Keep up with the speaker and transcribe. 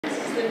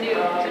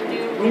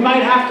We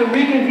might have to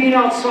reconvene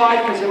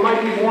outside because it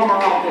might be warmer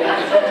out there.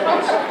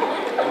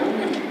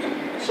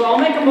 So I'll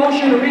make a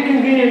motion to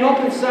reconvene in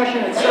open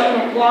session at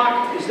 7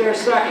 o'clock. Is there a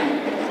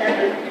second?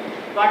 Second.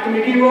 Dr.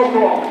 McGee, roll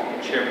call.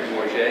 Chairman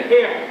Bourget.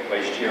 Here.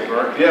 Vice Chair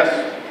Burke.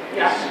 Yes.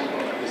 Yes.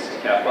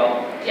 Mrs.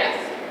 Capwell. Yes.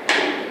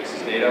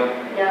 Mrs. Nato.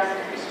 Yes.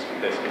 Mrs.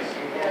 Kabiskas.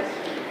 Yes.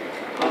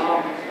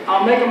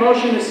 I'll make a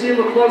motion to seal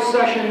the closed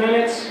session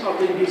minutes of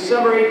the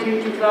December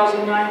 18,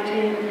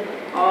 2019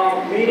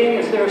 meeting.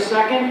 Is there a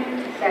second?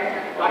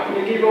 Second. Dr.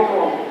 McGee, roll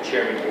call.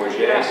 Chairman Bourget.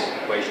 Yes.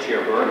 Vice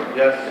Chair Burke.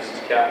 Yes.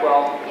 Mrs.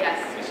 Capwell. Yes.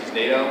 Mrs.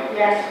 Nato.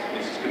 Yes.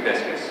 Mrs.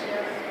 Kabiskas.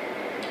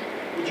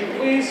 Would you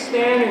please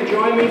stand and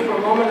join me for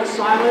a moment of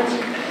silence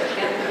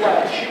and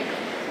pledge?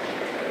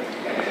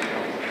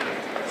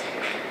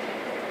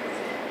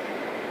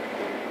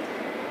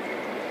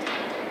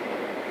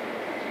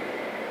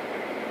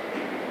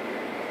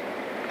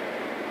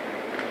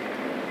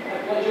 I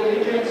pledge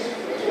allegiance to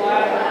the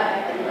flag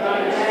of the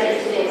United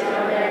States of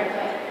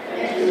America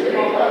and to the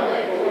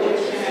republic for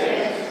which it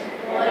stands,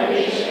 one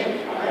nation,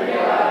 under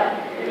God,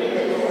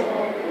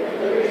 indivisible, with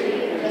liberty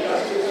and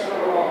justice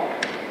for all.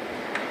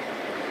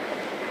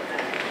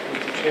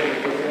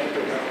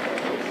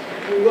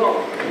 We will.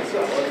 It's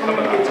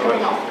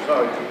coming up.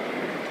 Sorry.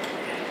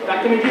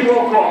 Dr. McGee,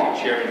 roll call.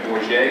 Chairman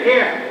Bourget.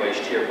 Here.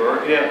 Vice Chair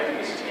Burke. Here.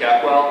 Mrs.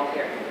 Capwell.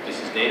 Here.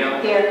 Mrs. Nato.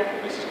 Here.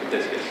 Mrs.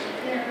 Kabiskas.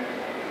 Here.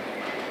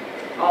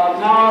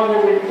 Now I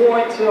will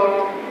report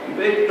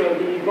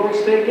the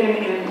votes taken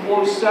in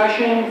closed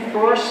session.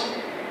 First,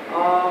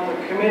 the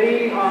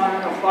committee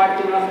on a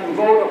 5-0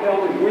 vote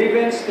upheld a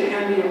grievance to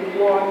end the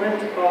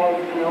employment of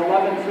an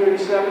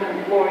 1137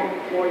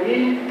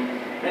 employee.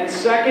 And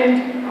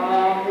second,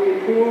 we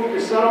approved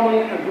the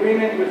settlement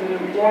agreement with an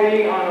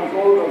employee on a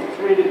vote of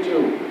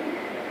 3-2.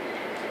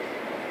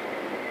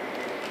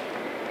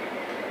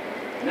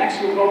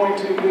 Next, we'll go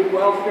into good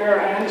welfare.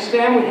 I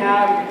understand we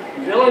have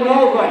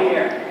Villanova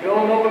here,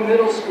 Villanova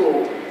Middle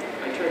School.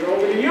 I turn it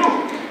over to you.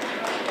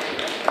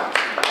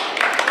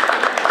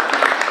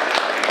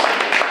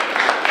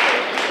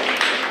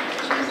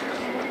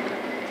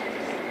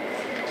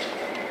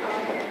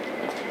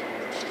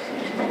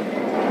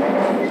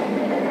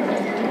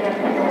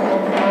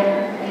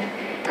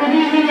 Good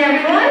evening,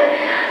 everyone.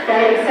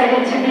 Very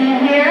excited to be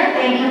here.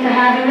 Thank you for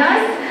having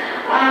us.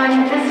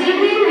 This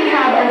evening we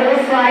have a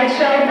little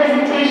slideshow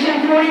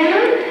presentation for you,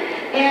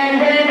 and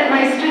then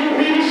my student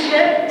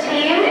leadership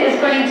team is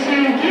going to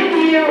give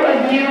you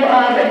a view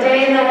of a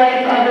day in the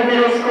life of a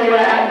middle schooler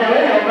at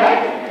Villanova.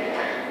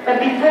 But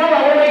before,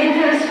 while we're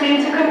waiting for the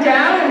screen to come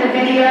down and the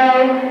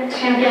video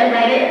to get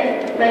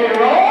ready to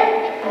roll,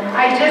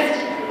 I just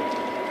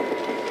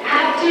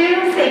have to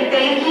say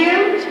thank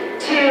you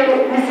to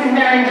Mrs.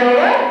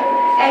 Marandola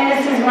and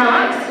Mrs.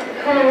 Mox,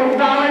 who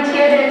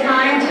volunteered their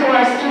time to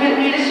our student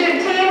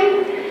leadership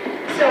team.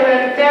 So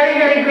we're very,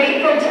 very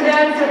grateful to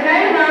them. So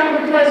kind of a round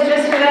of applause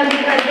just for them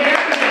because they're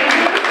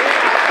amazing.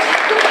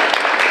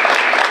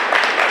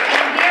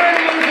 And they're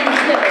amazing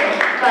too.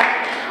 But,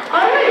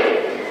 all right.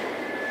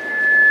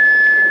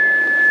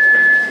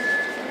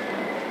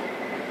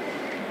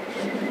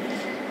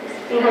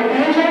 We hope you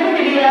enjoy the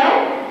video.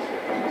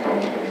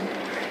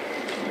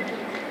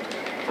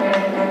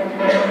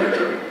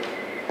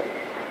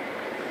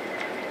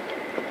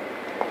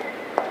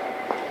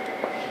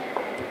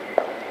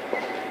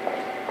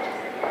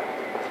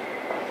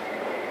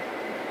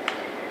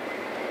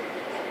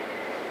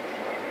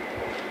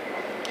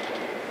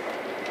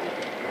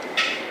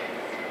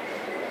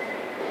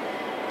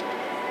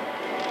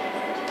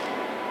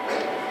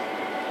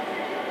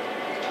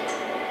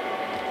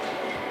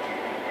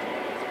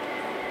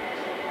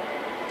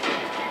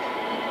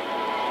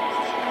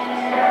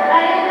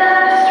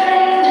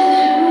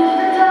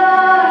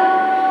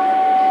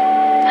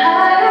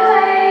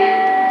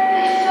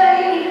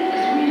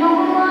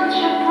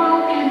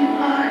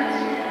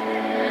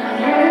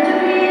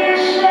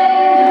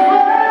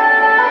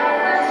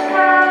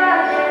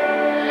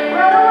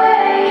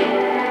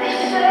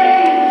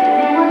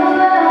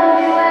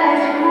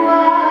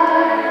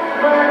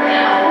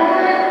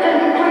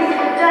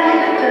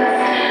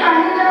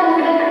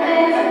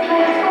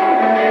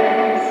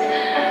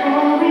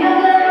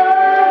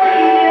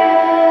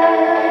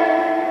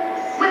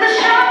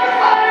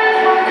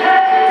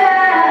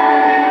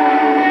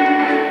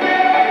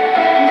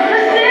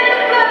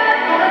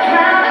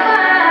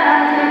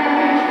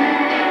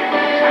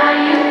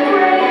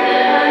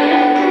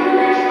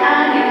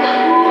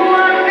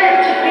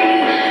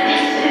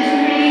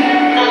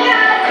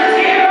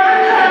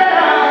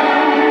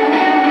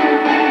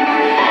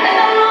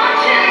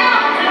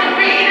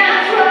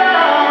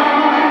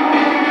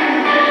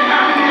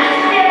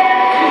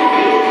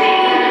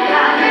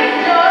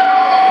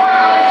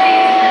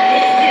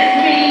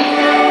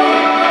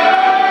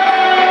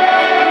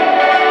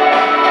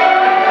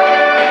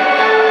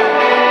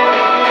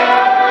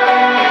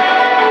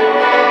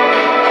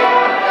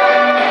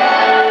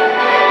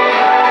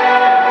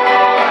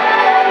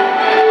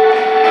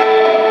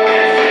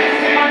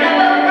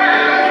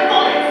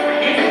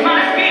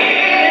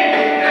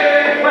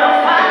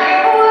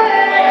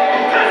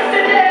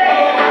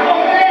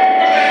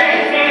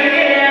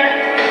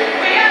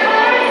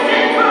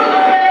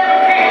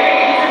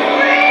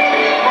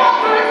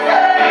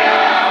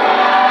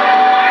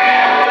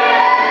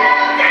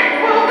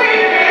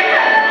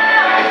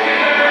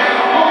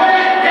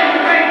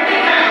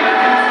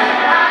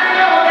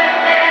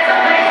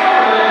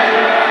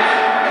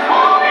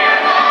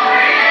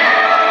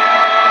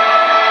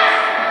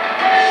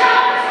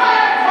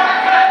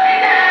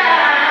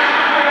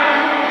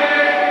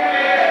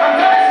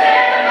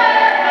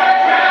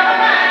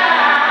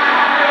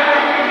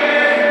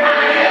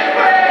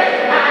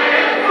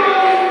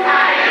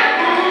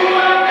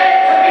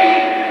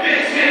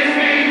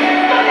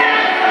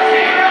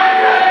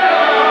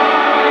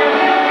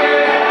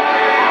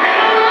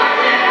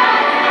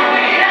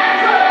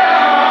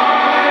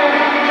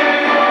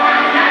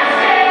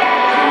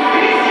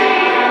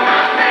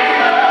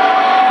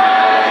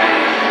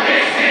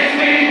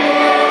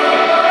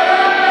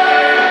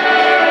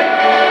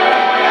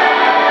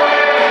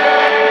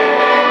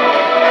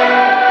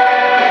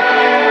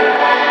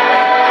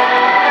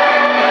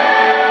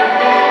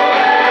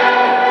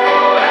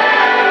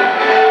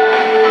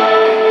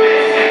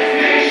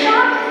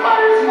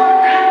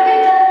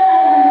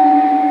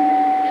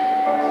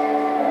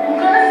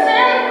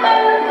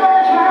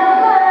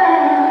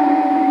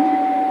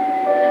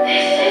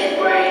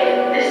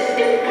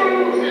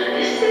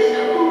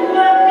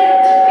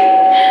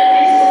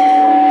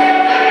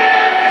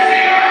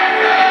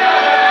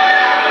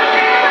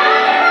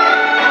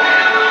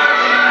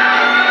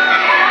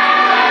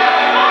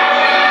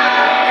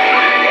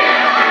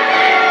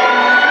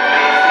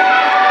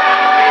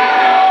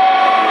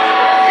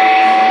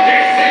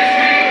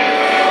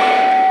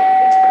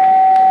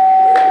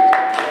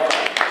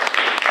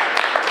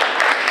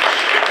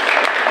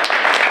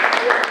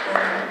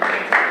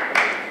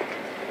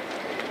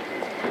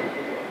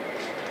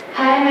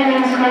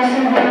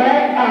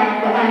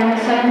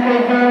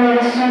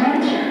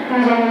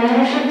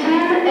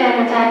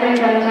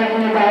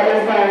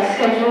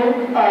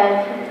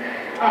 of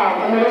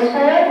a middle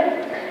schooler.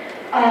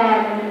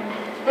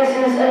 This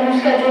is a new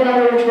schedule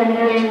that we've been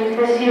doing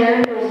this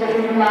year. It was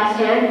different from last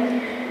year.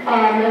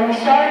 And we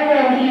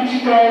started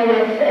each day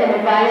with an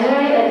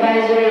advisory.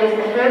 Advisory is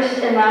the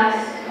first and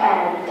last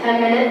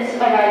 10 minutes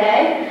of our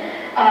day,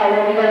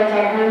 where we go into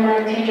our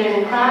homeroom, teachers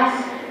in class,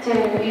 to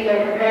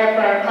either prepare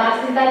for our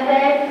classes that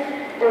day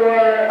or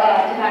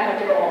to pack up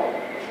to go home.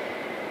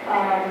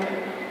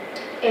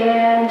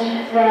 And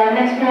the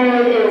next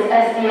period is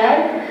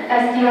SDL.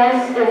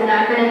 SDS is an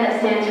acronym that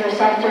stands for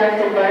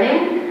Self-Directed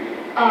Learning.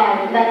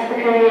 That's the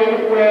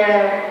period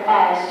where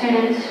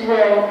students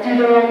will do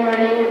their own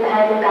learning with the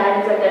help and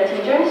guidance of their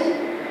teachers.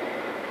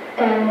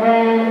 And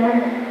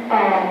then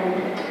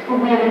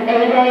we have an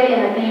A day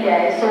and a B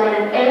day. So on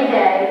an A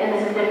day, and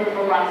this is different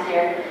from last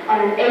year, on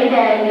an A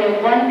day we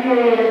have 1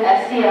 period of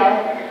SDL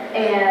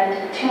and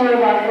 2 of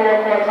our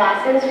 4 core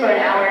classes for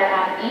an hour and a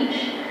half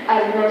each,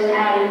 as opposed to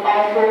having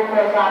all 4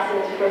 core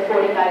classes for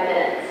 45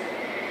 minutes.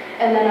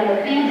 And then on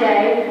the B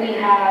day, we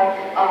have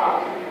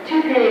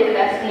 2 periods of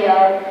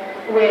SDL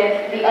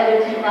with the other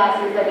 2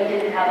 classes that we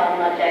didn't have on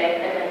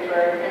Monday, and then for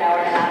an hour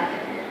and a half.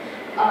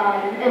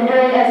 And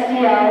during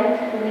SDL,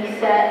 we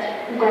set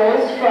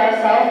goals for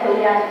ourselves that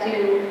we have to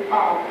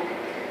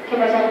keep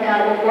ourselves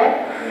accountable for,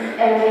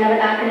 and we have an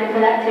acronym for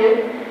that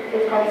too.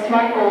 It's called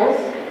SMART goals.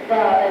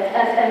 It's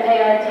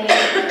SMART,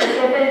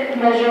 specific,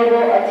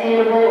 measurable,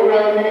 attainable,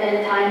 relevant,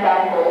 and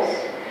time-bound goals.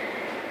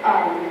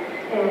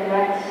 And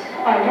that's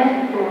our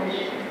day.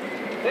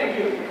 Thank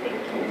you.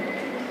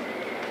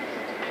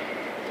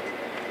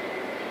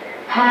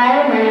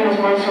 Hi, my name is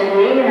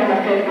Woonsocket, and I'm a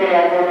 5th grade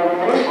at Woonsocket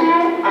Middle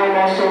School. I'm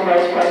also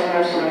Vice President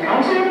of Student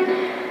Council.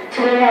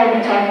 Today I'll be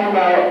talking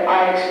about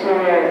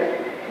iExplore,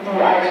 the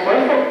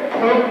iExplore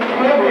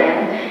program.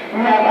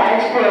 We have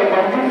iExplore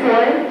 1 through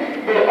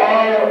 4. They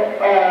all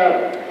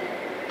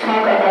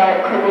talk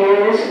about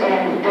careers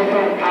and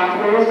different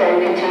pathways that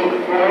you can take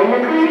for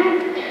your career.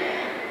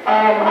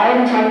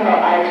 I'm talking about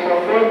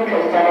iExplore 4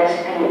 because that is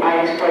the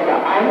iExplore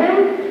that I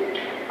know.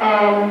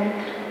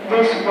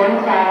 This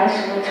one class,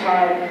 we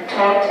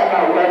talked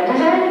about web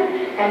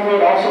design, and we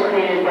had also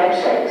created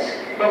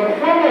websites. But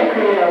before we had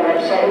created our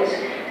websites,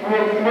 we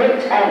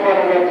looked at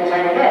what a web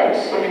designer does.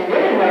 If you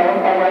didn't know,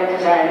 a web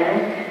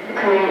designer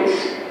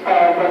creates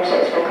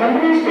websites for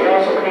companies. They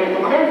also create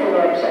the code for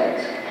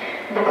websites.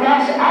 The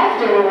class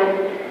after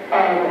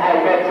at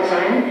web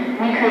design,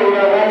 we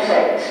created our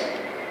websites.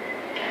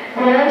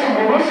 We went to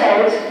Google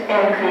Sites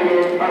and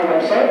created our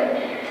website.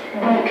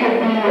 We could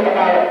be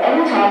about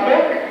any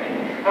topic.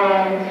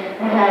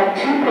 We have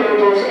 2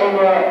 pages, and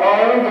they're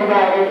all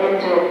divided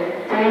into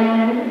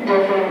 3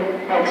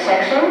 different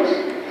sections.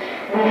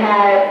 We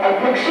have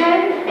a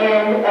picture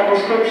and a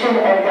description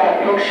of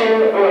that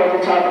picture or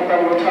the topic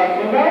that we're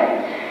talking about.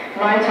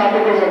 My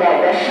topic is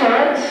about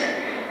restaurants.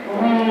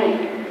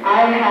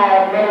 I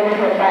have many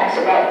different facts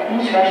about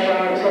each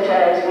restaurant, such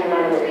as the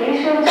amount of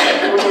locations,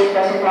 what they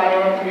specify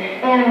in,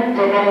 and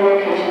the many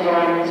locations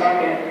around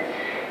Woonsocket.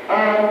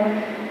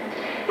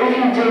 If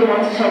you did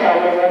want to check out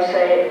my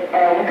website,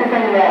 you can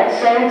find it at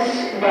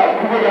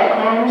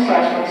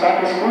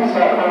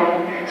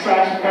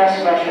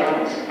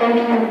sites.google.com/woonsocketschools.com/best-restaurants. Thank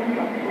you.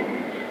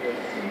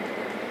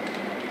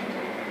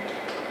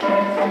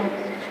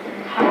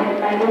 Hi,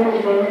 my name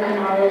is Raymond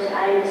Canales. I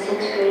am a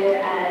 6th grader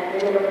at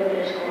Woonsocket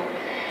Middle School.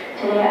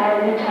 Today I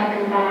will be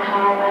talking about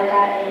how I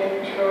got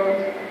into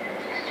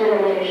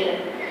student leadership.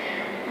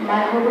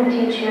 My homeroom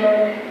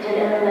teacher did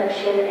an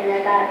election, and I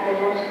got the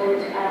most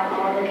votes out of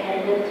all the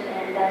candidates,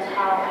 and that's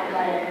how I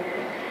got in.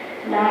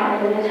 Now I'm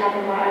going to be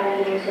talking about our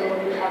meetings and what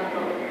we talk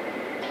about.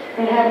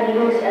 We have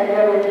meetings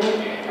every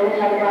week, and we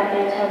talk about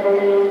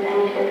anti-bullying,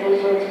 panic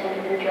patients,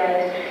 and food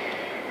drives.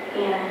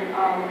 And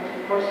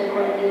most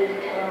importantly,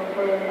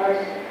 for us,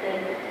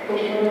 the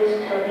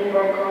students to be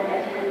vocal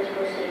and to come to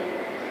school safe.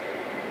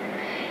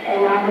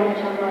 And now I'm going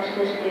to talk about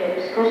school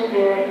spirit. School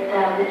spirit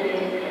that we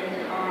did is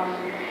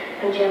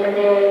pajama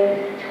day,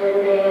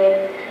 twin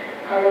day,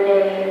 color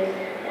day,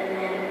 and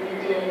then we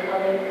did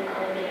color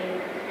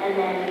day, and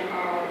then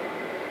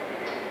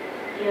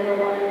the other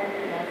one,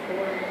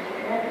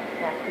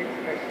 Matthews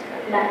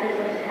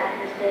versus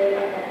Actors Day,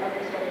 and then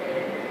Elvis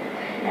Day.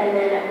 And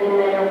then we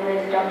met up with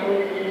Dr.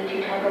 McGee to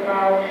talk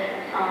about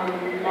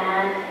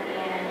math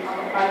and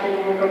about the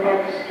younger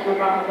books and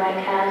about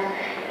MyCast,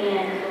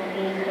 and so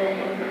we could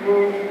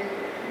improve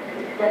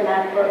the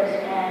math books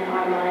and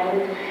our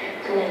minds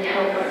to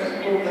help us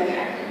do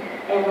better.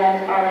 And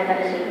that's all I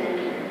gotta say. Thank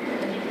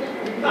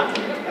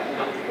you.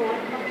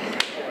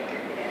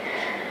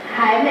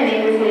 Hi, my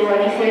name is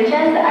Leonie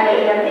Sanchez. I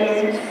am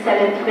in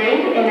 7th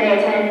grade, and I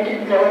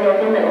attend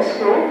Villanova Middle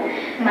School.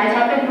 My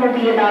topic will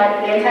be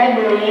about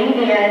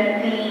anti-bullying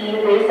and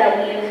the ways that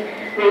we've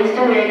raised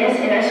awareness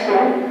in our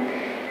school.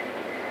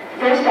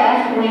 First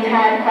off, we've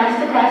had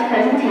class-to-class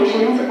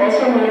presentations,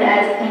 also known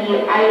as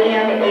the I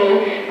Am a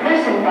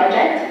Person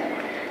project.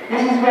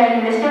 This is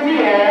when Mr.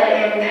 Vieira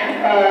and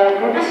a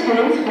group of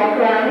students walk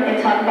around and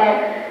talk about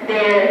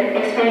their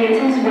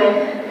experiences with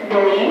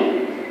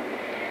bullying.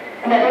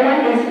 Another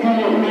one is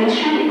the Main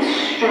Street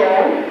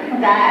Stroll.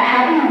 that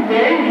happened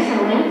very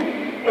recently.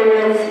 It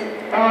was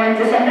on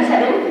December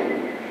 7th,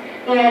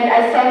 and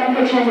as some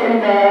pictures in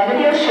the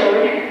video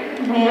showed,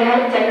 we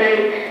helped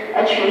decorate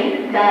a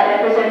tree that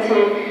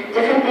represented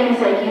different things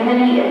like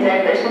unity and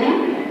diversity.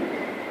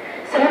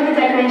 Some of the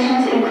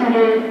decorations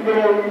included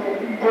little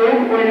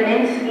gold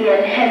ornaments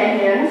and henna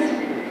hands.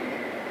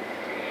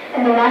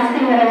 And the last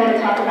thing that I want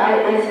to talk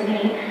about is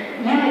the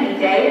Unity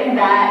Day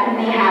that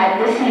we had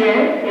this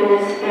year. It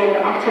was in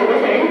October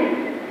 3rd.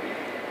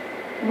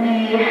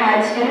 We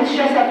had students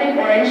dressed up in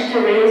orange to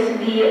raise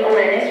the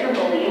awareness for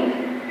bullying.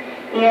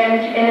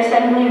 And an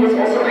assembly was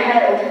also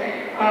held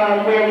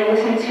where we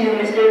listened to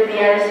Mr.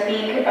 Vieira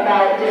speak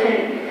about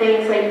different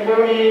things like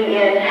bullying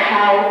and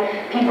how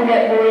people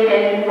get bullied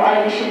and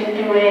why we shouldn't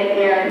do it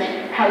and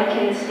how we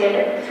can stand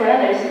up for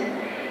others.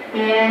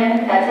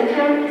 And that's it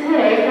for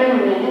today from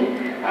me.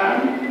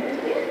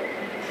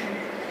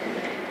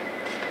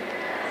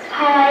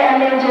 Hi,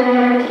 I'm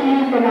Angelina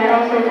Ortiz, and I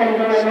also attend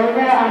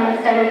Villanova. I'm a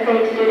 7th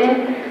grade student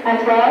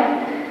as well.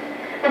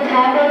 The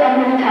topic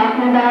I'm going to be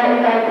talking about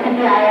is our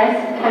PBIS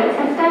point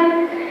system.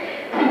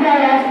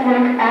 PBIS is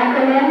an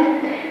acronym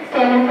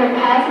standing for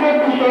Positive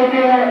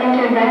Behavioral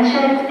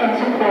Interventions and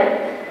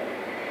Supports.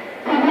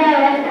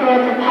 PBIS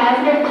promotes a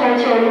positive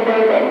culture in the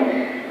building.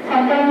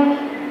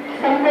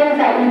 Some things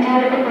that we do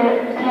with the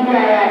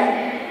PBIS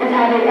is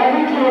having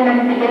every team at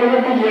the beginning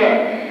of the year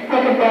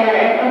make a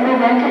banner and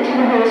present it to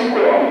the whole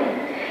school,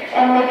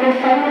 and make a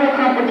fun little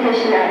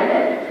competition out of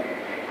it.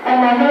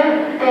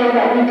 Another thing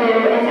that we do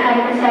is have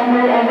an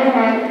assembly every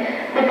month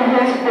with the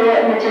whole school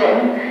in the gym,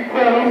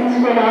 where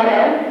Mrs.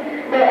 Renato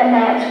will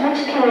announce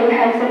which team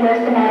has the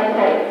most amount of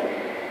points.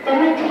 Then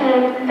the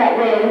team that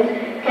wins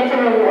gets a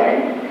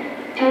reward.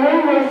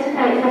 Doing this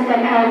point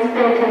system has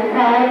built in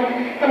pride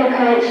and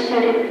encourage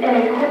students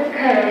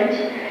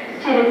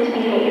to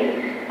behave.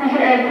 We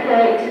can earn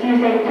points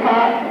using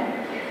PROP.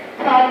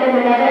 PROP is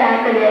another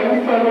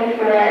acronym standing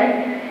for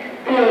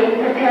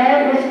being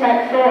prepared,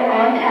 respectful,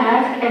 on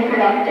task, and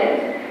productive.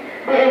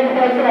 We earn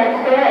points in our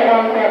core and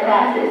on-core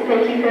classes.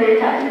 Thank you for your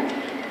time.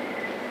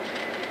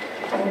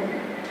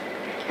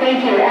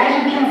 Thank you. As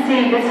you can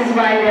see, this is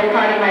why they're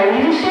part of my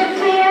leadership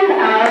team.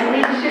 Our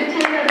leadership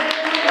team are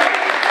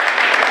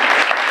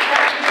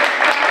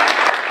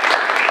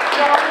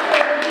we're also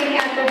looking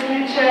at the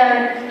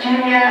future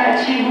junior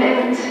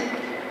achievement,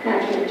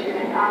 National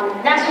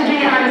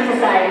Junior Honor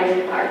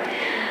Society.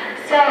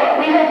 So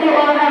we hope you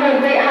all have a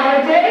great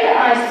holiday.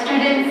 Our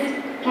students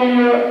give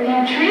you a few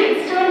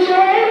treats to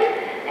enjoy,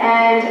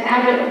 and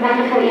have a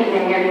wonderful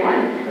evening,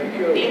 everyone. Thank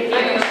you.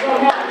 Thank you so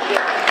much.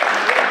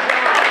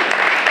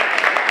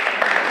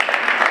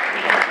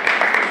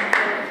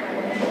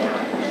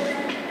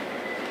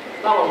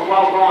 That was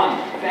well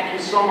done. Thank you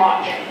so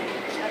much.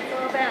 That's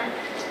all about.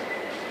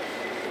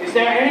 Is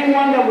there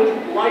anyone that would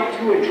like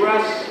to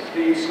address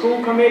the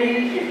school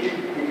committee? If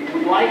you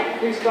would like,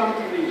 please come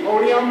to the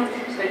podium.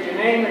 State your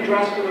name and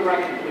address for the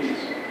record, please.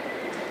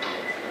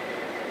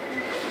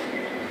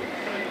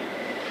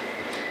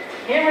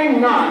 Hearing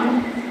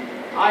none,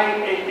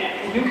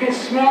 you can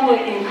smell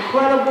the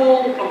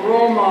incredible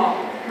aroma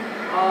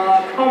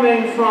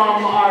coming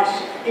from our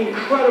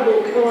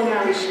incredible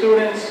culinary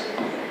students.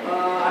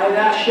 I'd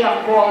asked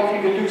Chef Paul if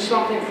he could do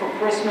something for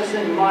Christmas,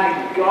 and my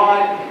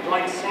God,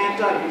 like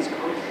Santa, he's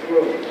come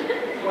through.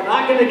 We're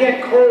not going to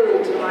get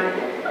cold tonight.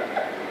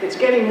 It's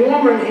getting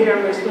warmer in here,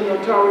 Mr.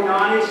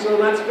 Notoriani, so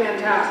that's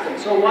fantastic.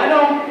 So why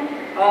don't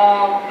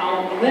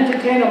I'll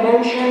entertain a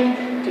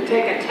motion to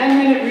take a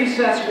 10-minute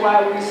recess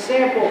while we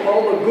sample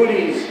all the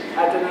goodies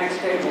at the next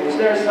table. Is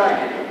there a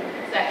second?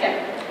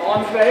 Second. All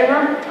in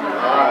favor?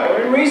 Aye.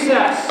 We're in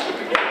recess.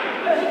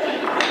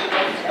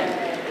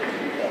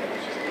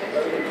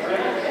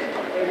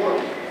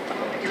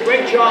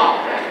 Great job.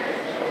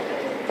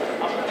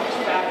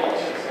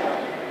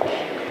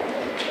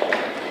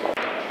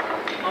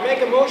 I'll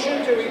make a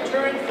motion to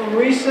return from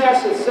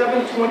recess at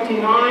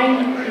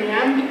 7:29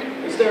 p.m.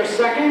 Is there a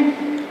second?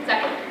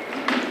 Second.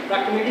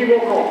 Dr. McGee,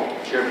 roll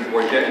call. Chairman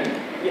Bourget,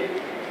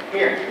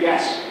 Here,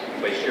 yes.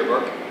 Vice Chair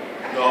Burke,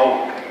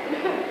 No.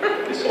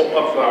 Mrs.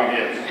 I'm sorry,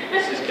 yes.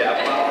 Mrs.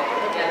 Capwell,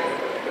 Yes.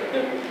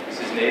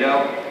 Mrs. Nato,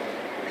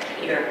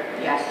 Here.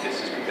 Yes.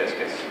 Mrs.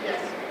 Kapiskas. Yes.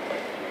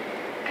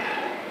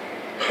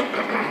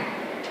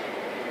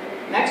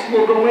 Next,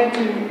 we'll go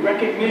into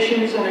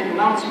recognitions and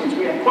announcements.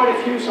 We have quite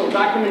a few, so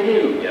Dr.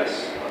 McGee.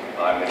 Yes,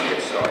 I'm going to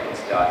get started.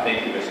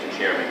 Thank you, Mr.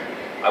 Chairman.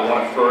 I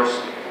want to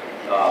first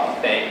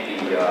thank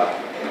the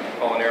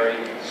culinary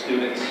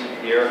students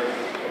here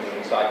from the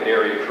Woonsocket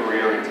Area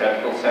Career and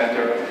Technical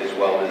Center, as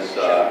well as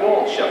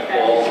Chef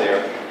Paul,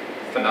 their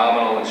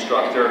phenomenal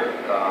instructor.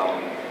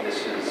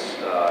 This is,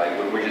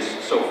 we're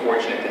just so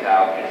fortunate to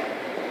have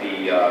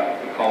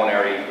the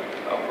culinary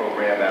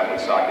program at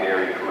Woonsocket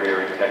Area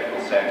Career and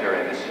Technical Center,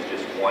 and this is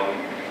just one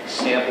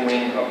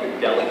sampling of the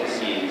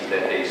delicacies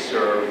that they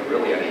serve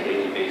really on a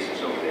daily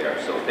basis over there.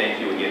 So thank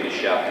you again to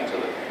Chef and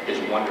to his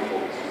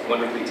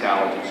wonderfully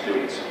talented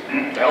students.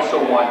 I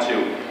also want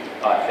to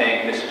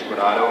thank Mrs.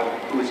 Granato,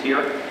 who is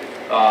here,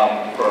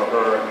 for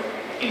her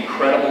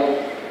incredible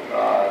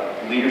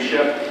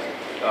leadership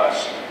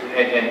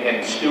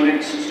and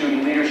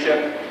student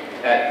leadership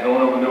at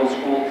Villanova Middle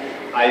School.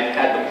 I've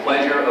had the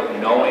pleasure of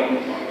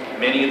knowing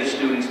many of the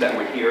students that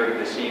were here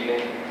this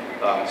evening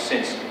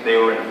since they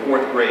were in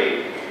 4th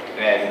grade.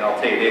 And I'll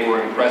tell you, they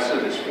were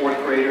impressive as 4th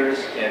graders,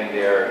 and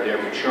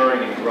they're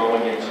maturing and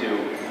growing into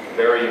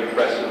very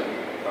impressive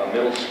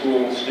middle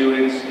school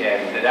students,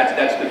 and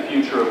that's the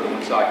future of the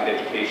Woonsocket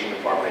Education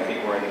Department. I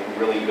think we're in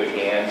really good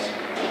hands.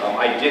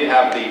 I did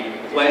have the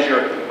pleasure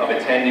of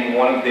attending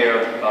one of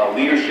their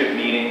leadership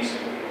meetings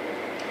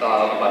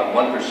about a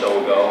month or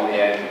so ago,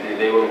 and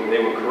they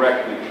were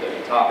correct.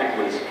 The topic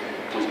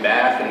was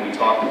math, and we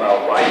talked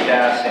about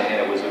RIDAS, and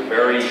it was a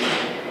very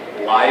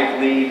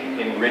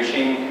lively,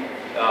 enriching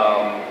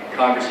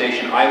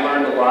conversation. I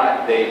learned a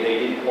lot. They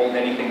didn't hold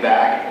anything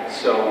back,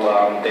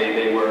 so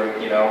they were,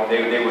 you know,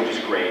 they were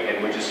just great,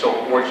 and we're just so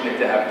fortunate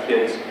to have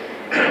kids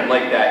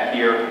like that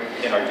here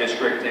in our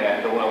district and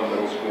at Villanova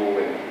Middle School,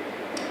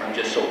 and I'm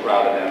just so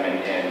proud of them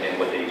and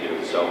what they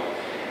do. So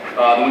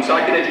the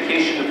Woonsocket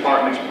Education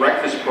Department's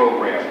breakfast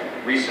program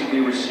recently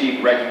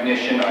received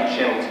recognition on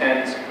Channel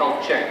 10's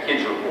Health Check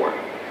Kids Report.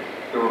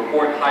 The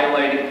report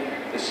highlighted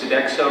the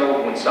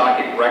Sodexo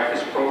Woonsocket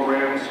breakfast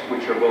programs,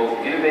 which are both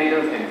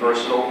innovative and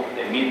versatile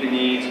and meet the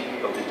needs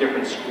of the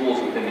different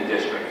schools within the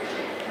district.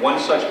 One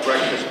such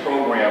breakfast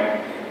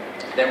program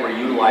that we're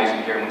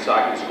utilizing here in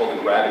Woonsocket is called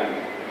the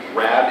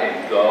Grab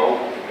and Go,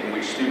 in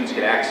which students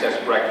can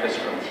access breakfast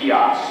from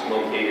kiosks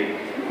located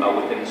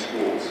within the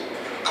schools.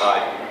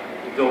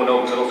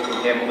 Villanova Middle School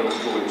and Hamilton Middle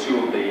School are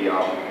two of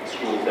the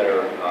schools that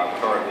are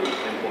currently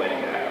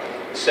implementing that.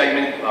 The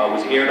segment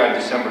was aired on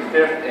December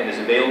 5th and is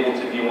available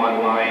to view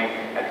online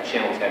at the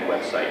Channel 10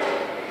 website.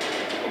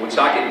 The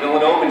Woonsocket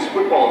Villanovan's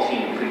football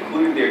team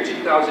concluded their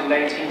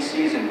 2019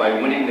 season by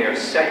winning their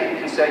 2nd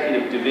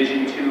consecutive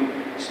Division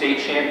II state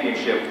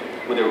championship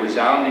with a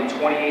resounding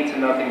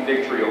 28-0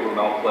 victory over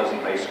Mount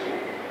Pleasant High School.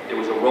 It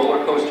was a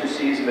roller coaster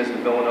season as the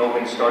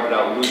Villanovans started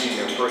out losing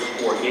their first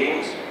 4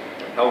 games.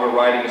 However,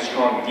 riding a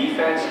strong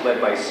defense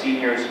led by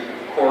seniors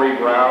Corey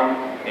Brown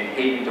and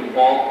Hayden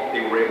DePaul,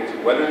 they were able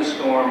to weather the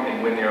storm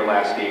and win their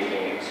last 8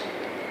 games.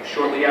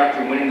 Shortly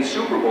after winning the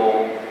Super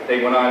Bowl,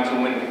 they went on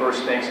to win the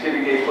first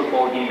Thanksgiving Day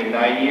football game in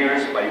 9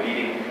 years by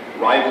beating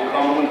rival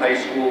Cumberland High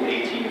School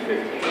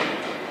 18-15.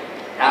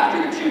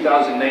 After the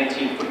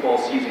 2019 football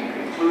season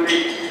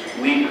concluded,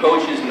 league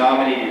coaches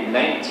nominated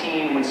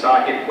 19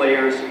 Woonsocket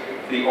players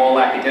for the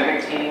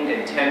All-Academic team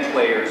and 10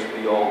 players for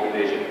the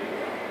All-Division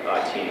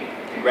team.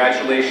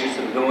 Congratulations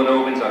to the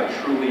Villanovans on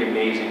a truly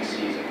amazing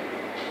season.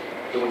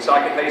 The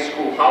Woonsocket High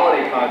School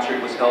holiday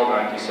concert was held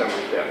on December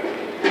 5th.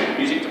 The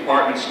music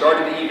department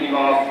started the evening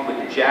off with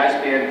the jazz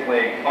band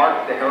playing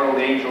Hark the Herald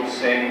Angels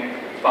Sing,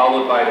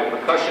 followed by the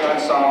percussion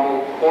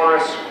ensemble,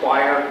 chorus,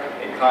 choir,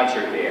 and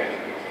concert band.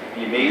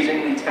 The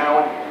amazing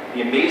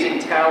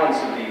talents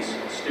of these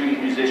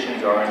student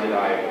musicians are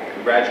undeniable.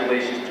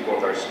 Congratulations to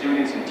both our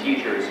students and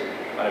teachers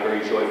on a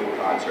very joyful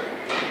concert.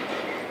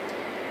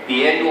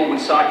 The annual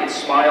Woonsocket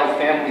Smile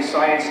Family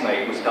Science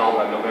Night was held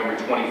on November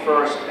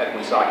 21st at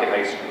Woonsocket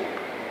High School.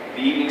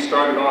 The evening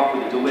started off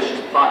with a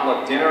delicious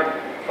potluck dinner,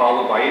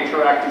 followed by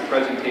interactive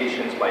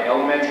presentations by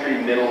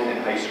elementary, middle, and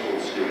high school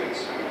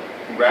students.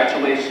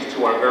 Congratulations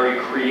to our very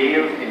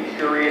creative and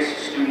curious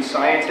student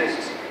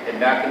scientists and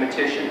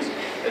mathematicians,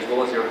 as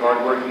well as their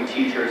hardworking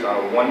teachers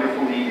on a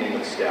wonderful evening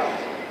with STEM.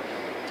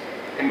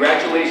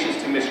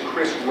 Congratulations to Miss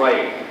Chris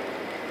Wright,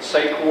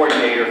 site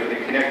coordinator for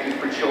the Connected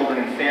for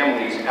Children and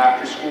Families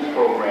after-school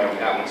program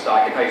at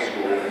Woonsocket High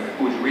School,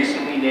 who was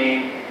recently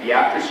named the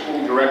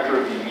After-School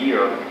Director of the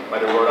Year by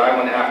the Rhode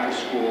Island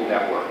After-School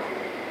Network.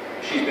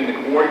 She's been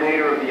the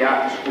coordinator of the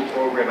after-school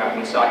program at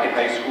Woonsocket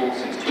High School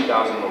since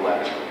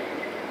 2011.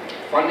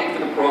 Funding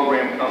for the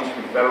program comes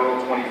from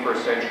federal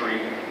 21st century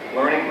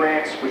learning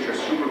grants, which are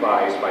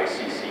supervised by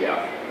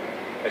CCF.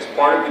 As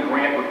part of the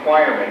grant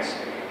requirements,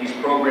 these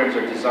programs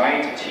are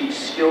designed to teach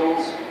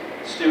skills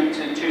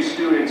to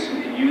students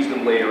who can use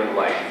them later in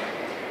life.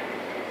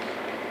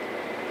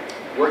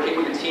 Working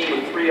with a team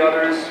of 3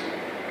 others,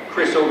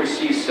 Chris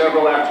oversees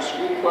several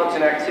after-school clubs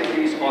and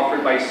activities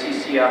offered by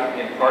CCF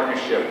in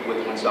partnership with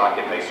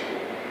Woonsocket High School.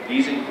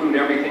 These include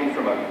everything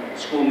from a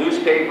school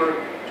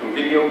newspaper to a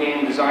video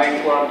game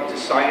design club to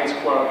science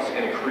clubs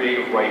and a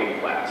creative writing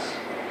class.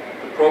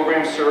 The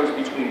program serves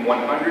between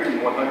 100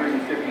 and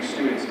 150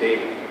 students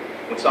daily.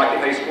 Woonsocket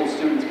High School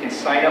students can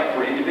sign up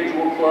for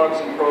individual clubs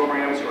and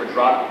programs or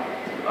drop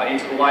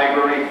into the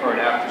library for an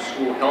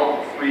after-school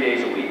help 3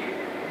 days a week.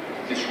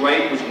 Ms.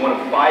 Wright was one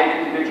of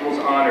 5 individuals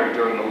honored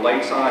during the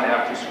Lights On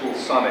After School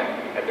Summit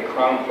at the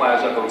Crown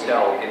Plaza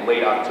Hotel in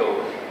late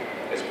October.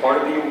 As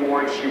part of the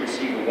award, she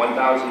received a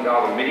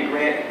 $1,000 mini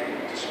grant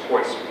to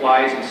support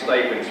supplies and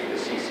stipends for the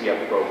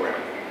CCF program.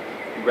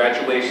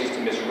 Congratulations to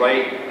Ms.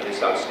 Wright on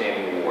this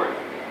outstanding award.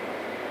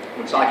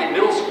 Woonsocket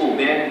Middle School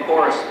Band and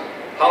Chorus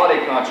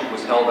Holiday Concert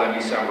was held on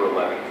December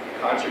 11th. The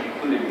concert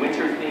included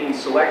winter-themed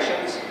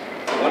selections.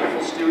 The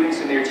wonderful students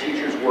and their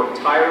teachers worked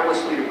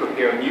tirelessly to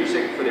prepare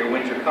music for their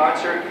winter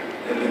concert,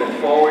 and we look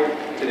forward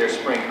to their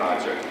spring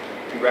concert.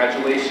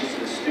 Congratulations to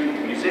the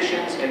student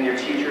musicians and their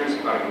teachers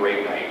on a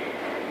great night.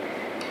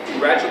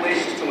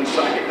 Congratulations to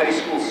Woonsocket High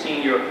School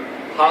senior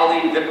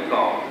Holly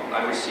Vipicombe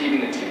on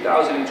receiving the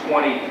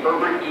 2020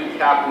 Herbert E.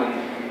 Kaplan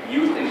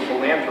Youth in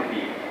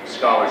Philanthropy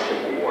Scholarship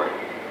Award.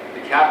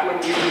 The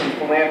Kaplan Youth in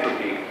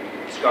Philanthropy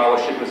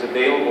Scholarship is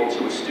available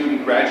to a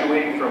student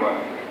graduating from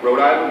a Rhode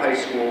Island high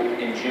school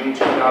in June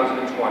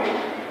 2020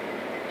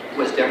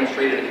 who has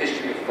demonstrated a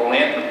history of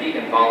philanthropy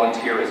and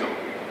volunteerism.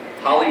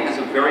 Holly has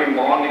a very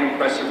long and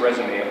impressive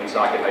resume at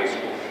Woonsocket High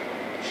School.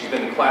 She's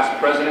been the class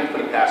president for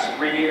the past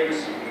 3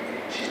 years.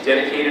 She's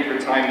dedicated her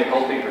time to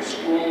helping her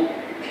school,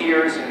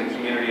 peers, and the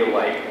community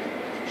alike.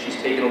 She's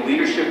taken a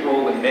leadership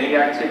role in many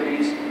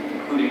activities,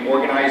 including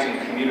organizing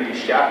community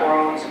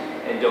chaperones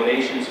and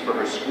donations for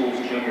her school's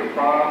junior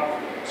prom,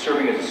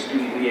 serving as a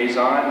student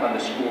liaison on the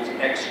school's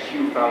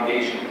XQ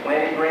Foundation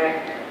planning grant,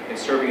 and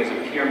serving as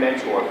a peer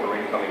mentor for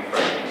incoming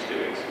freshman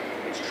students.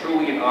 It's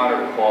truly an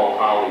honor to call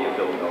Holly a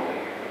Villanova.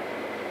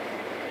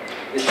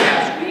 This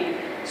past week,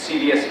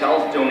 CVS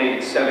Health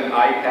donated 7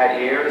 iPad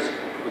Airs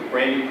with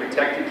brand new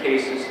protected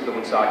cases to the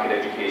Woonsocket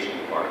Education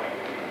Department.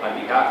 On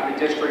behalf of the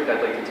district,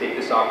 I'd like to take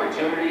this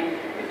opportunity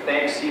to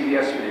thank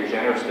CVS for their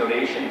generous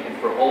donation and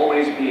for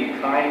always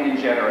being kind and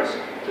generous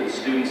to the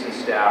students and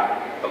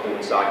staff of the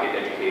Woonsocket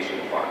Education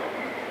Department.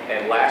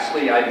 And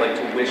lastly, I'd like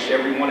to wish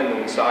everyone in the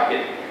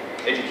Woonsocket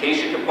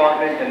Education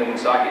Department and the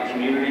Woonsocket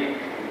community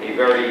a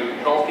very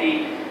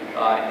healthy,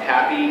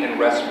 happy, and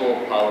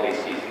restful holiday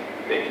season.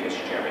 Thank you,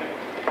 Mr. Chairman.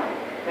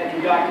 Thank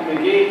you, Dr.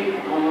 McGee.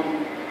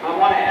 I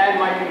want to add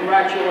my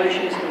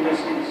congratulations to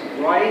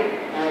Mrs. Wright,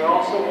 and I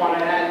also want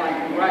to add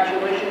my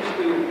congratulations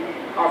to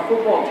our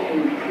football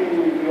team,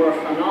 who were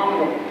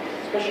phenomenal,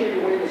 especially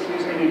the way the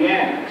season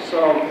began.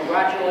 So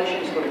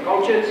congratulations to the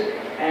coaches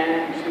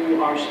and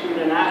to our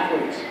student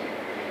athletes.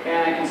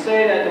 And I can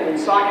say that the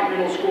Woonsocket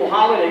Middle School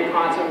Holiday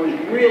Concert was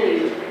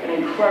really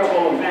an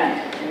incredible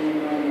event.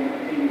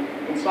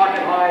 The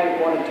Woonsocket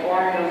High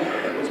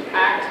Auditorium was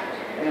packed,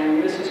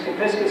 and Mrs.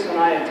 Kapiskas and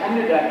I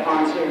attended that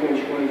concert,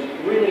 which was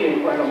really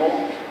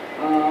incredible.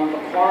 The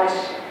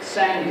chorus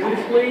sang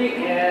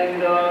beautifully,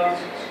 and the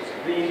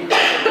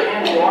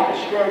band, the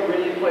orchestra,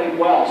 really played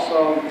well.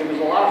 So it was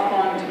a lot of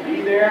fun to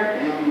be there,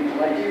 and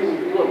like you,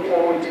 we look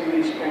forward to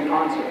the spring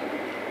concert.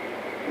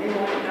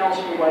 Anyone else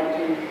would like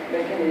to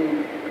make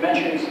any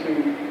mentions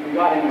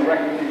regarding the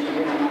recognition of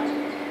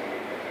announcements?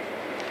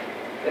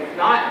 If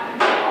not,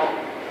 no.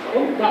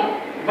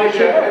 Maybe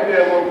a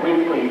little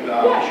briefly.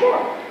 Yeah,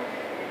 sure.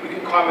 We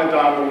can comment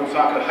on the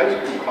Woonsocket High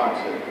School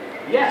concert.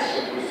 Yes.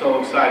 We're so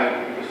excited.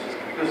 Mrs.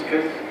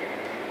 Kapiskas,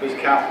 Ms.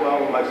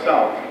 Capwell, and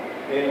myself,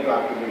 and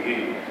Dr.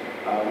 McGee.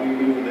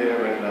 We were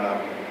there, and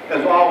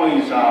as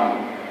always,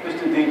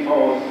 Mr.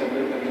 Depot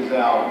and Ms.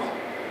 Alves,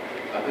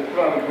 they put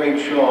on a great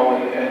show,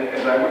 and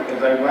as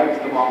I write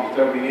to them almost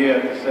every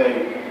year to say,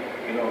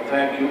 you know,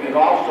 thank you. And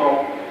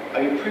also,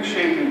 I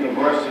appreciate the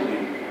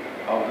diversity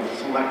of the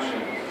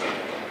selections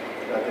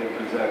that they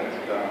present.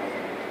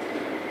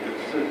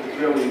 It's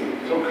really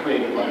so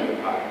creative on their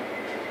part.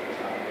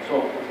 So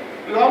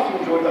we also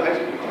enjoyed the high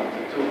school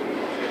concert too.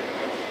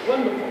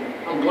 Wonderful.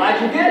 I'm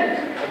glad you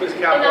did. Ms.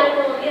 And Capwell. I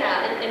will,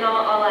 yeah, and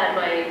I'll add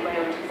my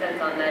own 2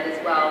 cents on that as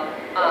well.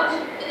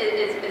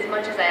 As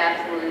much as I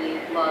absolutely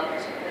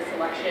loved the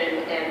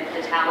selection and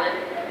the talent,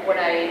 what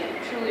I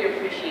truly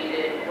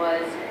appreciated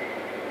was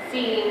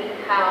seeing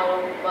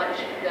how much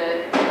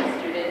the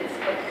students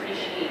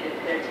appreciated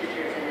their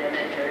teachers and their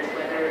mentors,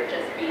 whether it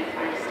just be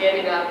through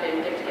standing up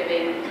and gift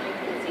giving.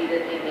 You can see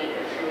that they make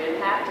a true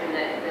impact, and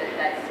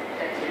that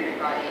student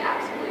body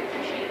absolutely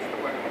appreciates the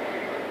work that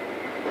they're doing.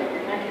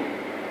 Thank you.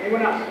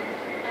 Anyone else?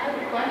 I have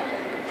a question.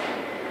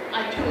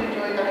 I too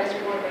enjoyed the high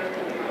school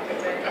university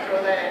concert. I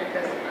throw that in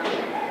because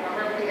I'm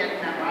really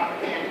getting that Rob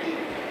Candy.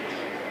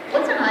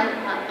 What's an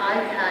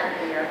iPad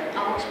here?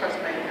 I'll express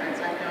my ignorance.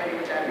 I have no idea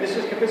what that is.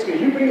 Mrs. Kapiskas,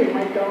 you bring your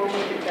mic down,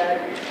 Mr.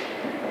 Dad.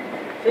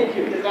 Thank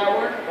you. Does that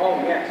work? Oh,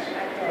 yes.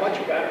 Much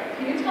better.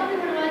 Can you tell me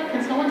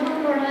can someone tell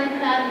me what an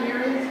iPad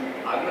here is?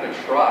 I'm going to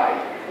try.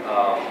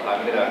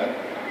 I'm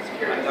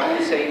going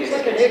to say it's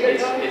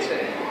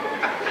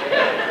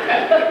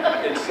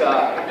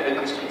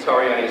Mr.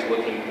 Tariani is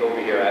looking over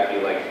here at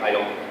me like I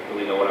don't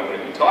really know what I'm going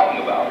to be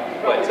talking about,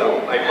 but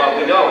I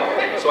probably don't.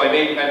 So I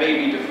may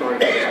be deferring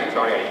to Mr.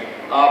 Tariani.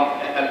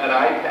 An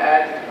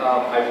iPad,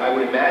 I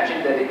would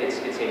imagine that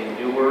it's a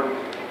newer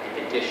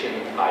edition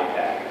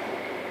iPad.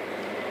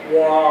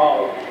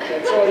 Wow.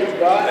 That's all you've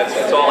got?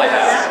 That's all I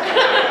have.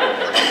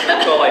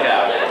 That's all I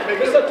have.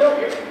 Mr.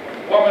 Tokyo.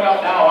 Warming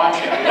up now, aren't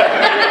you?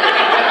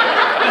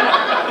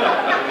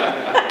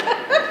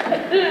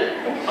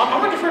 I'm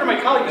going to defer to my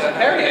colleague, Mr.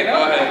 Perry. I know.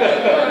 Go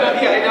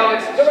ahead. Yeah, I know.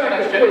 It's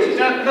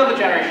another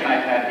generation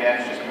iPad. Yeah,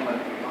 it's just one of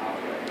the.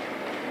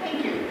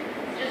 Thank you.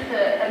 It's just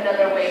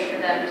another way for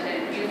them to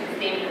use the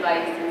same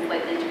device and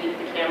slightly tweak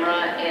the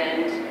camera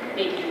and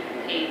make you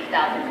pay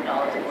thousands of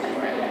dollars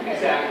for it.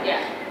 Exactly.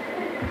 Yeah.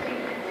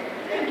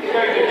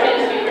 Very good.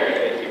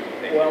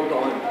 Thank you. Well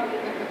done.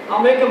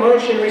 I'll make a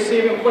motion to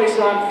receive and place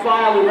on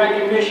file the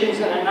recognitions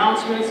and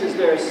announcements. Is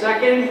there a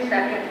second?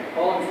 Second.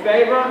 All in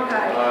favor?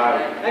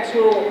 Aye. Next,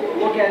 we'll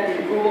look at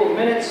the approval of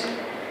minutes.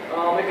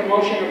 I'll make a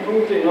motion to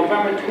approve the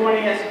November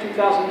 20th,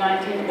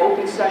 2019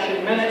 open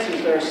session minutes.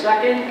 Is there a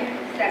second?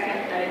 Second.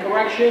 Any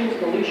corrections,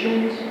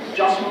 deletions,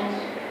 adjustments?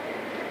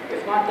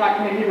 If not,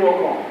 Dr. McGee, roll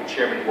call.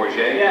 Chairman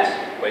Bourget, Yes.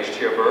 Vice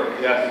Chair Burke,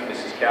 Yes.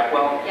 Mrs.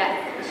 Capwell, Yes.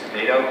 Mrs.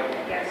 Nato,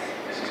 Yes.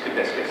 Mrs.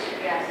 Kapiskas.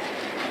 Yes.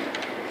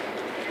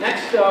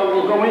 Next,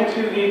 we'll go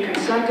into the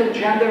consent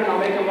agenda, and I'll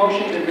make a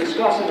motion to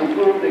discuss and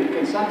approve the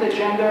consent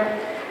agenda.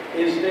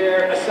 Is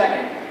there a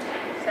second?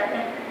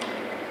 Second.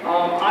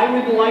 I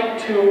would like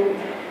to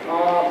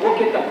look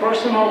at the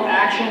personnel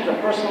actions.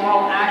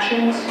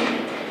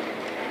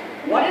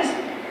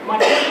 My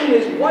question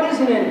is, what is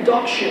an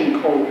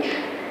induction coach?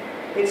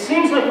 It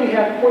seems like we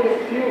have quite a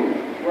few,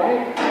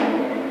 right?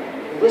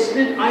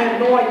 Listed, I have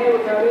no idea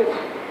what that is.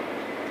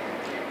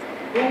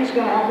 Who's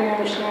going to help me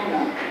understand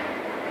that?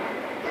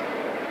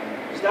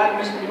 Is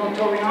that Mr.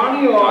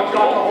 Montoriani or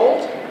Dr.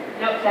 Holt?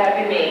 Nope,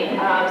 that'd be me.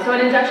 So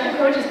an induction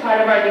coach is part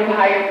of our new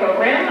hire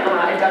program.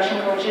 Induction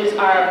coaches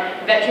are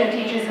veteran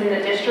teachers in the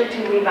district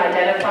who we've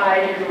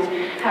identified who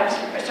have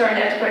certain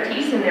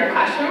expertise in their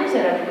classrooms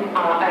and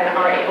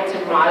are able to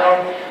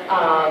model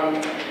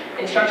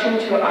instruction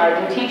to our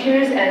new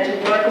teachers and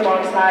to work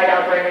alongside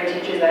our brand new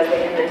teachers as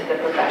they come into the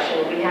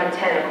profession. We have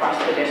 10 across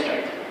the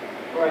district.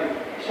 Right.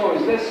 So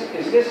is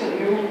this a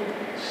new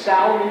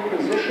salary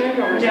position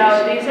or is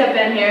No, this? these have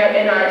been here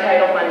in our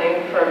title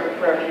funding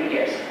for a few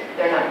years.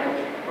 They're not new.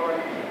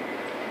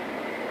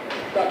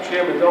 Dr.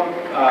 Chairman, don't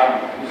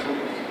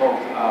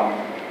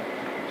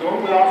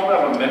we also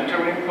have a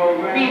mentoring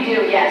program? We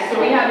do, yes.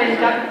 So we have Is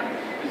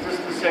this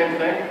the same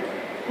thing?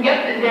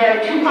 Yep, there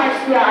are two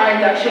parts to our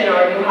induction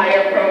or new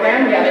hire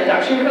program. We have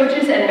induction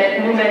coaches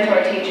and new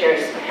mentor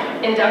teachers.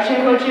 Induction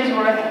coaches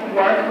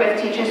work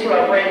with teachers who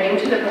are brand new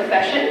to the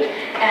profession,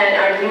 and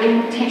our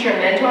new teacher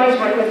mentors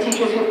work with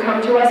teachers who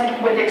come to us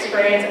with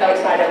experience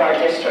outside of our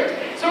district.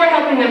 So we're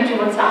helping them to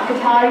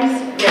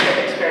Woonsockotize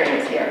their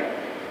experience here.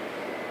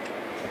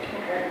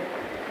 Okay.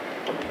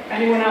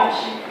 Anyone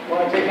else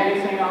want to take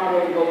anything out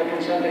of the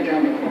consent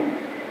agenda?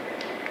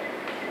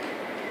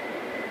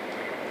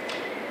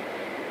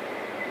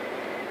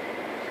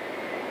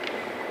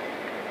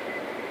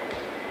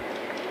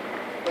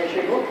 Vice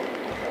Chair Brooke?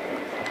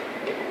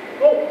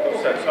 Oh,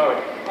 Sorry.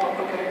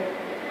 okay.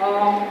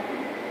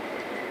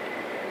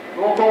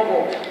 Roll call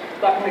vote.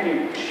 Dr.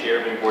 McGee?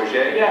 Chairman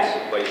Bourget, Yes.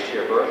 Vice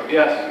Chair Burke,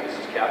 Yes.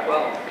 Mrs.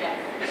 Capwell, Yes.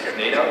 Mrs.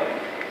 Nato,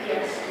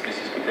 Yes.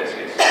 Mrs.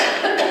 Kapiskas.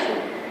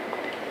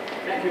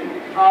 Thank you.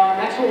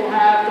 Next we'll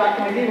have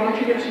Dr. McGee. Why don't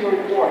you give us your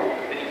report?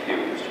 Thank you,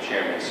 Mr.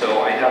 Chairman.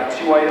 So I have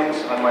two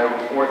items on my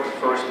report.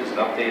 First is an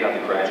update on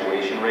the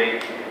graduation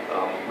rate.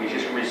 We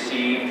just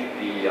received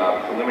the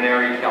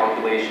preliminary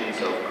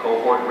calculations of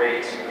cohort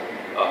rates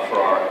for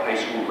our high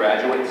school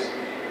graduates.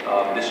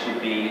 This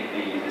would be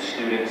the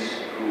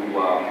students who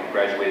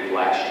graduated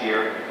last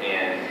year,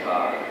 and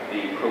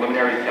the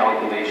preliminary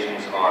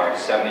calculations are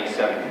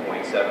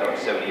 77.7 or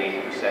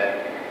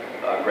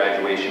 78%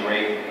 graduation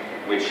rate,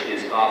 which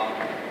is up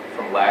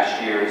from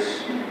last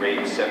year's rate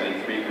of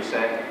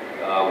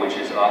 73%, which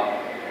is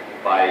up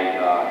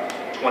by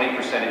 20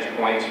 percentage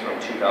points from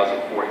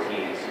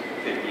 2014's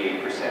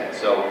 58%.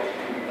 So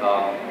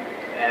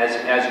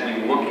as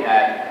we look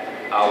at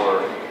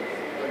our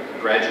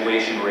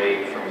graduation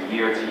rate from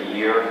year to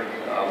year,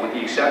 with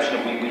the exception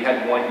of we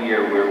had 1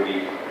 year where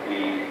we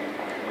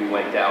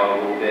went down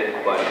a little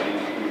bit, but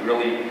we've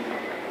really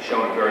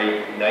shown a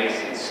very nice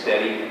and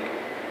steady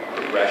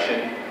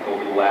progression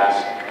over the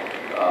last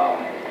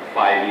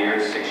 5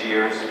 years, 6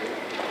 years,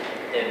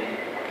 and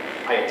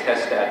I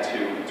attest that to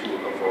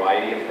a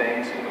variety of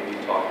things, and when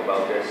we talked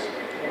about this.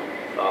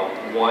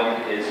 One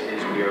is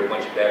we are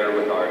much better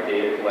with our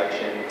data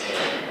collection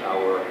and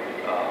our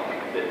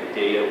the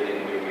data in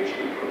which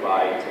we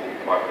provide to the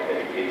Department of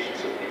Education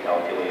so that the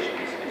calculation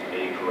is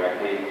made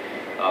correctly.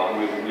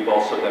 We've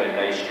also done a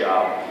nice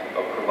job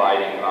of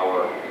providing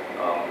our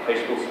high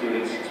school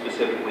students,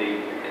 specifically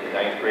in the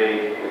 9th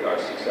grade, with our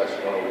Success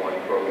 101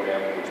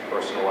 program, which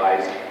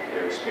personalized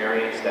their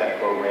experience. That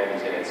program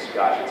is in its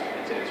 4th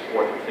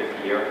or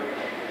 5th year.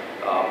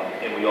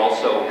 And we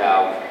also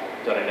have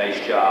done a nice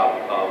job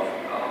of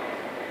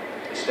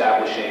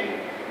establishing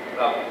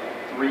about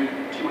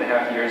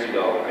 2.5 years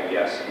ago, I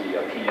guess,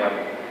 the PM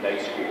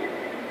night school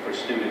for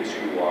students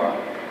who are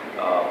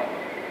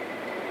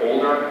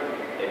older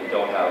and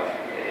don't have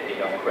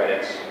enough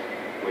credits,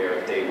 where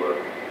if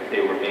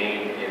they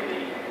remain in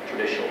the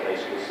traditional high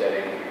school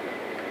setting,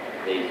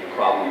 they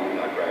probably would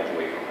not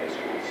graduate from high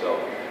school. So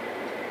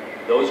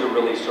those are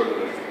really sort of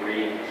the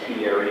 3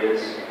 key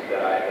areas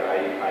that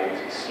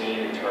I've seen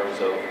in terms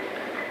of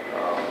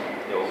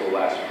over the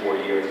last 4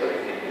 years that I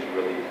think has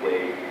really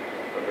played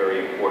a very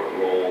important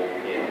role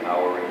in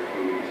our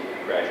improved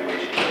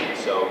graduation rate.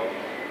 So,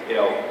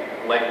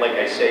 like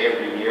I say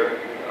every year,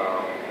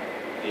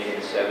 being in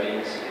the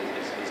 70s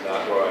is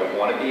not where I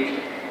want to be,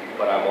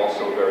 but I'm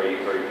also very,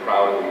 very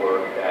proud of the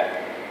work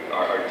that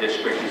our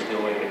district is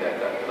doing and that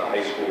the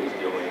high school is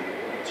doing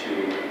to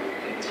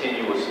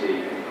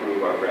continuously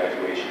improve our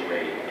graduation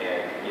rate.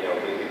 And, you know,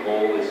 the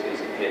goal is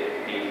to hit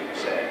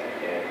 80%,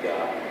 and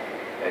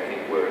I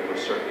think we're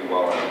certainly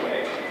well on our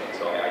way.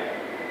 So I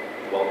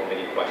welcome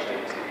any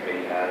questions the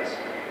committee has.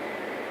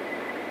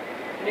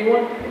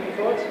 Anyone? Any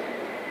thoughts?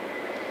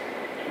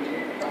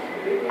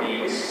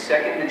 The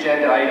second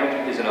agenda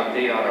item is an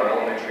update on our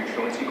elementary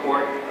truancy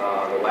court.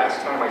 The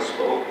last time I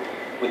spoke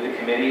with the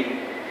committee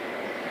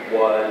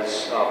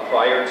was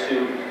prior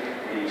to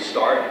the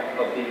start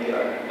of the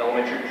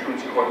elementary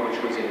truancy court,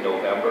 which was in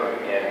November,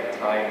 and at the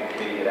time the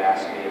committee had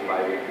asked me if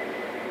I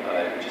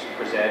would just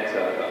present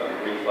a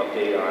brief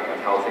update on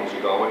how things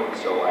are going.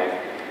 So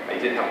I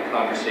did have a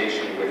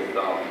conversation with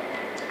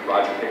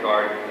Roger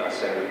Pickard,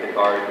 Senator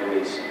Pickard, who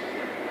is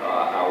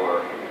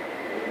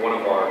one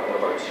of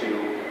our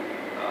two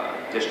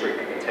district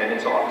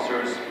attendance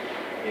officers,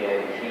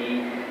 and he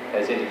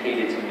has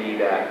indicated to me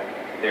that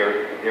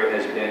there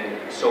has been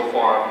so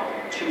far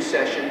 2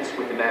 sessions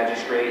with the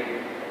magistrate.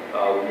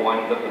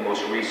 One, the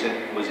most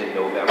recent, was in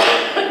November.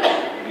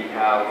 We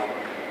have,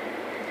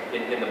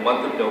 in the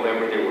month of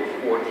November, there were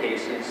 4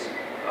 cases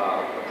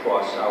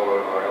across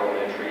our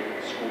elementary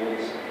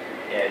schools,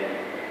 and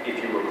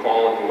if you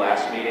recall at the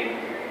last meeting,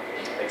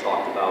 I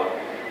talked about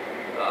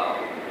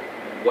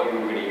what we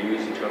were going to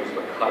use in terms of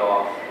a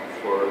cutoff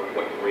for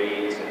what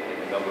grades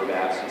and the number of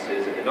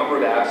absences. And the number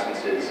of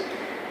absences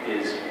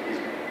is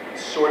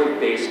sort of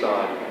based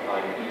on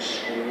each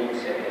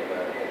school's and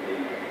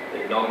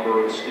the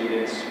number of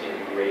students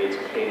in grades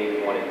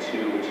K, 1, and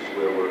 2, which is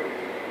where we're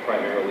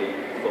primarily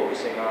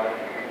focusing on.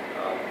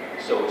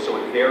 So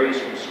it varies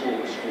from school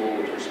to school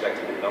with respect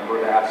to the number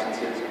of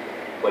absences,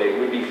 but it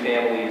would be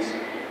families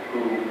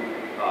who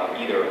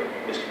either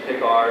Mr.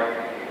 Pickard,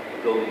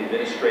 the building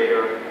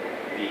administrator,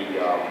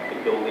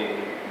 the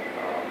building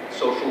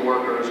social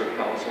workers or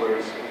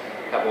counselors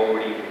have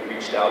already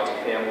reached out to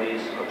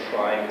families, are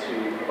trying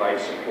to provide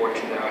support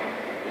to them.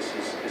 This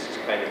is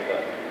kind of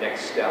the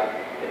next step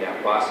in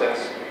that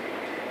process.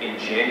 In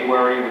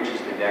January, which is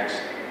the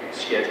next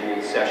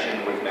scheduled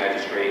session with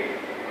Magistrate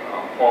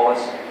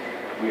Paulus,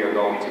 we are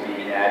going to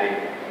be adding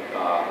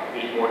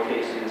 8 more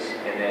cases,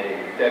 and then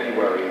in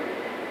February,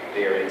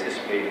 they are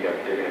anticipating that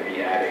they're going to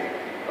be adding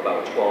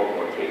about 12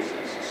 more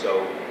cases.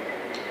 So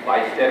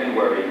by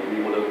February,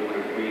 we would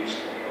have reached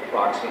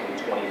approximately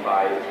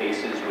 25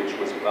 cases, which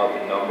was about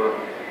the number.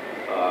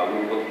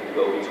 We were looking to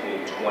go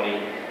between 20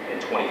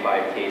 and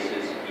 25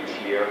 cases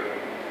each year.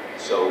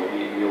 So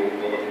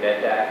we'll have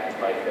met that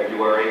by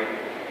February.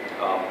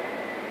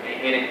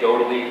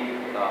 Anecdotally,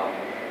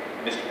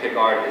 Mr.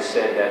 Pickard has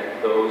said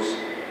that those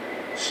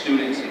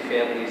students and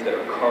families that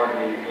are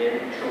currently in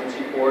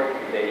truancy court,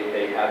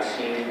 they have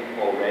seen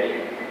already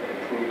an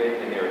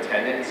improvement in their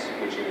attendance,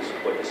 which is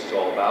what this is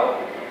all about,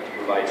 to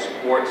provide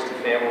supports to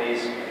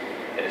families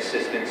and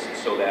assistance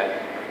so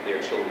that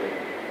their children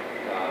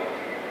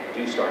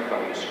do start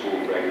coming to school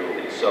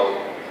regularly. So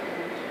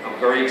I'm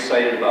very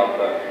excited about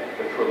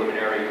the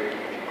preliminary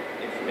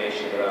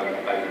information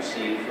that I've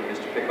received from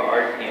Mr.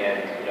 Pickard,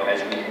 and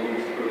as we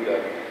move through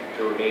the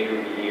remainder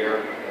of the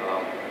year,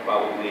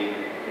 probably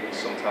maybe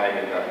sometime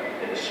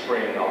in the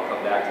spring, I'll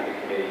come back to the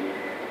committee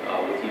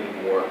with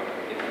even more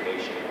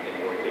information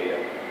and more data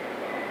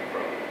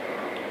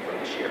from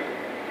this year.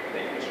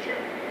 Thank you, Mr.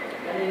 Chairman.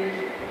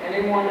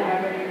 Anyone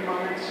have any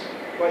comments,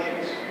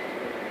 questions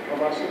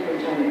of our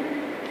superintendent?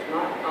 If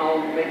not,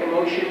 I'll make a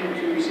motion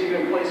to receive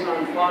and place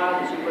on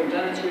file the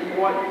superintendent's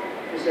report.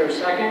 Is there a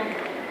second?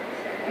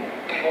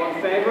 Second. All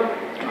in favor?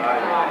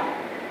 Aye.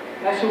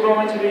 Next we'll go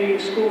into the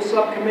school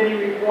subcommittee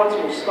reports.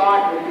 We'll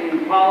start with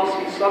the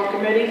policy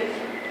subcommittee,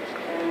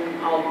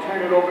 and I'll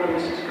turn it over to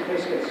Mrs.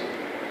 Kapiskas.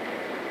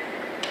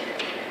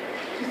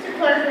 Just to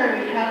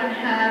clarify, we haven't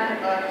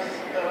had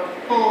a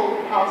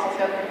full policy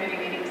subcommittee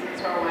meeting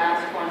since our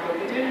last one, but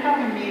we did have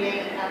a meeting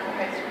at the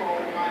high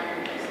school on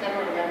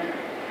December 11th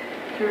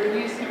to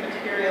review some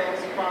materials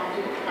from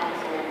legal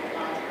counsel,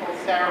 both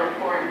Sarah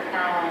Rapport and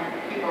Caroline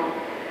Peeble,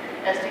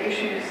 as to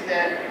issues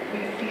that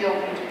we feel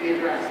need to be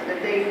addressed,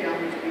 that they feel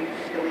need to be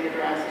fully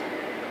addressed.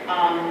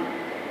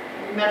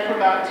 We met for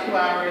about 2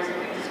 hours and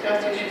we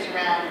discussed issues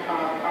around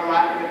our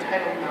lack of a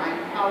Title IX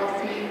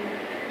policy,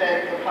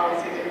 that the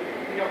policy that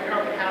we don't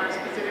currently have a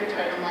specific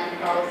Title IX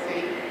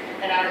policy,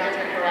 and our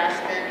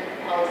anti-harassment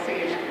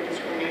policy and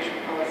anti-discrimination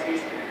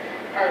policies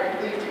are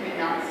believed to be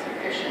not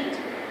sufficient.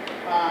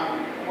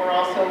 We're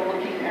also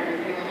looking at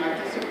reviewing our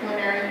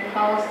disciplinary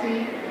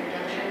policy in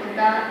conjunction with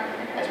that,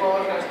 as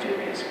well as our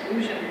student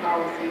exclusion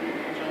policy in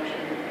conjunction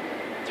with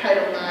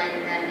Title IX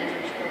and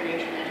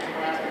anti-discrimination and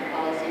anti-harassment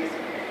policies.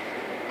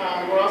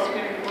 We're also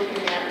going to be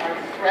looking at our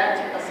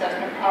threat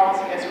assessment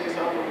policy as a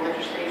result of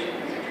legislation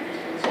that was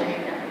introduced in the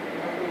state and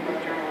approved by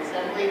the General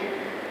Assembly.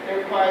 That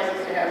requires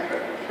us to have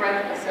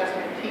threat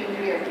assessment teams.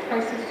 We have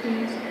crisis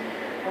teams.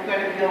 We're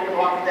going to build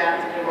off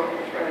that to develop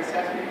a threat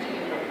assessment team.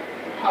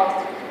 The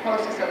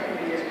policy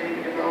subcommittee is going to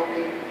be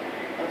developing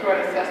a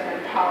threat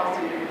assessment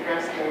policy to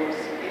address those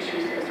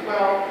issues as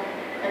well.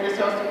 And there's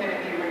also going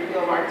to be a review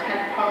of our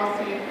tech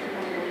policy,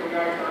 particularly with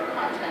regard to our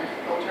content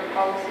filter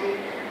policy.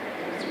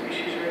 There were some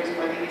issues raised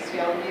by the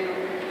ACLU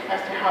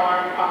as to how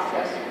our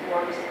process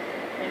works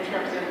in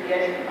terms of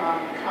getting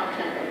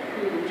content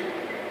approved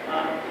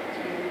to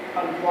be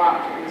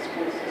unblocked in the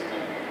school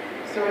system.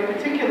 So in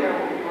particular,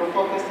 we're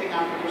focusing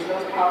on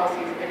those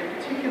policies, and in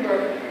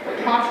particular,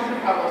 the process of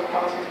how those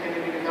policies are going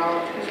to be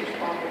developed, who's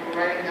responsible for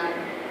writing them,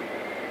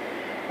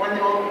 when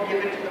they will be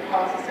given to the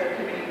policy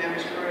subcommittee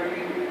members for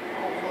review,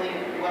 hopefully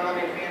well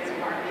in advance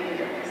of our meeting,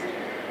 at least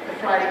the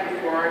Friday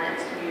before our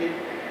next meeting.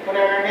 But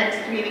at our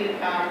next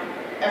meeting,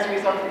 as a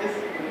result of this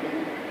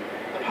meeting,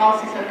 the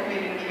policy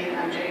subcommittee meeting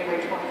on January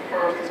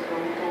 21st is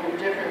going to look a little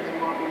different than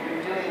what we've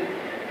been doing,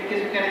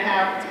 because we're going to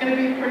have, it's going to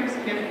be a pretty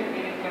significant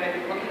meeting. We're going to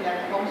be looking at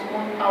the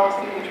homeschooling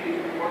policy, which we've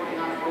been working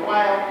on for a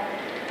while,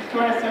 the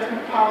threat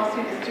assessment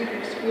policy, the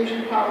student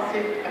exclusion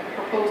policy, a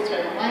proposed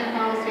Title IX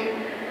policy,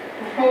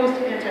 proposed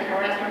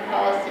anti-harassment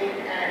policy,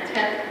 and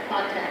tech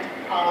content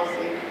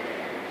policy.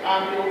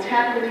 We will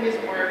tackle these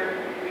where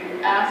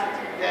we've asked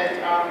that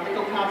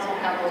legal counsel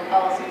have those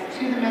policies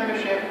to the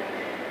membership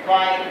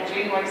by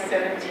January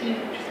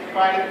 17th, which is a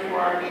Friday before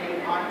our meeting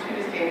on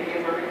Tuesday, to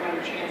give everyone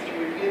a chance to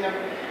review them,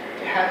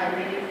 to have a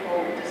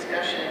meaningful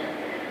discussion.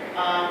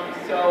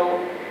 So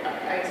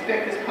I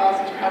expect this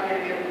policy is probably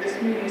going to be, this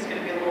meeting is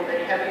going to be a little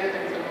bit heavier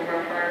than some of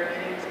our prior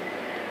meetings.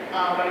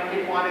 But I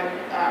did want to,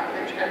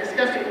 I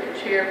discussed it with the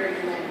chair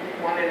briefly,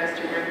 wanted us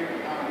to bring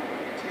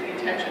to the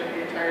attention of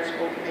the entire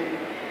school committee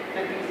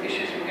that these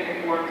issues were going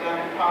to be worked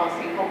on in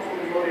policy,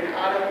 hopefully voted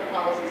out of the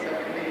policy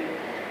subcommittee,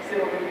 so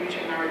we'll be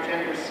reaching our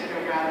agenda sooner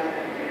rather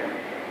than later.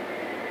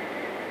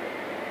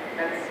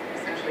 That's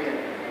essentially it.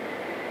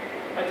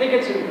 I think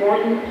it's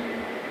important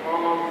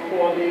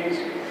for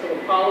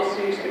the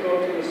policies to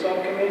go to the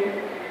subcommittee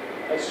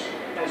as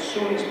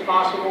soon as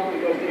possible,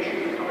 because they should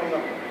be coming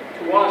up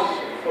to us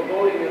for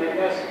voting, and I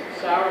guess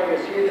Sarah,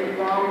 as he is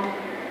from,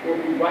 will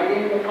be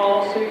writing the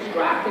policies,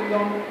 drafting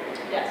them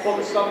for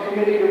the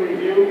subcommittee to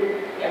review,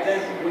 and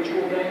then which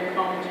will then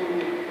come to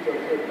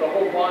the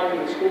whole body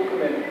of the school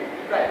committee.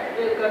 Right,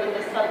 we'll go to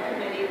the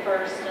subcommittee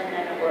first, and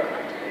then it will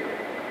come to you.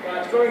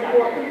 That's very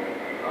important,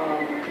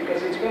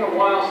 because it's been a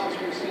while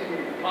since we've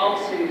seen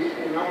policies,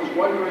 and I was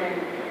wondering,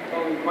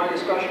 my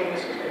discussion with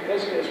Mrs.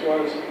 Kapiskas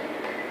was,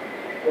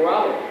 we're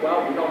out.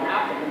 Well, we don't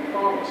have them in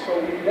front of us.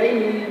 So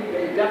they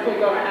definitely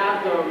got to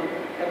have them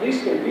at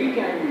least the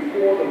weekend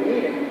before the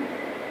meeting,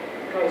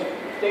 because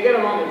if they get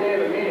them on the day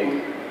of the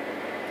meeting,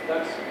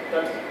 that's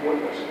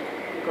worthless,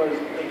 because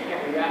they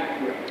can't react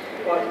to it.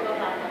 But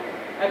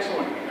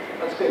excellent,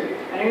 that's good.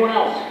 Anyone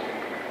else?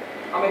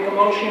 I'll make a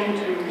motion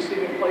to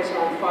receive and place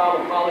on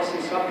file the policy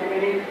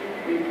subcommittee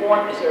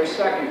report. Is there a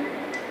second?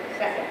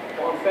 Second.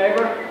 All in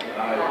favor?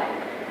 Aye.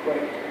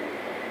 Great.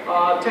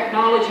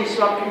 Technology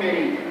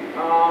subcommittee.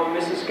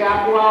 Mrs.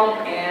 Capwell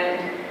and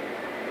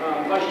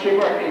Vice Chair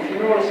Burke. And if you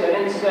notice, I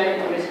didn't say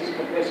Mrs.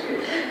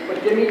 Kapiskas,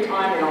 but give me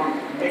time and I'll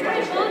make I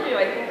a told mistake. you,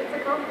 I think it's a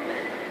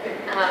compliment.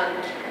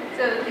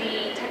 So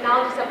the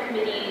technology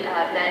subcommittee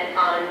met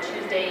on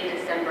Tuesday,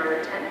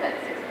 December 10th at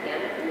 6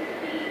 p.m. in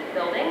the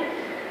building.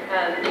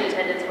 In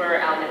attendance were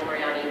Al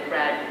Nitoriani,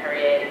 Brad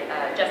Perrier,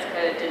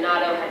 Jessica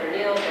Donato, Heather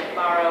Neal, Jeff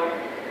Barrow,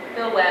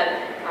 Phil Webb,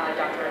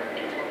 Dr.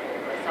 Angel,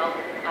 myself.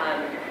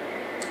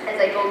 As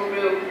I go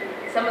through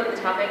some of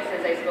the topics,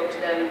 as I spoke to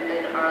them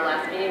in our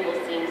last meeting, will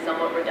seem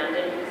somewhat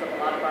redundant because a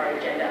lot of our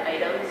agenda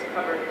items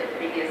covered the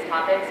previous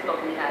topics, but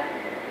we had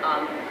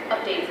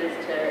updates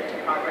as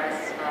to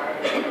progress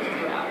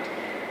throughout.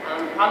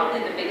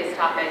 Probably the biggest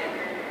topic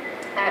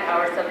at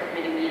our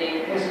subcommittee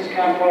meeting. Mrs.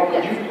 Capwell,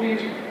 could you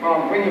please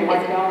bring your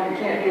mic down? We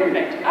can't hear you.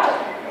 Perfect.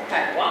 Oh,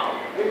 okay. Wow,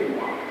 there you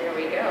are. There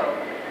we go.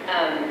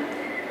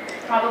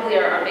 Probably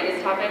our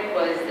biggest topic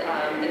was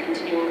the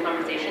continuing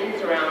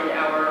conversations around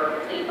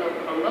our fleet of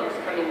Chromebooks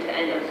coming to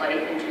end of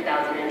life in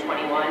 2021.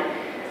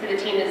 So the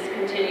team is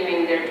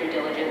continuing their due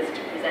diligence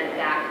to present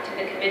back to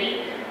the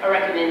committee a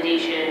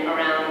recommendation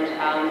around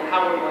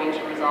how we're going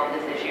to resolve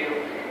this issue.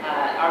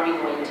 Are we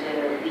going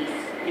to lease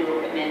new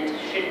equipment?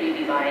 Should we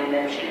be buying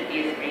them? Should it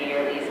be a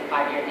 3-year lease, a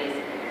 5-year lease?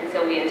 And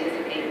so we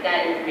anticipate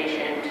that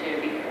information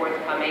to be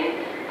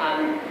forthcoming.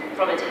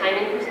 From a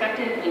timing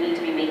perspective, we need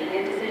to be making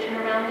a decision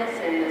around this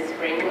in the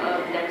spring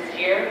of next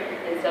year.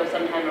 And so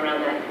sometime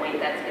around that point,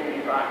 that's going to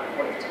be brought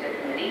forth to the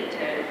committee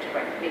to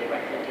make a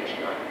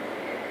recommendation on.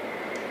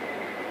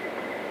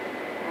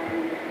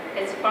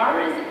 As far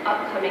as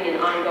upcoming and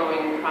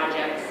ongoing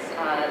projects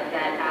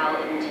that Al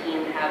and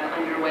team have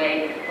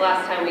underway,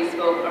 last time we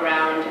spoke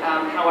around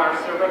how our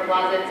server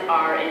closets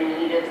are in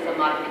need of some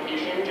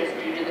modification just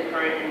due to the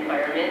current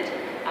environment.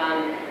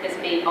 This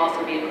may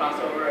also be a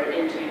crossover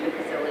into the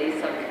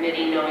facilities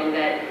subcommittee, knowing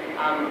that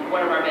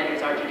one of our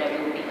vendors,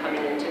 RGW, will be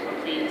coming in to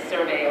complete a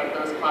survey of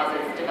those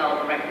closets,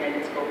 develop a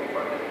recommended scope of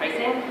work with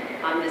pricing.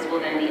 This will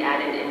then be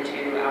added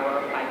into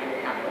our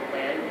 5-year capital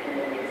plan, and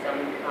we'll make some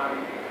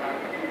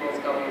approvals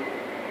going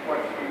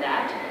forth from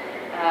that.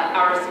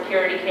 Our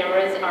security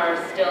cameras are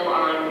still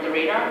on the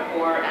radar,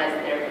 or as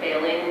they're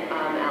failing,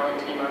 Al and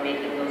team are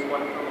making those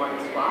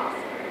 1-for-1 swaps.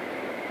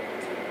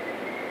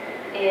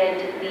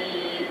 And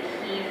the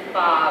key key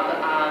fob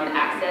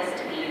access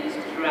to be used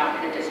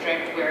throughout the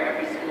district, where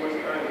every school is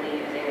currently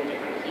using a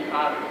different key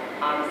fob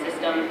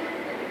system.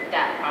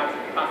 That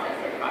process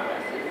and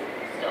progress is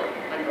still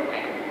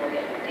underway. We'll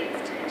get updates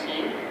to the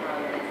team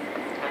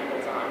as time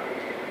goes on.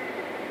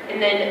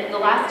 And then the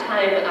last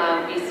time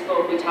we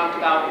spoke, we talked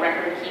about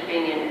record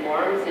keeping in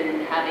forms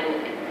and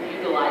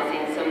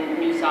utilizing some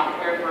new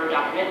software for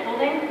document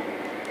holding.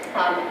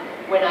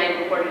 When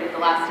I reported it the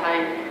last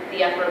time,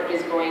 the effort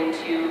was going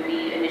to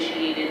be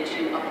initiated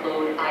to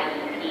upload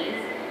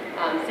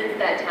IEPs. Since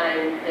that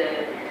time,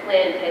 the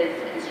plan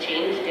has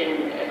changed,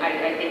 and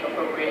I think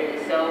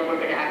appropriately so. We're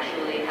going to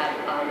actually have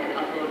an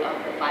upload of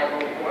the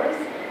 504s.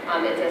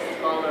 It's a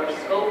smaller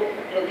scope.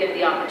 It'll give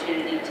the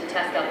opportunity to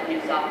test out the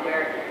new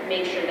software,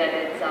 make sure that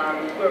it's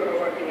we're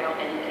working out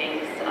any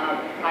kinks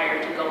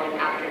prior to going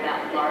after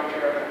that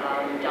larger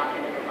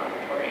document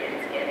repository and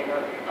scanning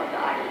of the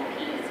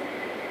IEPs.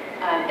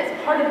 As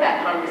part of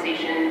that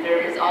conversation,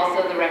 there is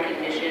also the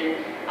recognition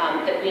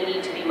that we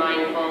need to be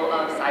mindful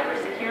of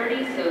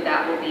cybersecurity, so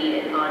that will be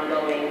an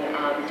ongoing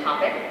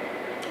topic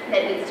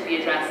that needs to be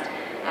addressed.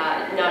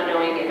 Not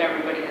knowing if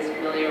everybody was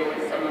familiar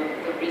with some of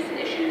the recent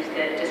issues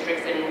that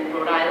districts in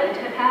Rhode Island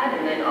have had,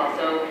 and then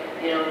also,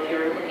 if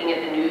you're looking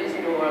at the news,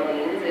 New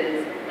Orleans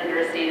is under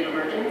a state of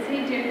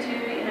emergency due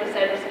to,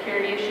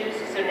 cybersecurity issues.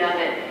 So now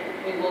that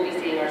we will be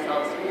seeing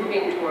ourselves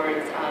moving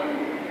towards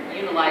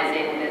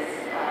utilizing this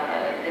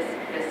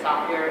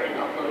software and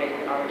uploading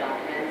our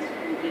documents,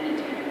 we need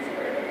to be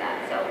considerate of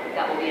that. So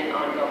that will be an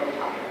ongoing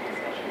topic of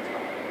discussion as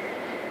well.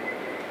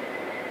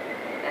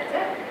 That's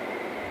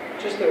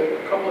it. Just a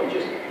couple of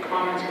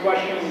comments,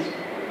 questions.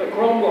 The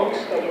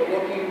Chromebooks that we're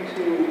looking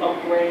to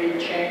upgrade,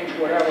 change,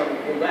 whatever,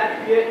 will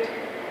that hit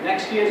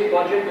next year's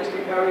budget,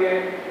 Mr.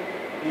 Perrier?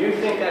 Do you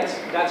think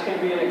that's going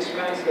to be an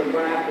expense that we're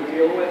going to have to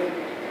deal with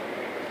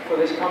for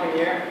this coming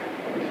year?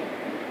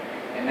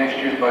 In next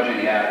year's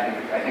budget, yeah,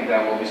 I think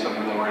that will be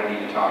something that we're going to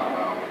need to talk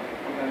about.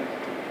 Okay.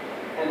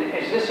 And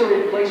is this a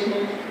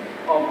replacement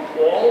of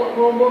all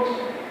Chromebooks,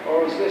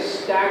 or is this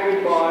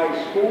staggered by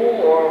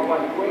school or by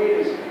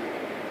grade?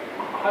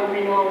 How do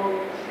we know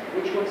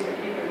which ones to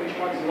keep and which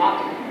ones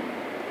not to keep?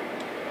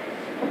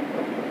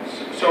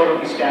 So it'll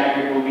be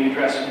staggered. We'll be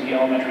addressing the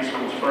elementary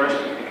schools first.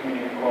 The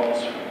committee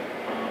calls,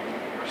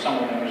 or some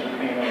of the members of the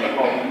committee will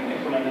call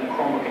implementing the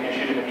Chromebook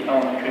initiative at the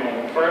elementary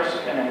level first,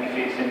 and then we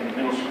phase in the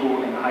middle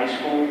school and the high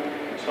school.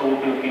 So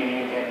we'll be looking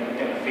again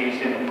at a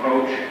phased-in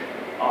approach.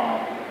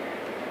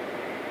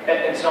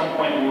 At some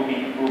point, we'll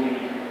be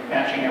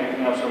matching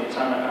everything else so it's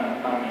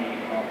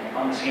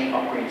on the same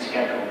upgrade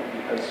schedule,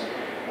 because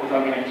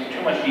without getting into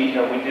too much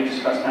detail, we did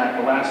discuss that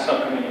at the last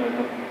subcommittee with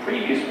the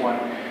previous one.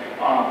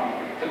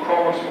 The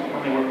Chromebooks,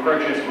 when they were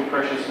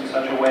purchased in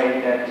such a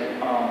way that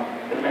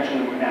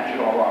eventually would match it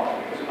all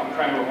up. I'm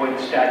trying to avoid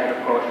the staggered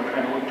approach. I'm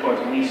trying to look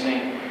towards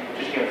leasing,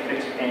 just get a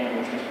fixed payment,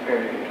 which Mr.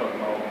 Perry could talk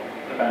about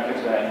the benefits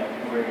of that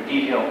in greater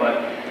detail.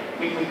 But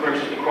we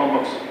purchased the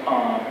Chromebooks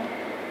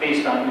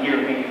based on year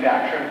of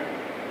manufacture.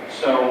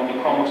 So the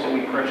Chromebooks that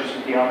we purchased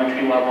at the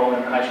elementary level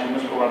and high school,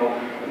 middle school level,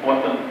 we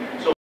bought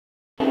them. So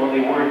while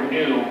they weren't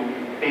new,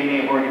 they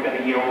may have already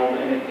been a year old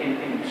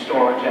in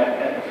storage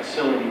at the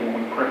facility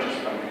when we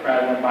purchased them,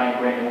 rather than buying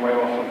brand new right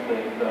off of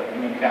the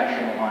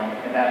manufacturing line.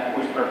 And that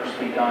was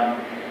purposely done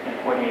in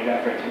a coordinated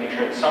effort to make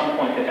sure at some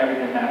point that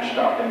everything matched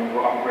up and we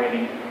were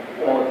upgrading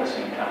all at the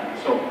same time.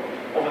 So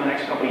over the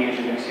next couple of years,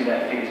 you're going to see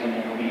that phase in,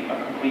 and it'll be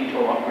a complete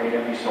total upgrade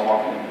every so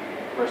often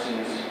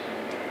versus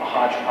a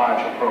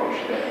hodgepodge approach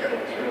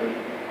that's really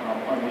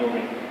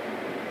unwieldy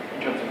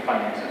in terms of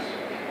finances.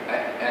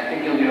 I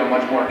think you'll get a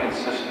much more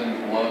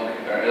consistent look,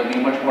 or it'll be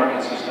much more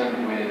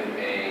consistent with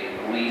a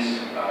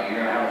lease. You're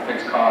going to have a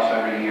fixed cost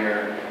every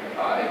year.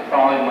 It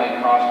probably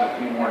might cost a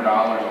few more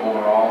dollars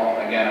overall.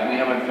 Again, we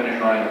haven't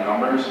finished running the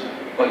numbers,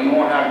 but you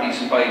won't have these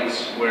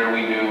spikes where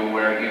we do,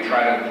 where you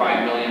try to buy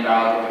 $1 million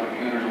worth of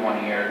computers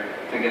one year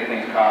to get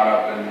things caught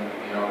up and,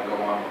 go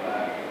on with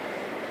that.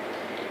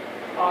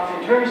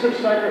 In terms of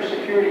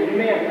cybersecurity, you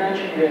may have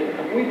mentioned it.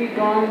 Have we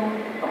begun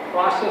a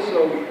process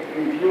of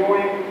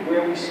reviewing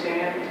where we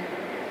stand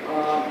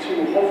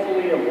to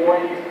hopefully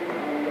avoid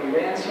the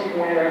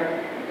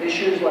ransomware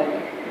issues like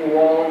New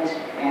Orleans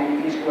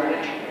and East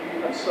Greenwich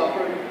have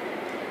suffered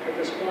at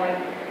this point?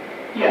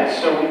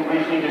 Yes, so we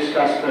briefly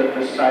discussed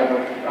the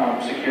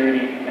cyber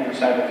security and the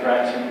cyber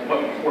threats and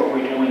what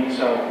we're doing.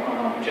 So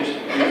just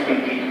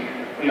briefly,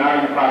 we are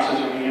in the process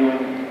of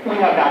reviewing. We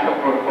have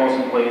backup protocols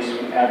in place.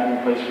 We've had them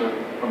in place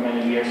for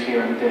many years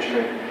here in the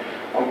district.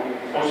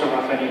 Most of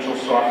our financial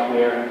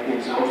software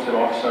is hosted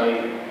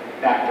off-site,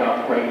 backed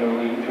up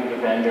regularly through the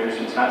vendors.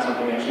 It's not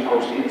something we actually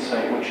host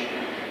on-site,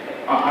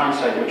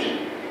 which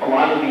a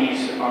lot of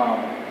these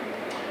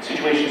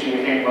situations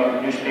you're hearing about in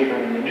the newspaper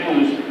and in the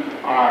news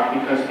are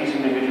because these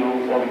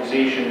individual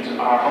organizations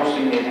are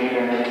hosting their data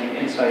and everything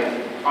inside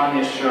on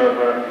their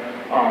server,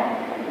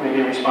 where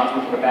they're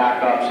responsible for the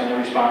backups and they're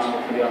responsible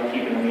for the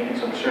upkeep and the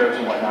maintenance of the servers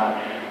and whatnot.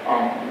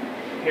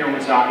 Here in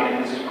Woonsocket,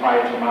 and this is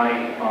prior to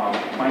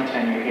my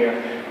tenure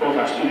here, both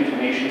our student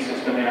information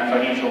system and our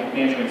financial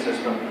management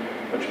system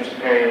which Mr.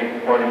 Perry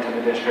reported to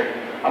the district,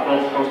 are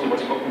both hosted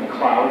what's called in the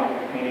cloud,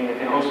 meaning that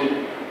they're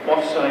hosted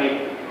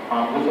off-site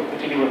with a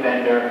particular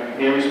vendor.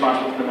 They're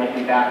responsible for the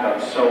nightly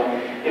backups. So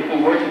if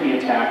we were to be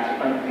attacked,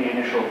 the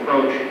initial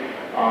approach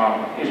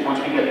is once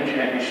we get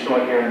internet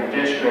restored here in the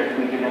district,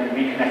 we can then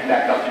reconnect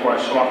back up to our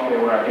software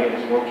where our data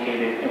is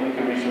located, and we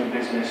can resume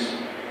business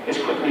as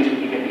quickly as we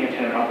can get the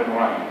internet up and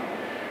running.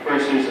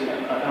 Versus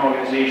an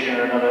organization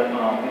or another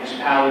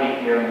municipality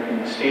here in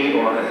the state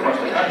or across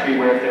the country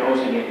where if they're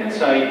hosting it in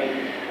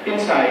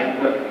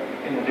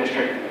the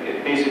district,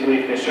 basically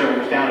if their server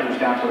goes down, it goes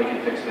down until they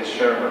can fix their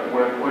server.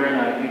 We're in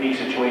a unique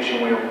situation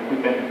where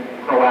we've been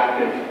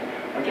proactive.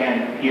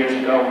 Again, years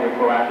ago, we were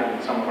proactive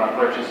in some of our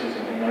purchases,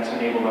 and that's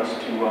enabled us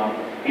to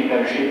be in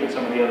better shape than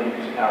some of the other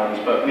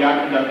municipalities. But we are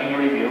conducting a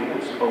review.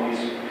 It's always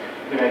a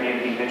good idea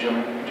to be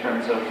vigilant in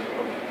terms of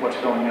what's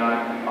going on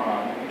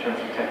in terms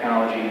of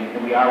technology.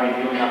 And we are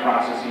reviewing our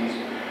processes.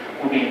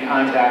 We'll be in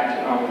contact.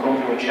 We're going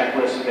through a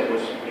checklist that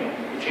was,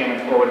 the chairman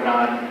forwarded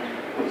on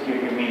with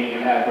your meeting you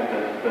had with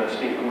the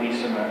state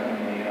police and the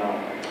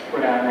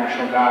Rhode Island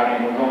National Guard,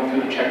 and we're going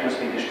through the checklist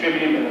they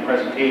distributed in the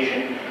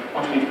presentation.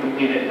 Once we've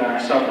completed our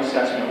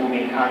self-assessment, we'll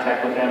be in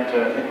contact with them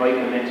to invite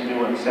them in to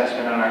do an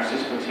assessment on our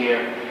systems here.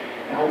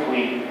 And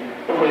hopefully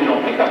they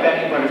don't pick up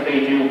any, but if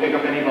they do pick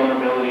up any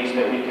vulnerabilities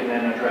that we can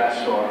then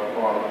address or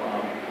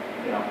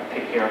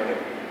take care of it.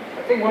 I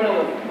think one of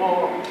the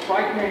more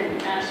frightening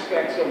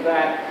aspects of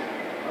that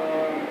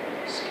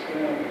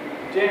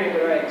dinner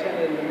that I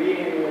attended the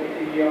meeting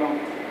with the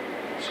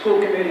school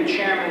committee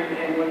chairman,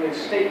 and when the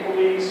state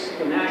police,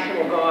 the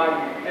National Guard,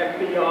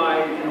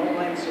 FBI, and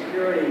Homeland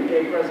Security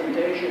gave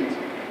presentations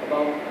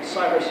about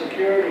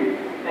cybersecurity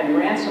and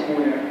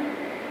ransomware,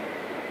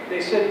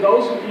 they said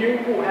those of you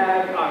who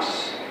have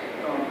us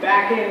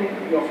backing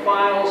your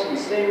files and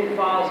saving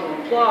files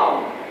in the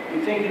cloud,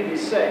 you think you'd be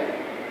safe.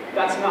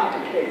 That's not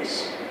the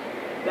case.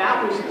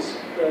 That was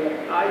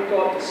I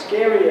thought, the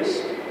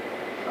scariest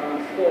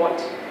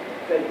thought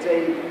that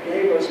they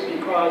gave us,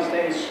 because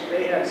they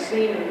had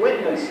seen and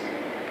witnessed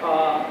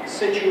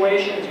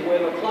situations where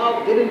the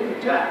cloud didn't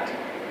protect.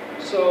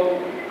 So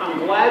I'm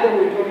glad that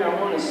we're doing our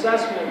own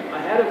assessment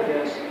ahead of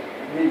this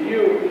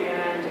review,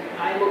 and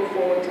I look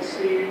forward to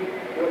see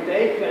what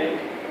they think,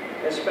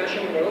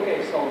 especially when they look at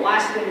it. So the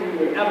last thing we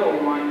would ever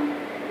want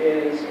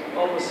is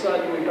all of a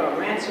sudden we've got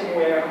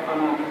ransomware on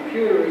our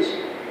computers,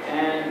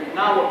 and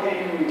now we're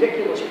paying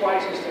ridiculous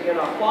prices to get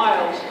our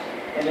files,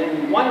 and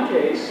in one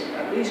case,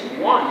 at least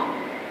one,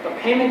 the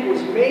payment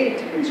was made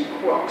to these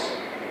crooks,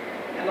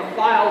 and the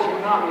files were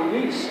not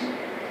released.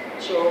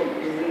 So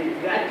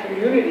that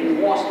community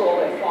lost all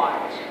their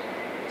files.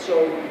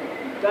 So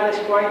that is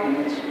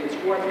frightening. It's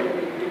worth it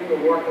to do the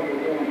work that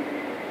we're doing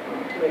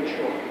to make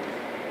sure.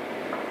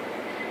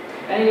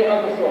 Any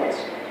other thoughts?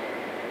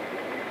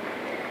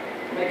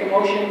 Make a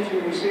motion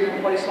to receive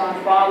and place on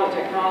file the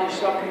Technology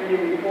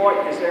Subcommittee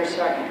report. Is there a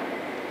second?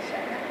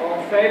 Second. All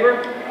in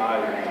favor?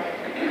 Aye.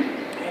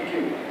 Thank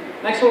you.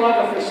 Next we'll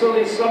have the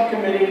Facilities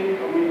Subcommittee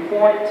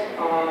report.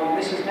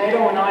 Mrs.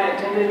 Nato and I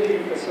attended the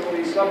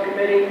Facilities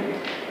Subcommittee,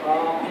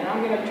 and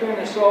I'm going to turn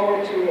this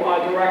over to our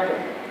director,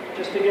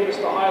 just to give us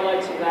the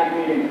highlights of that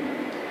meeting.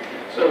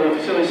 So the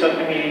Facilities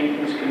Subcommittee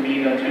was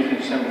convened on Tuesday,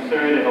 December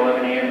 3rd at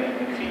 11 a.m. in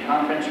the McPhee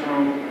Conference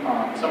Room.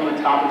 Some of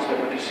the topics that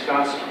were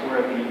discussed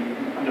were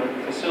under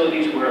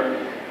facilities were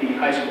the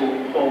high school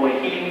hallway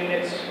heating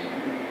units,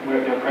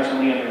 where they're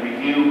presently under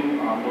review.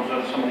 Those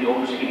are some of the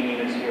oldest heating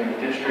units here in the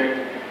district.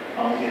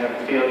 We have a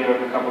failure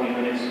of a couple of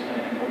units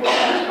over the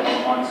last couple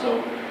of months,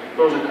 so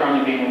those are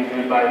currently being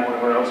reviewed by one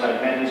of our outside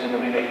vendors, and they'll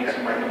be making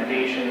some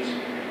recommendations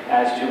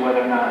as to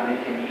whether or not they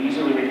can be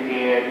easily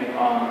repaired,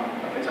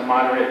 if it's a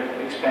moderate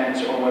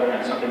expense, or whether or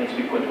not something needs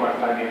to be put to our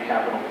 5-year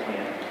capital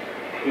plan.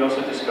 We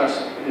also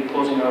discussed the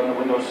closing of the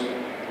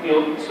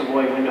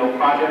Savoy window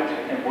project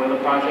and boiler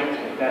project.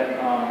 That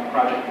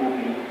project will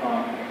be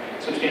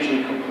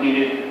substantially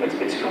completed.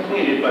 It's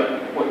completed, but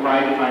what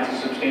RIDE defines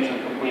as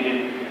substantially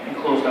completed and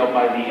closed out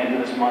by the end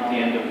of this month, the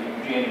end of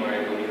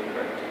January, I believe.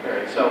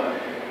 Correct. So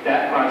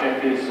that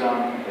project is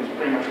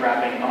pretty much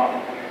wrapping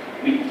up.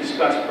 We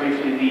discussed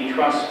briefly the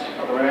trust,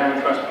 the Rhode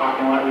Island Trust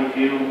parking lot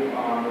review.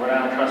 The Rhode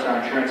Island Trust,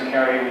 our insurance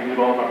carrier, reviewed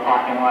all of our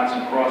parking lots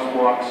and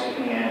crosswalks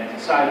and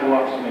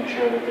sidewalks to make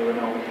sure that there were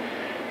no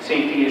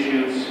safety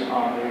issues.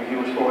 The review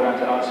was forwarded on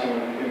to us,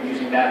 and we're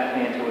using that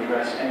plan to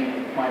address any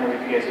minor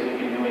repairs that we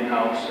can do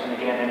in-house. And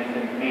again,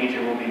 anything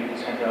major will be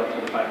sent out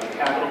to the 5-year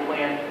capital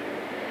plan.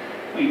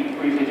 We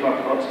briefly talked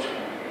about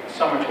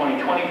summer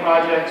 2020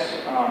 projects,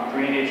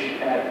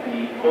 drainage at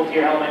the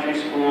Poltier Elementary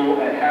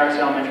School, at Harris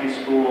Elementary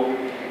School,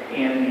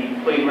 and the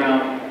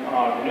playground,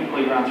 the new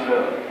playgrounds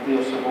for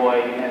Leo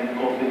Savoy and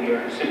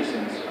Goldfinger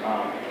Citizens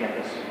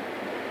campus.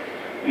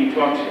 We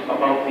talked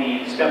about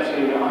the steps that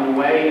are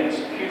underway and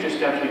future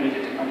steps we need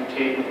to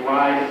undertake with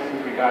RIDE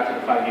with regard to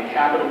the 5-year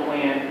capital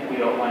plan.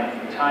 We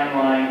outlined the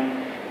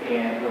timeline,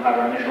 and we'll have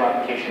our initial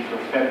application for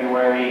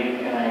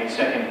February, and a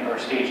second or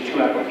stage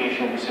 2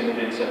 application will be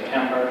submitted in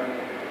September.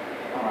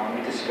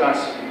 We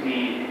discussed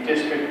the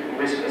district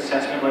risk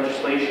assessment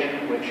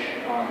legislation, which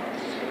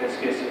Mrs.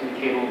 Kaviskis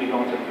indicated will be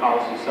going to the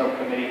policy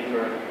subcommittee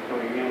for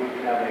review,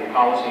 to have a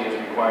policy as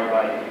required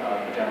by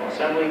the General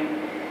Assembly.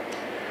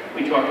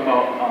 We talked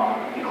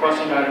about the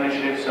crossing guard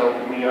initiative, so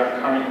we are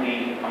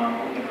currently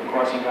looking for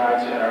crossing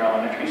guards at our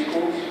elementary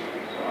schools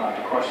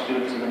to cross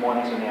students in the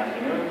mornings and the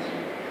afternoons.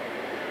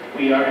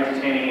 We are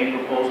entertaining a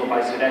proposal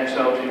by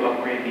Sodexo to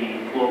upgrade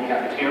the floor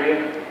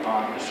cafeteria,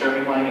 the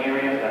serving line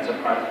area. That's a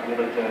project we'd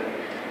like to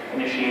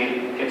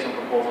initiate, get some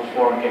proposals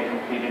for, and get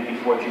completed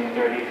before June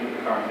 30th of the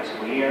current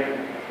fiscal year.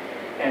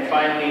 And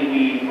finally,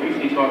 we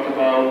briefly talked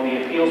about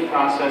the appeals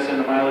process and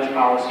the mileage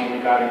policy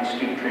regarding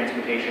student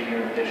transportation here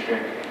in the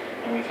district.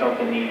 And we felt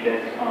the need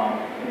that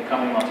in the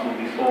coming months we'll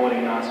be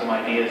forwarding on some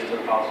ideas to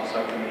the policy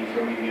subcommittee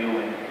for review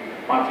and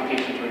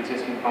modification to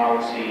existing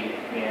policy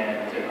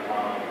and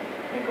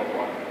go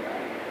forward.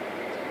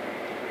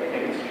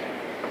 Thank you, Mr.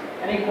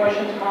 Chairman. Any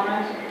questions,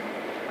 comments?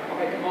 I'll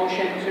make a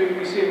motion to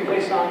receive and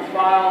place on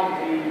file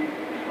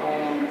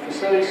the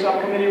facility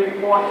subcommittee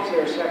report. Is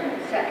there a second?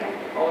 Second.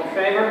 All in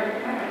favor?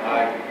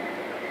 Aye.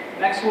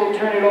 Next, we'll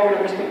turn it over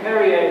to Mr.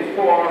 Perrier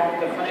for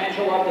the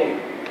financial update.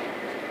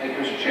 Thank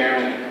you, Mr.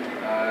 Chairman.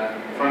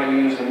 In front of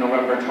you is the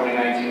November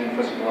 2019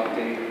 fiscal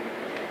update.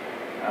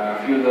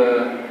 A few of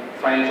the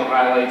financial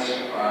highlights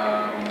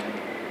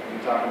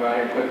we talk about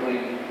here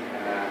quickly.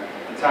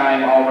 At the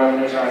time, all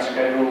revenues are on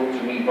schedule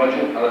to meet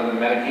budget other than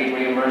Medicaid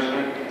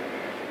reimbursement.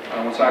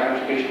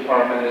 Woonsocket Education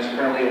Department is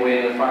currently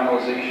awaiting the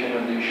finalization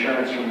of the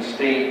assurance from the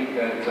state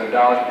that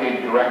dollars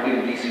paid directly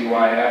to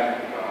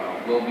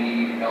DCYF will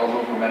be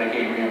eligible for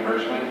Medicaid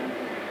reimbursement.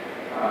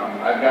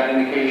 I've got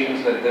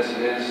indications that this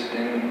is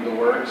in the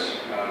works.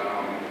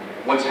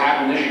 What's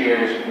happened this year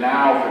is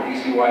now for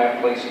DCYF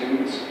placed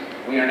students,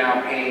 we are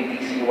now paying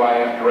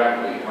DCYF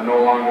directly. We're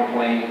no longer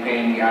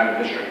paying the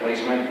out-of-district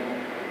placement.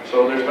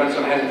 So there's been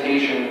some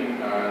hesitation,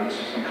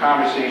 some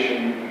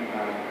conversation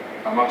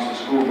amongst the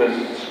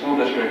school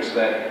districts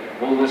that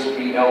will this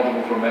be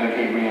eligible for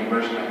Medicaid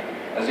reimbursement.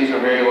 As these are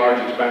very large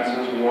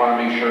expenses, we want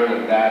to make sure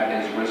that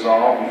that is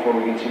resolved before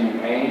we continue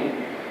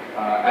paying.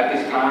 At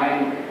this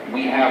time,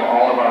 we have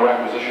all of our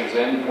requisitions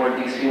in for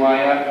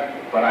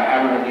DCYF, but I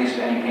haven't released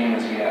any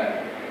payments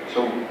yet.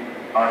 So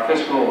our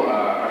fiscal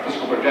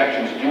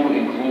projections do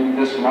include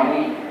this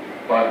money,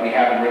 but we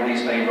haven't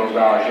released any of those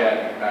dollars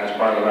yet as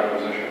part of the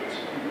requisitions.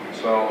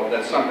 So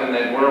that's something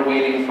that we're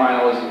waiting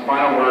final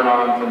word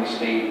on from the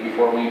state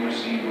before we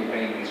proceed with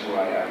paying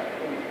DCYF.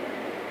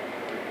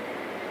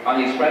 On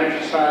the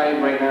expenditure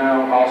side, right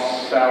now, all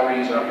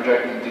salaries are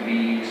projected to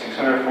be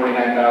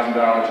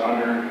 $649,000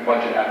 under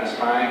budget at this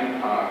time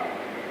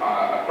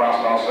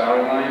across all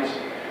salary lines.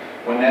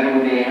 When netted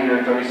with the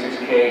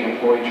 $836K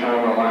employee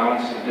turnover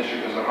allowance, the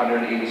district is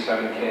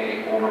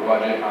 $187K over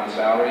budget on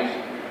salaries,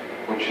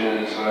 which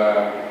is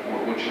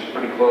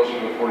pretty close to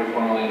the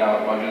 $44 million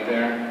budget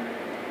there.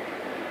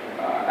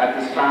 At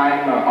this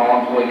time, all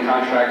employee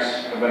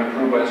contracts have been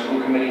approved by the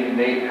school committee to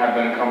date, have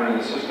been encumbered in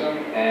the system,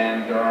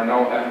 and there are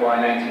no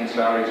FY19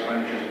 salary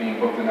expenditures being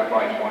booked in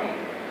FY20.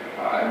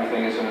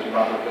 Everything is in its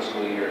proper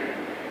fiscal year.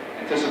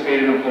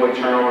 Anticipated employee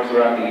turnover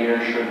throughout the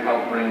year should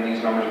help bring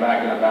these numbers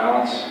back into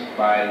balance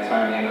by the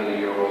time the end of the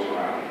year rolls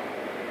around.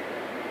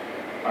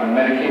 On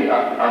Medicaid,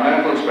 our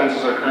medical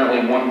expenses are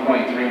currently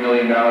 $1.3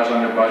 million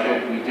under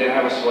budget. We did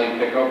have a slight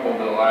pickup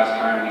over the last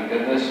time we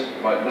did this,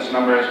 but this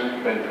number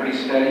has been pretty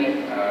steady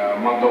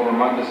month over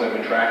month as I've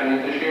been tracking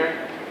it this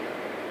year.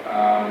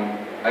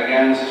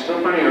 Again, this is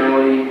still pretty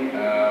early.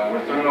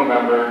 We're through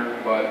November,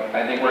 but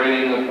I think we're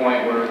getting to the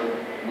point where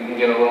we can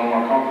get a little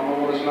more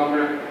comfortable with this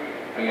number.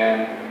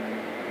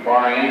 Again,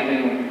 barring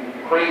anything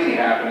crazy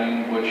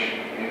happening, which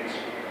it's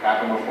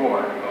happened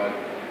before, but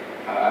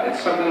it's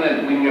something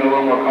that we can get a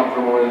little more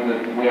comfortable with,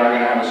 that we are going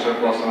to have a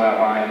surplus on that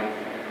line,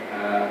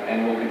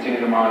 and we'll continue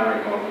to monitor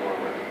it going forward.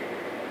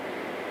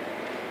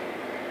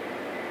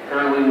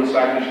 Currently, the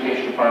Woonsocket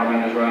Education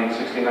Department is running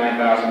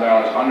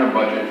 $69,000 under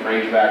budget for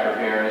HVAC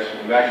repairs.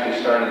 We've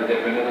actually started to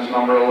dip into this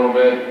number a little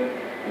bit.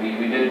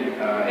 We did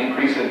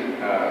increase it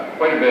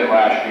quite a bit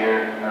last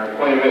year, or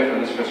quite a bit for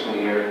this fiscal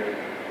year,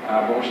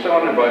 but we're still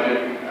under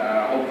budget.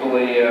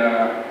 Hopefully,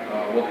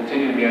 we'll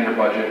continue to be under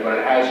budget, but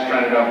it has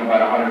trended up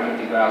about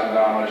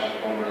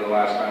 $150,000 over the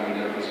last time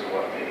we did a fiscal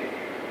update.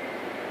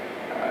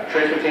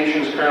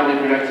 Transportation is currently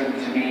projected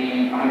to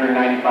be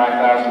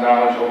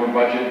 $195,000 over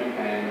budget,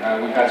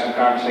 and we've had some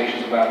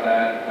conversations about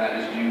that. That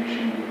is due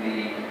to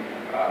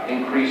the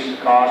increased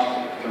cost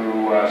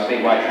through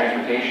statewide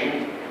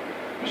transportation.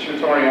 Mr.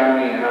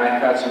 Toriani and I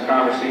have had some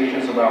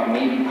conversations about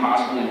maybe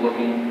possibly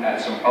looking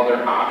at some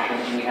other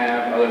options we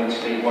have other than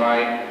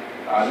statewide.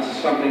 This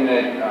is something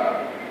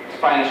that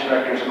finance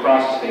directors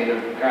across the state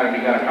have kind of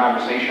begun a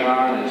conversation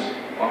on, is,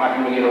 well, how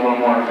can we get a little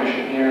more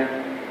efficient here?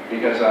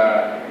 Because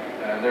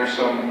there's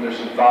some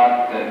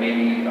thought that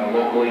maybe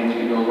locally we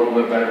can do a little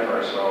bit better for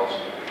ourselves.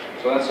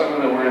 So that's something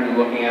that we're going to be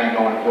looking at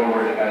going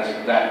forward,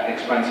 as that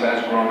expense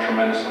has grown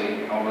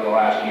tremendously over the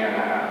last year and a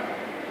half.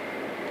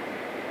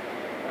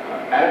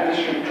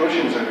 Out-of-district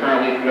tuitions are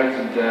currently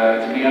projected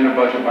to be under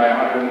budget by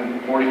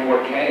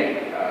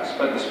 $144K.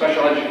 The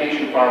Special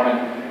Education Department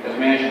has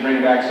managed to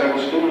bring back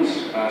several students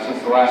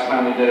since the last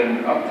time we did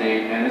an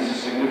update, and this has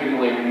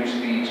significantly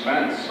reduced the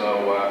expense,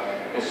 so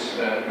it's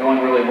going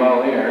really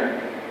well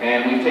there.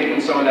 And we've taken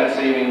some of that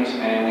savings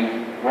and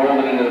we've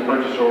rolled it into the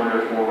purchase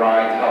order for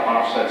RIDE to help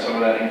offset some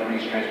of that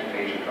increased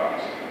transportation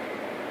costs.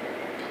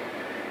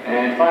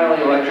 And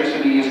finally,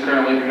 electricity is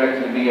currently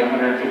projected to be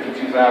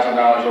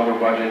 $152,000 over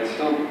budget. It's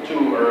still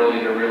too early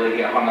to really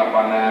get hung up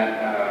on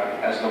that,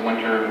 as the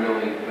winter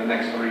really, the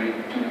next 2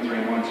 to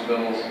 3 months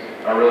bills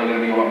are really going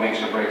to be what makes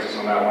or breaks us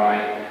on that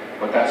line.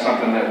 But that's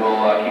something that we'll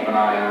keep an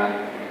eye on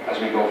as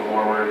we go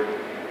forward.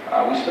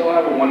 We still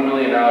have a $1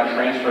 million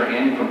transfer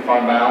in from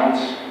fund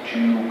balance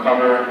to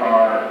cover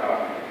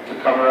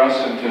us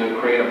and to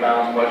create a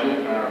balanced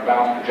budget or a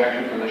balanced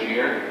projection for this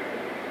year.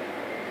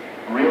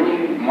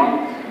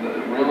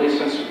 Really,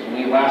 since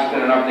we last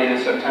did an update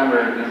in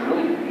September, there's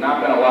really not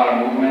been a lot of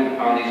movement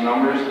on these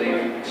numbers.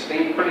 They've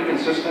stayed pretty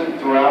consistent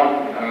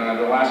throughout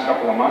the last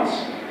couple of months,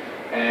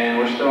 and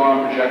we're still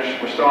on projection.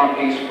 We're still on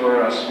pace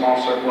for a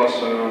small surplus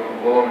of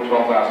a little over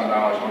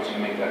 $12,000 once you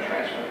make that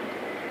transfer.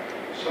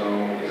 So,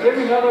 is there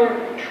another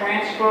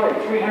transfer of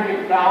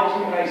 $300,000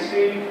 I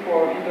see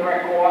for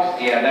indirect costs?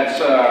 Yeah, that's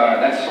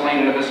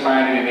slated at this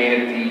time to be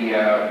made at the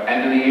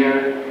end of the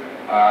year.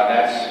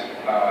 That's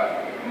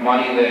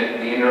money that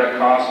the indirect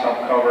costs help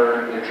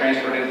cover. They're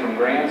transferred in from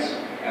grants,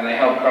 and they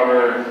help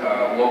cover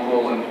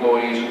local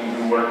employees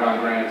who work on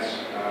grants,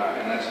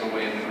 and that's the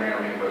way the grant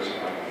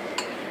reimbursement.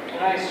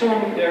 And I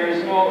assume there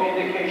is no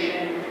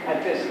indication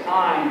at this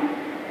time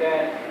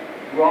that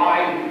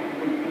RIDE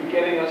would be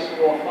giving us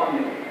more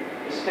funding.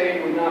 The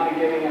state would not be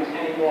giving us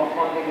any more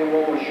funding than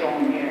what we're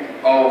showing here.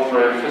 Oh,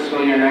 for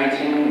fiscal year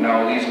 19?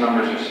 No, these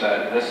numbers are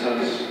set. This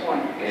is,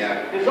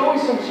 yeah. There's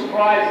always some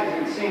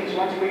surprises, it seems,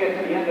 once we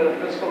get to the end of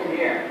the fiscal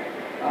year.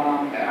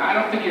 I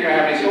don't think you're going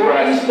to have any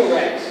surprises. Easter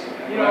eggs.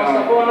 You know, it's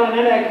like going on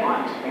an egg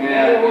hunt.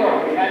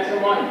 Yeah. We had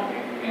some money.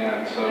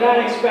 Yeah, so. You're not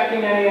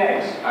expecting any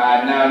eggs?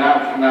 No,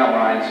 not from that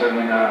line,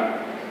 certainly not.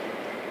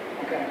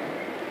 Okay.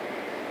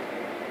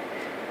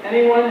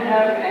 Anyone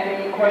have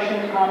any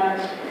questions,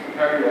 comments?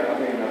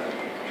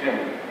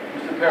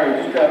 Mr. Perry,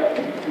 just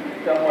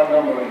got one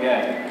number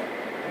again.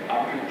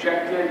 Our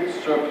projected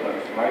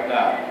surplus right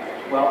now,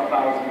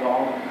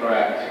 $12,000.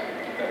 Correct.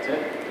 That's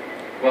it?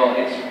 Well,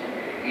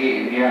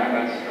 yeah,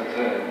 that's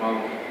it. Well,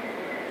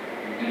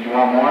 did you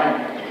want more?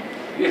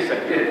 Yes, I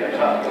did.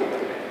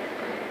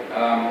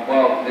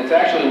 Well, it's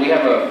actually, we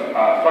have a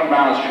fund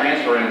balance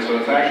transfer in, so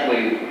it's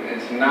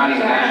not even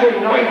that,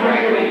 quite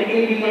frankly.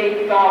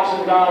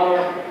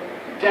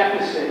 $988,000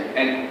 deficit.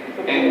 And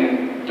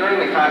during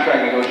the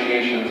contract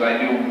negotiations, I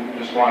do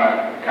just want to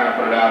kind of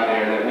put it out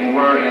there that we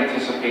were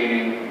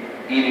anticipating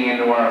eating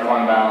into our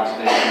fund balance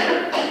this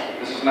year.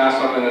 This is not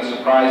something that's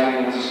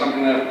surprising. This is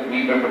something that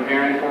we've been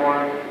preparing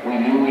for. We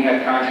knew we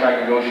had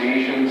contract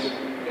negotiations.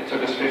 It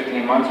took us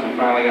 15 months. We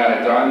finally got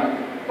it done.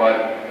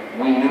 But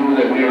we knew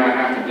that we were going to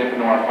have to dip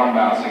into our fund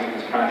balance to get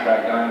this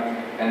contract done.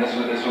 And this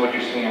is what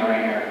you're seeing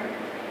right here.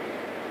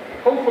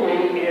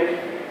 Hopefully, if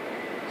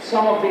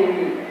some of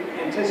the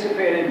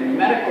anticipated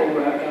medical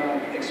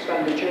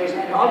expenditures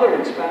and other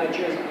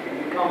expenditures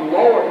become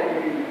lower than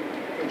we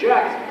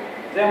project,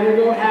 then we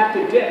won't have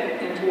to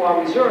dip into our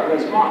reserve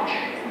as much.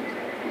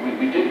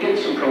 We did get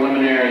some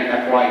preliminary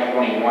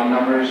FY21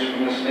 numbers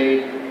from the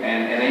state,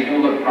 and they do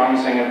look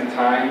promising at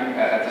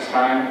this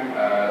time.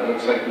 It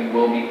looks like we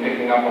will be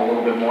picking up a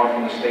little bit more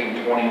from the state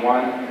in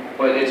 21,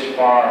 but it's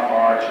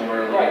far too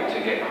early to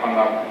get hung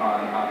up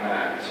on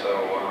that.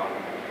 So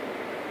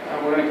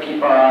we're going to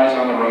keep our eyes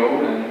on the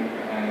road and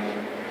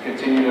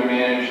continue to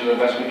manage the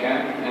best we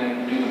can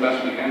and do the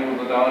best we can with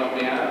the dollars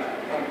we have.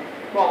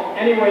 Well,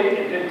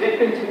 anyway, the dip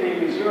into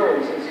the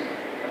reserves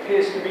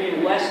appears to be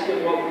less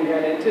than what we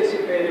had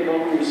anticipated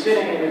when we were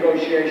sitting in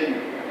negotiation.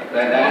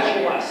 That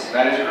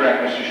is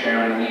correct, Mr.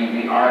 Chairman.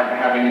 We aren't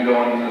having to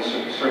go into the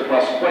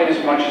surplus quite as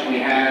much as we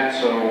had,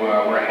 so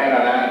we're ahead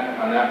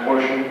on that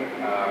portion.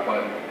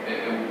 But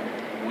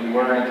we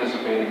were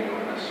anticipating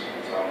doing this.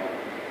 So.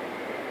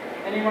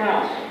 Anyone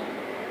else?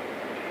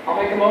 I'll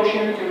make a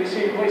motion to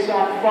receive and place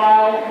on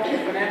file the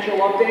financial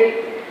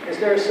update. Is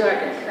there a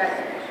second?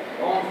 Second.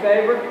 All in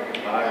favor?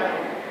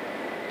 Aye.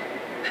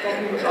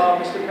 Thank you,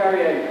 Mr.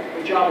 Perrier.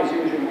 Good job as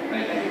usual.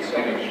 Thank you, sir.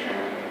 Mr.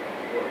 Chairman.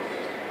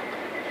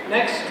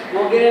 Next,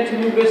 we'll get into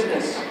new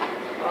business.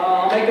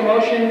 I'll make a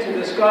motion to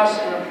discuss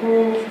and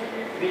approve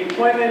the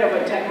appointment of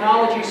a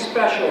technology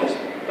specialist.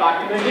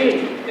 Dr.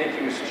 McGee.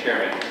 Thank you, Mr.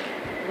 Chairman.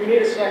 We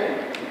need a second.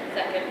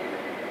 Second.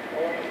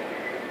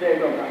 There you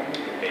go, Dr.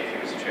 Thank you,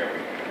 Mr.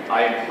 Chairman.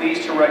 I am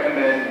pleased to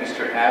recommend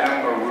Mr.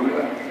 Adam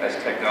Aruda as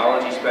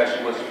Technology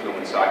Specialist for the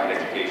Woonsocket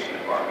Education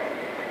Department.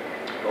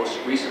 Most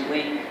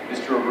recently,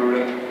 Mr.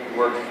 Aruda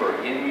worked for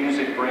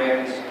InMusic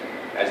Brands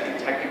as the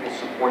Technical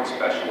Support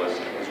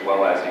Specialist, as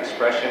well as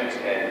Expressions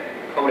and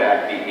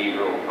Kodak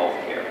Behavioral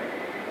Healthcare.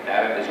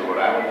 Adam is a Rhode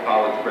Island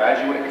College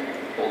graduate,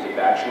 holds a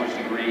bachelor's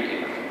degree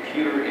in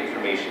Computer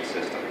Information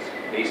Systems.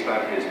 Based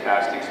on his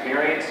past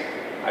experience,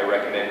 I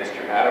recommend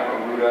Mr. Adam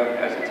Aruda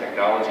as a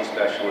technology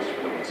specialist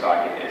for the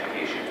Woonsocket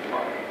Education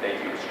Department.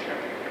 Thank you, Mr.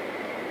 Chairman.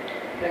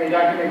 Thank you,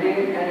 Dr.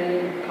 McGee.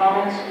 Any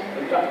comments?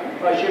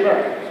 Vice Chair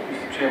Burke.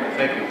 Mr. Chairman,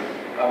 thank you.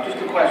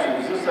 Just a question,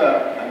 is this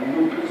a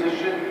new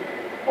position,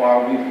 or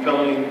are we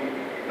filling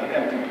an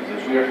empty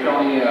position? We are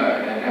filling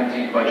an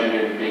empty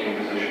budgeted vacant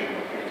position.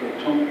 So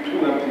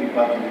two empty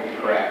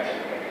budgeted. Correct.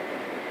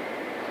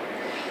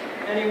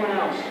 Anyone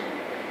else?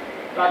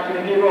 Dr.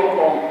 McGee, roll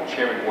call.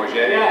 Chairman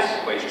Bourget,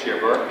 Yes. Vice Chair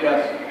Burke.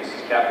 Yes.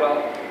 Mrs.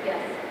 Capwell. Yes.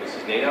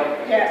 Mrs. Nato.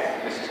 Yes.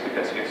 Mrs.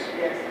 Kapiskas.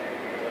 Yes.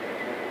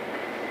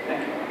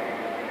 Thank you.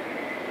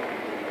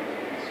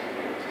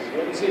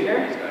 Is he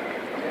here?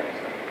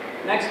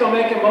 Next, I'll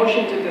make a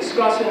motion to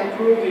discuss and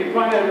approve the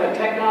appointment of a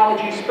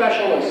technology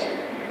specialist.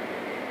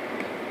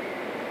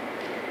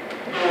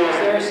 Is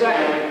there a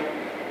second?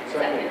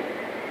 Second.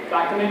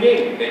 Dr.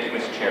 McGee. Thank you,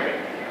 Mr. Chairman.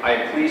 I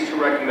am pleased to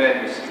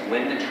recommend Mrs.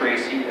 Linda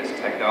Tracy as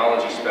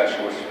Technology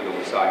Specialist for the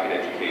Woonsocket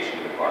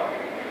Education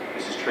Department.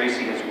 Mrs.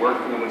 Tracy has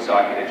worked for the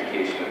Woonsocket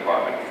Education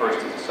Department, first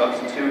as a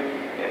substitute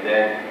and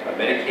then a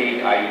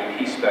Medicaid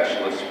IEP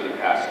specialist for the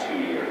past 2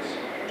 years.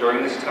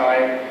 During this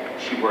time,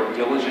 she worked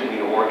diligently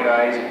to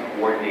organize and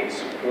coordinate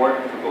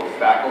support for both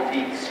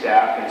faculty,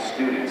 staff, and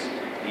students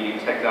needing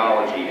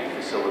technology and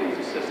facilities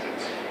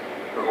assistance.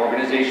 Her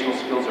organizational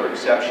skills are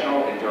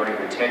exceptional, and during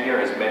her tenure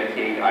as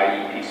Medicaid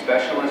IEP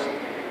specialist,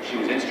 she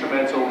was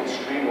instrumental in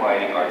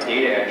streamlining our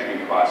data entry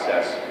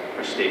process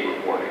for state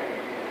reporting.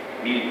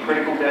 Meeting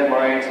critical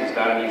deadlines is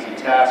not an easy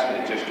task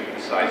in a district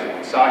the size of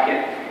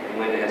Woonsocket, and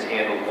Linda has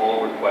handled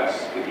all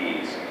requests with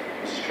ease.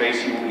 Mrs.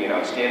 Tracy will be an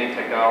outstanding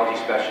technology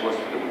specialist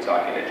for the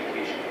Woonsocket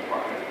Education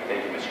Department.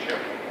 Thank you, Mr.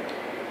 Chairman.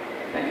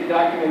 Thank you,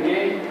 Dr.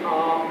 McGee.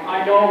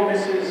 I know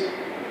Mrs.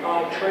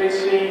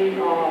 Tracy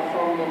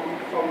from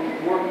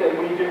work that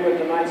we do at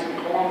the Knights of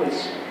Columbus,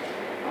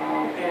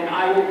 and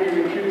I will be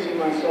recusing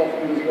myself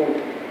from this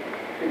vote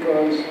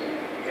because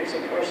it's a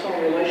personal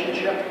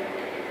relationship,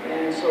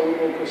 and so we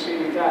will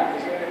proceed with that.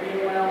 Is there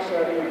anyone else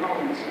that have any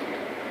comments?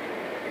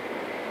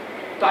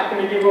 Dr.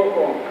 McGee, roll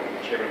call.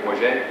 Chairman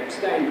Bourget,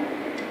 Abstain.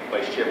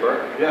 Vice Chair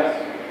Burke, Yes.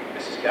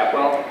 Mrs.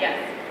 Capwell, Yes.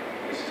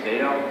 Mrs.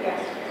 Nato, Yes.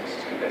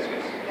 Mrs.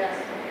 Kapiskas. Yes.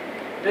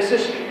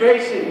 Mrs.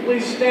 Tracy,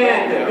 please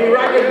stand and be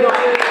recognized.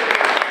 Congratulations.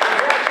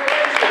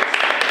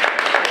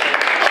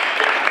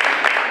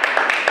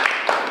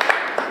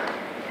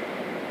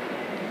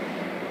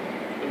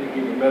 Going to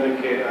give the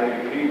Medicaid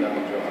IEP now,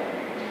 John.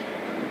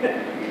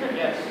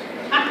 Yes.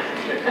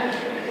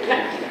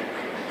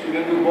 She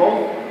going to do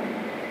both?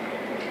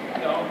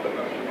 No.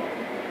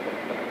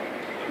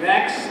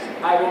 Next,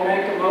 I will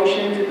make a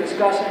motion to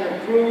discuss and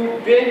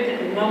approve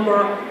bid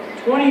number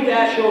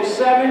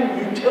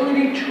 20-07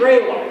 utility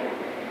trailer.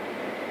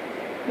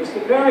 Mr.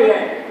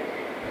 Perrier.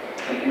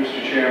 Thank you,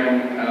 Mr. Chairman.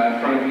 In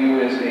front of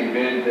you is a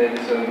bid that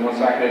the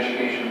Woonsocket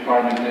Education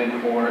Department did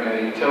for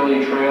a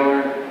utility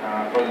trailer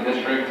for the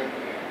district.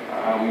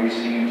 We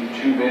received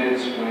 2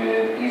 bids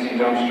with Easy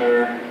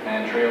Dumpster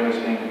and Trailers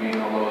Inc. being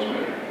the lowest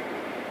bidder.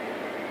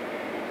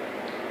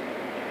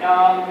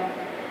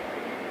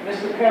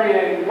 Mr.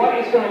 Perrier, what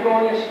is going to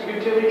go in this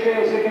utility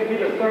trailer? Is it going to be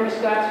the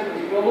thermostats of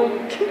this building?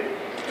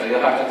 You'll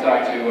have to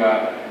talk to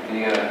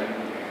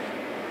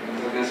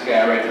this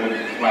guy right to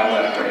my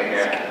left right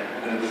here.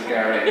 This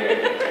guy right here.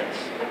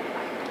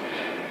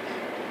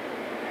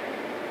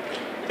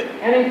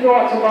 Any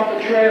thoughts about the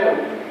trailer?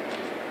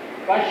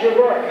 Vice Chair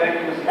Burke. Thank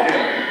you, Mr.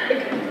 Chairman. You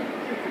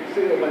can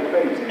see it on my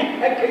face.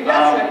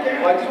 Yes, I can.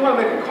 I just want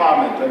to make a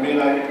comment. I mean,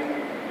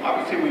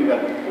 obviously we've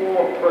got 4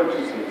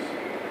 purchases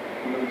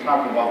we're going to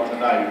talk about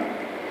tonight.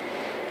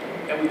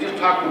 And we just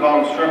talked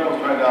about a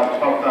surplus right now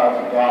of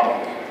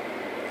 $12,000.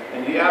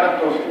 And you add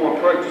up those 4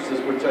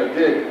 purchases, which I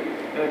did,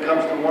 and it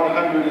comes to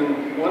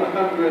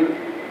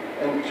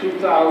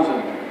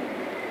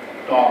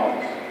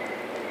 $102,000.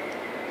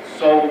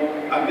 So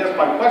I guess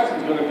my question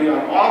is going to be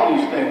on all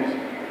these things.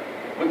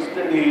 What's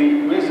the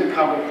need? Where's it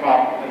coming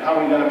from? And how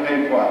are we going to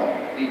pay for them?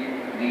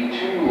 The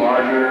 2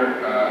 larger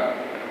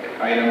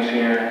items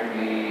here,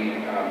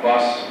 the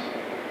bus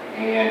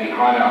and the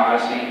Honda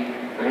Odyssey,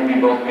 they're going to be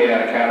both paid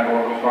out of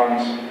categorical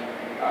funds.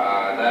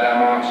 That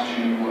amounts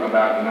to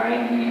about a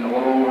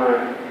little over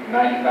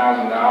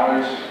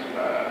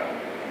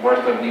 $90,000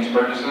 worth of these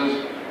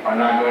purchases are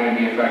not going to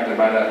be affected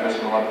by that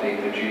fiscal update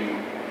that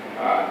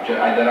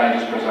I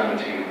just presented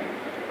to you.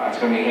 It's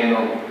going to be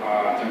handled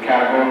through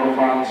categorical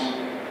funds.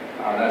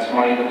 That's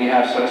money that we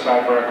have set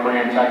aside for our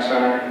Career and Tech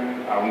Center.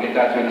 We get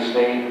that through the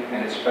state,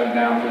 and it's spent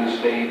down through the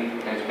state,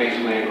 and it's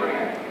basically a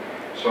grant.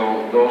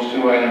 So those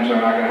 2 items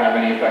are not going to have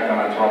any effect on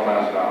that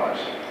 $12,000.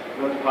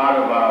 So it's part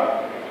of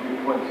our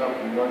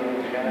 3-point-something million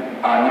we had?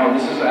 No,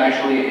 this is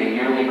actually a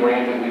yearly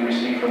grant that we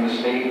receive from the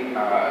state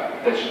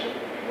that's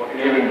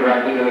given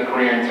directly to the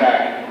Career and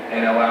Tech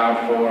and allowed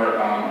for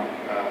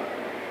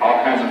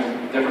all kinds of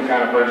different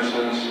kind of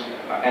purchases,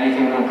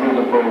 anything to improve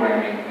the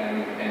programming.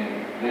 And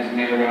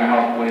these are going to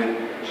help with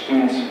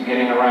students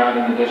getting around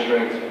in the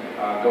district,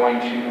 going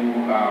to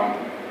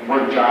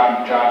work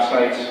job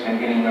sites and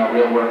getting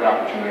real work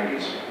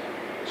opportunities.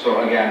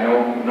 So again,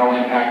 no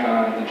impact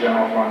on the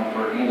general fund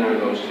for either of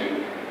those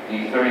two.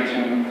 The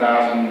 $32,000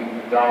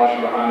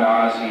 for the Honda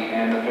Odyssey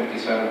and the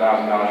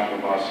 $57,000 for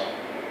the bus.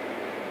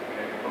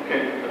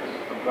 Okay,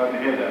 I'm glad to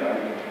hear that.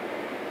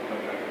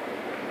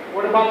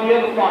 What about the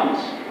other funds?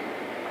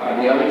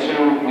 The other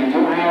two, we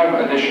do have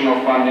additional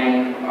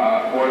funding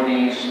for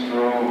these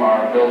through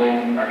our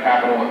building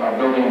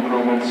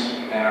improvements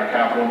and our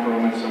capital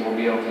improvements that we'll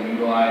be able to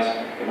utilize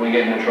if we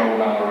get into trouble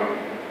down the road.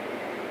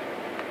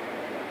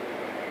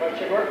 Vice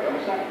Chair Burke,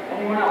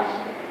 anyone else?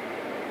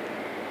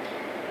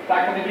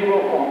 Dr. McGee,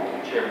 roll call.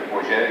 Chairman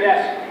Bourget,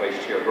 Yes. Vice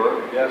Chair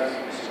Burke, Yes.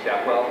 Mrs.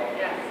 Capwell,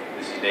 Yes.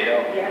 Mrs. Nato,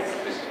 Yes.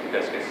 Mrs.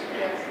 Kapiskas.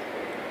 Yes.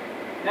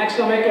 Next,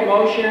 I'll make a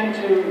motion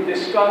to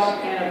discuss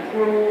and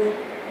approve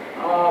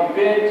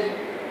bid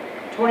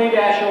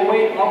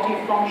 20-08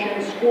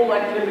 multifunction school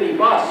activity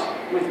bus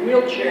with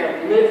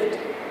wheelchair lift.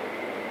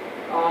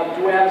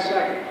 Do we have a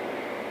second?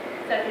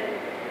 Second.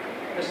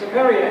 Mr.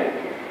 Perrier?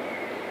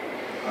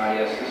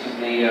 Yes, this is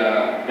the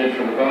bid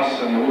for the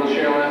bus and the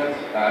wheelchair lift.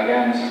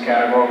 Again, this is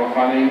categorical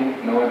funding,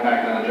 no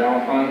impact on the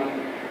general fund.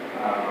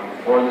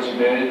 For this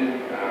bid,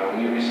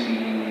 we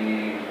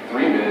received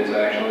 3 bids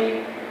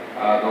actually.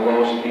 The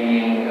lowest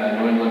being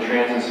New England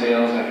Transit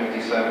Sales at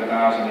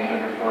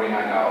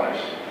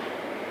 $57,849.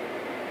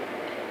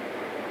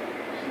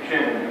 Mr.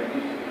 Chairman,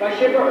 Vice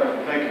Chair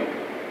Burke? thank you.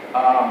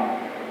 How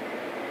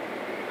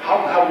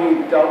have we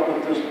dealt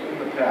with this in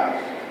the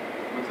past?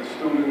 With the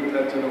student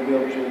that's in a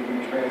wheelchair to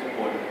be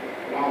transported?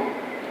 Well,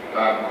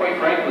 quite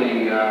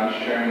frankly,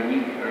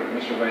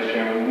 Mr. Vice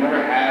Chairman, we've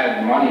never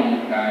had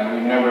money, and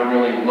we've never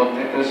really looked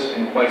at this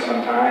in quite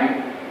some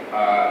time.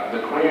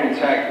 The Career and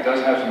Tech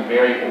does have some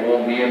very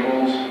old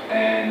vehicles,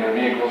 and they're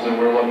vehicles that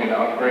we're looking to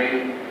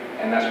upgrade,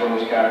 and that's where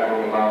those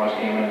categorical dollars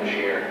came in this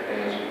year,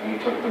 is we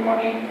took the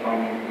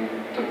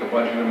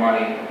budgeted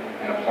money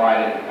and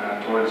applied it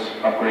towards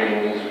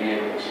upgrading these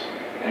vehicles.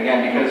 And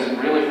again, because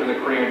really for the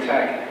Career and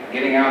Tech,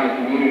 getting out in the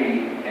community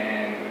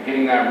and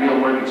getting that real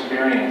work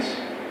experience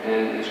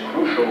is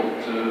crucial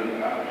to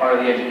part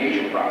of the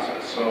education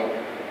process. So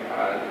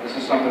this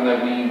is something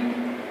that we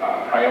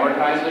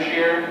prioritized this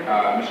year.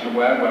 Mr.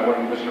 Webb, I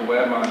worked with Mr.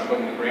 Webb on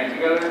putting the grant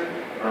together,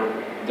 or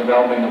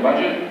developing the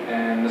budget,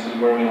 and this is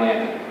where we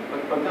landed.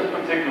 But this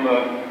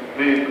particular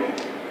vehicle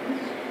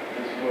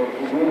is for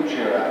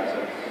wheelchair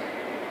access,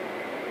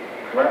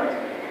 correct?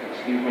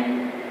 Excuse me?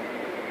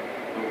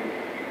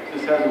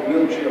 This has a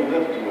wheelchair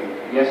lift to it.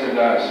 Yes, it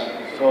does.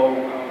 So,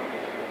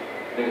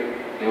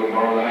 They would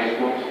borrow the high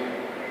schools?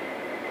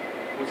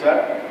 what's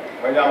that?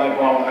 Right now they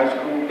borrow the high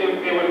school? They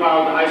would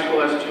borrow the high school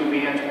has 2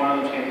 vans, one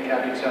of them's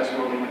handicapped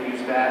accessible. They would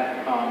use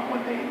that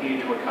when they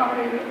needed to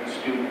accommodate a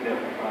student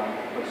that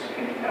was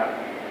handicapped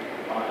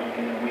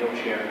in a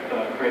wheelchair.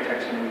 The Career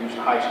Tech Center would use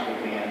the high school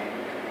van.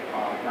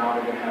 Now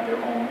they're going to have their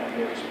own at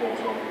their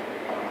disposal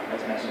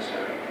as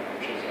necessary,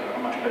 which is a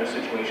much better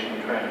situation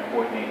than trying to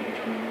coordinate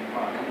between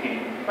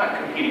not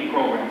competing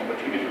programs, but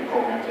 2 different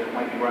programs that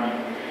might be running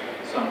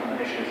some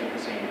initiatives at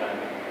the same time.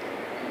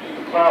 Just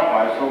to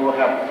clarify, so we'll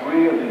have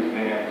 3 of these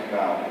vans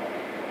now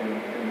in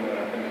the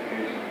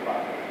education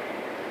department.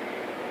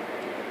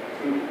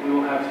 We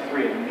will have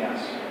 3 of them,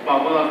 yes.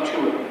 Well, we'll have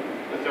 2 of them.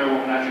 The third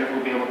one, we're not sure if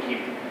we'll be able to keep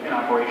in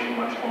operation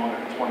much longer.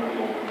 It's one of the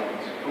older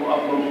ones. So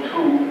of those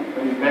 2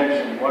 that you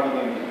mentioned, one of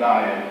them is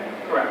dying.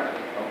 Correct.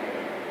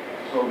 Okay.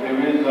 So there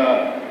is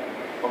a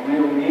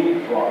real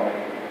need for it,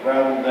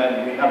 rather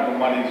than we have the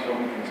money so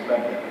we can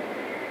spend it.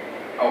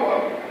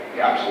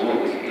 Yeah,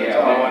 absolutely. That's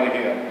all I want to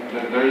hear.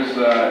 There's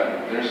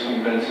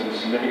been some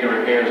significant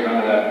repairs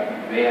done to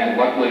that van.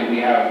 Luckily, we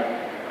have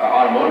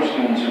automotive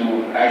students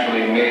who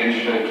actually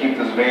managed to keep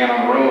this van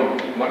on the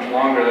road much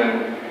longer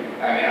than,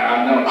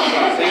 it's not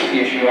a safety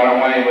issue, I don't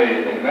want anybody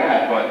to think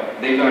that, but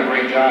they've done a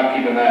great job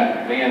keeping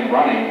that van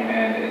running,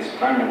 and it's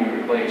time to be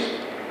replaced.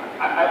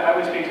 I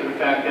would speak to the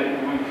fact that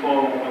moving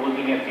forward, when we're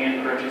looking at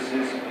van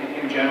purchases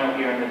in general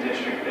here in the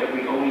district, that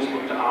we always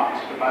look to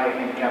opt to buy a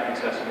handicapped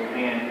accessible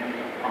van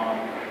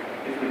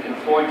if we can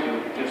afford to,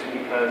 just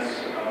because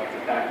of the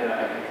fact that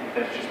I think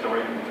that's just the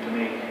right move to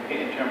make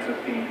in terms of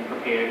being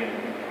prepared and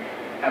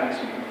having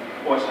some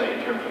foresight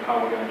in terms of how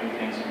we're going to do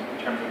things in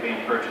terms of van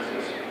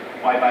purchases.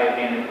 Why buy a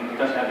van that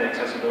doesn't have the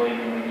accessibility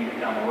when we need it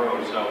down the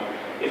road? So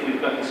if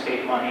we've got the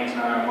state money, it's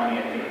not our money,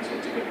 I think it's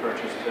a good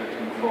purchase to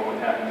move forward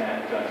with having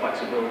that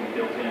flexibility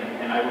built in.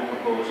 And I would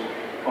propose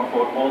going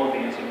forward all the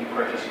vans that we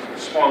purchase,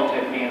 the smaller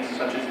type vans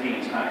such as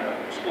these, not a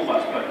school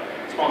bus, but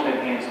small type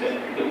vans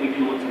that we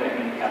do look for that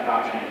handicapped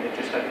option. It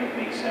just, I think,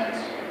 makes sense.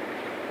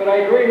 But I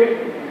agree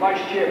with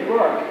Vice Chair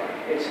Burke.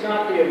 It's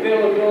not the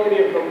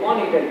availability of the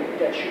money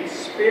that should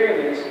spare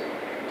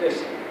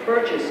this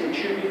purchase. It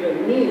should be the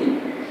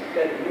need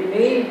that we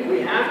need.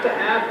 We have to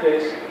have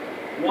this.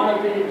 One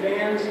of the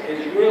vans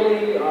is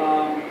really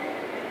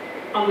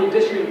under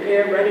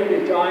disrepair, ready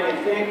to die,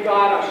 and thank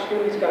God our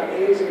students got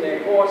A's in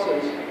their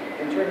courses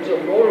in terms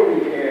of motor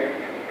repair,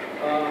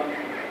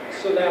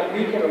 so that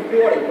we can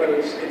afford it. But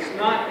it's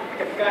not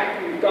the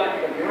fact we've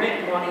got the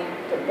grant money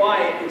to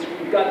buy it, it's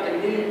we've got the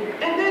need,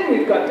 and then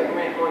we've got the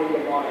grant money to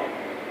buy it.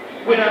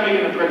 we're not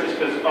making the purchase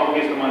because, oh,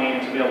 here's the money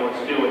and it's available,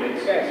 let's do it.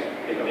 It's, Yes.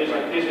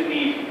 there's a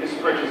need, this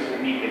purchase is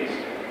a need-based.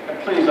 And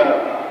please,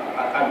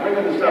 I'm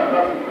bringing this up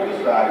not to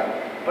criticize,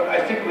 but I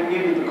think we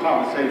needed the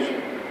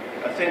conversation.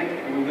 I think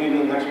we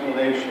needed an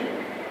explanation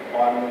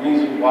on the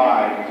reason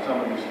why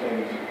some of these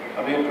things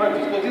are being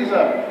purchased, because these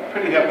are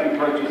pretty hefty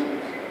purchases.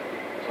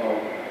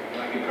 So,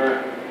 I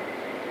concur.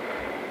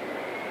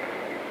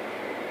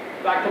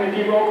 Dr.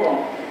 McGee, roll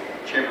call.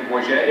 Chairman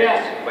Bourget,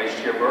 Yes. Vice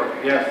Chair Burke,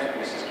 Yes.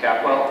 Mrs.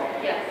 Capwell,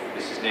 Yes.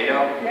 Mrs.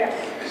 Nato, Yes.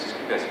 Mrs.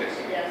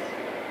 Kapiskas. Yes.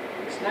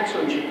 This next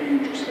one should be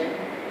interesting.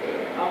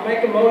 I'll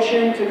make a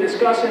motion to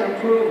discuss and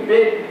approve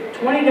bid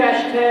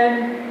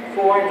 20-10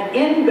 for an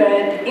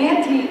in-bed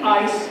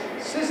anti-ice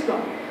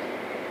system.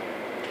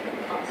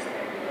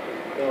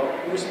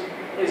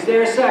 Is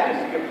there a second?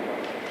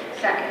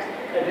 Second.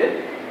 I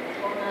did?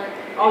 Hold on.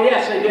 Oh,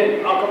 yes, I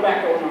did. I'll come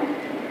back on.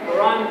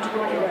 We're on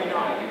 20 right now.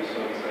 I'm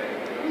so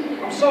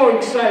excited. I'm so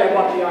excited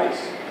about the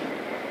ice.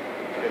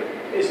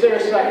 Is there a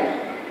second?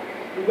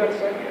 You got a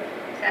second?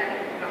 Second.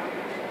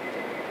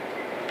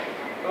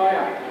 Oh,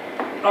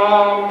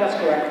 yeah. That's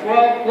correct.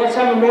 Well, let's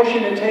have a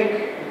motion to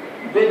take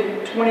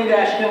bid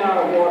 20-10 out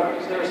of order.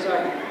 Is there a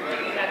second?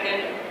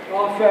 Second.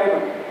 All in favor?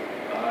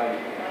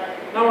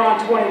 Now we're on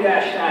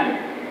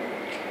 20-10.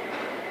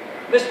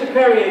 Mr.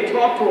 Perrier,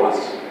 talk to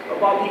us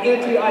about the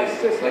anti-ice I'd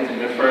system. like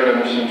to defer to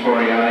Ms.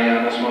 Santoriani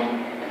on this one.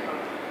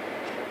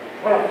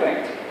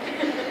 Perfect.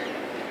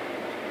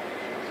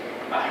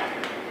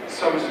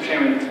 So, Mr.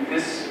 Chairman,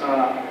 this, the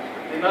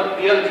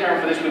other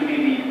term for this would be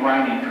the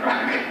grinding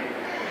truck.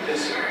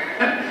 This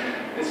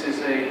is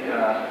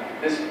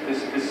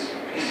this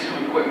piece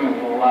of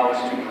equipment will allow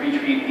us to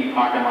pre-treat the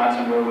parking lots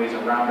and roadways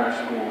around our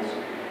schools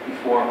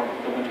before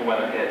the winter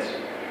weather hits.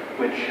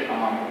 Which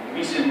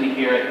recently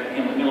here at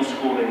Hamlet Middle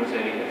School, there was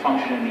a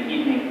function in the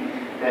evening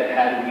that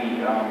had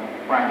we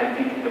grind. I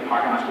think the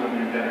parking lots would have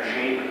been in better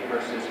shape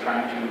versus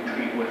trying to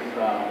treat with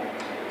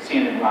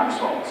sand and rock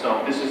salt.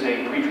 So this is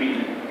a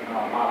pre-treatment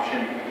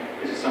option.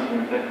 This is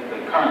something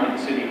that currently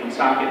the city of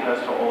Woonsocket does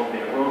to all of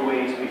their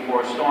roadways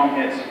before a storm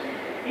hits.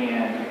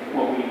 And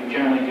what we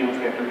generally do is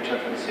we have to reach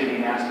out to the city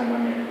and ask them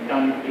when they're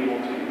done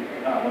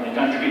when they're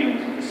done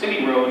treating the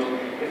city roads,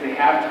 if they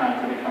have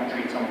time to come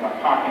treat some of our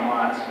parking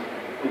lots.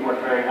 We've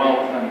worked very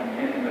well with them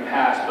in the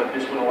past, but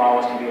this would allow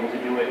us to be able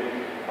to do it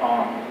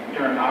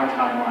during our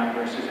timeline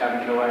versus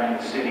having to rely on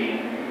the city.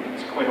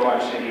 It's quite a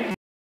large city, and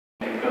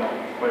they've got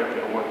quite a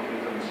bit of work to do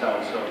for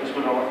themselves. So this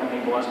would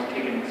enable us to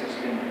take an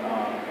existing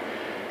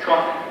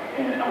truck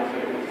and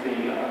outfit it with the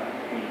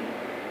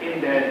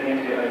in-bed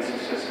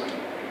anti-ice system.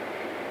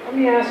 Let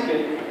me ask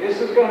you, this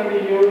is going to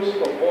be used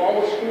for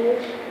all the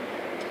schools?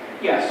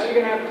 Yes. Are you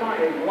going to have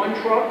time? One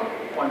truck?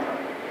 One truck.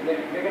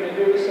 They're going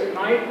to do this at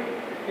night?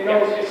 You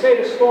know, you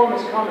say the storm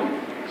is coming,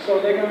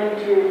 so they're going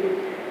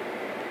to...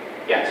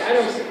 Yes. I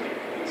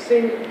don't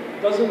see,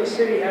 doesn't the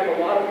city have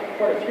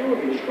quite a few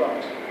of these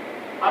trucks?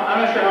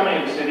 I'm not sure how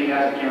many the city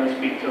has. I can't really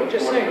speak to.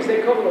 Just saying, because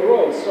they cover the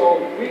roads, so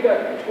we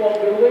got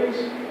 12 buildings?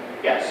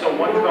 Yeah, so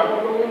one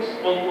truck,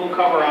 we'll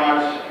cover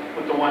ours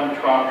with the one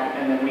truck,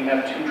 and then we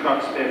have two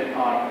trucks that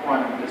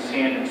run the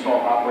sand and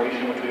salt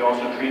operation, which we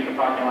also treat the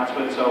parking lots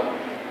with. So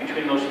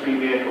between those three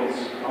vehicles,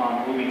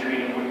 we'll be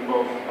treating with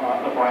both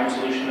the brine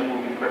solution that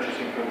we'll be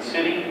purchasing for the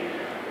city,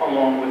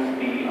 along with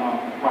the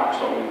rock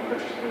salt we'll be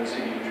purchasing for the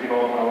city to treat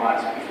all of our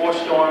lots before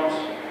storms.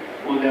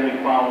 We'll then be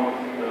plowing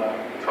with the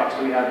trucks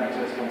that we have in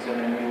existence,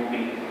 and then we will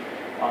be,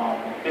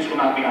 this will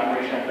not be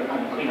operation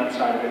on the cleanup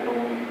side of it, but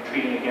we'll be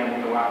treating again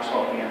with the rock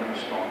salt at the end of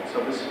the storm.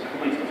 So this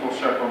completes the full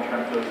circle in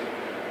terms of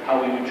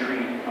how we would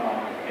treat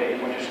a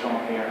winter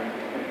storm here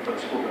for the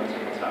school buildings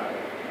in the side.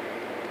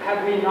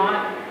 Have we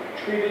not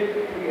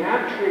treated, we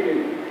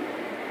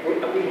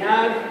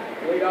have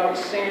laid out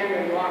sand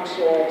and rock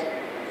salt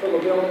for the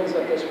buildings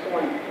at this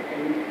point.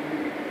 And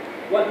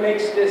what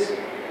makes this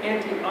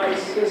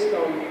anti-ice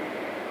system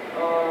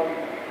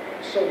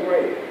so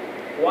great?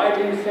 Why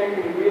do you think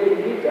we really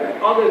need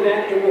that? Other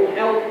than it will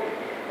help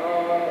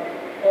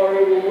or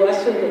it will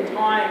lessen the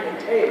time it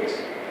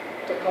takes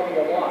to cover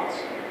the lots.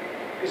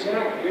 Because you're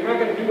not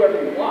going to do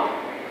every lot.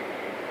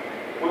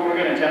 We're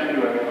going to attempt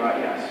to do every lot,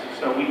 yes.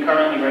 So we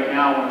currently, right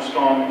now, when a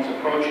storm is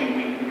approaching,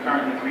 we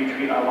currently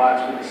pre-treat our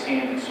lots with the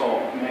sand and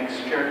salt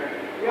mixture.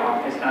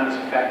 Yeah. It's not as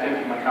effective.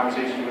 In my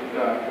conversations with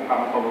the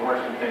Department of Public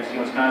Works,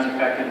 it's not as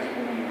effective as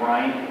when we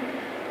brine.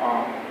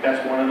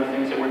 That's one of the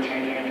things that we're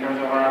changing in terms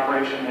of our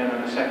operation. And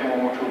then the second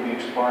one, which we'll be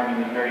exploring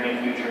in the very near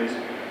future, is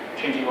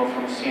changing over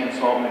from a sand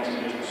salt mix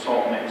to just a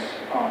salt mix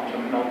to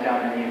melt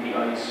down any of the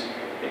ice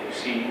that you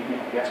see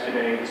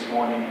yesterday, this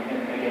morning,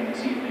 and again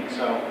this evening.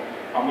 So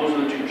those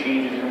are the two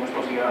changes, and we're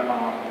supposed to get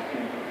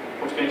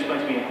what's been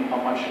explained to me a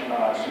much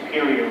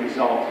superior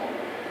result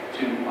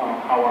to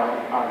how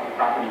our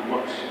property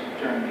looks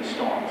during these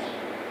storms,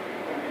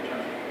 in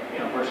terms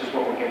of, versus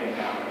what we're getting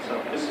now.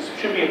 So this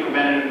should be a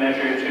preventative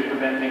measure. It should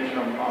prevent things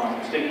from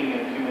sticking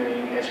and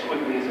accumulating as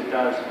quickly as it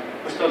does.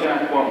 We're still going to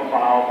have to go out and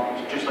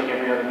plow, just like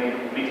every other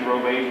major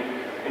roadway.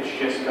 It's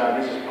just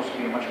this is supposed to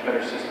be a much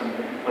better system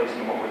in place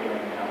than what we're doing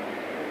now.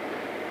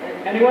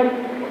 Anyone?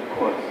 Of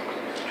course.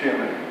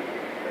 Chairman,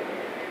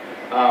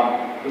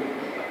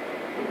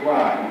 the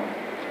brine,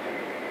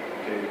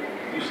 okay,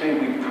 you say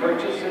we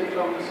purchase it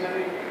from the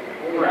city?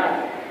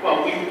 Correct.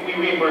 Well, we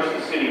reimburse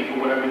the city for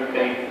whatever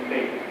they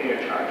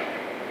are charged.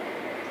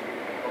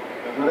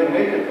 Do they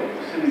make it though?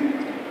 The city,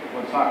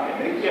 Woonsocket,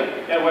 they?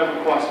 Yeah, at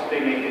whatever cost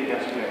they make it,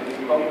 yes, we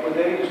do. But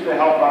they used to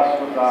help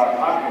us with our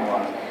parking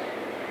lots.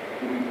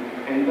 Do we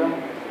pay them?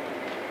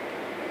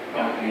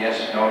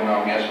 Yes,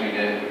 yes, we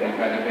did. We've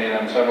had to pay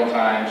them several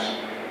times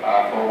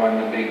for when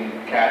the big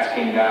cats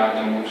came down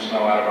to move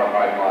snow out of our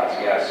parking lots,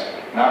 yes.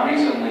 Not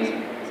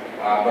recently,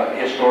 but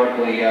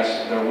historically,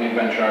 yes, we've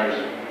been charged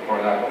for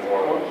that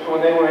before. So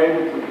when they were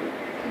able to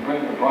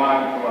bring the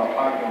brine from our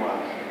parking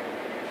lots,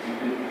 you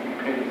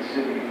paid the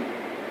city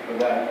for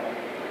that?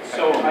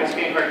 So I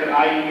stand corrected,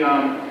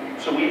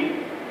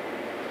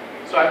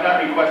 so I've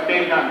not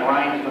they've not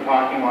brined the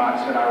parking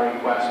lots at our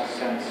request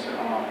since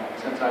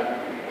I've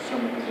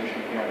assumed the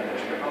position here in the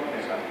district.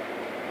 Okay. So,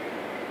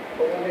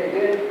 But when they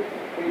did,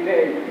 we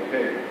paid.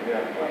 Okay, yeah.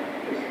 Right,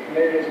 because the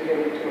mayor doesn't give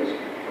it to us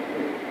for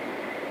free.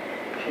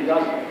 She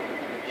doesn't.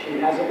 She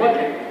has a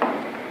budget.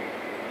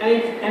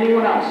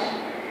 Anyone else?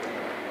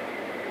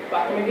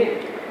 Dr.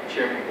 McGee?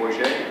 Chairman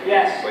Bourget,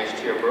 Yes. Vice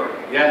Chair Burke,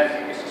 Yes.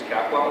 Mrs.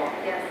 Capwell,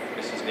 Yes.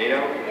 Mrs.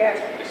 NATO, Yes.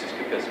 Mrs.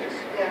 Kapiskas.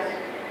 Yes.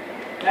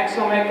 Next,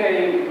 I'll make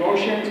a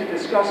motion to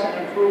discuss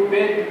and approve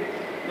bid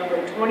number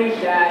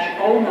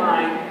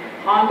 20-09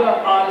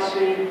 Honda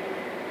Odyssey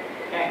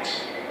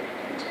X.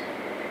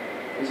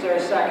 Is there a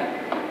second?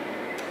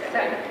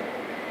 Second.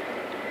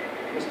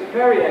 Mr.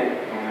 Perrier?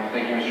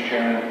 Thank you, Mr.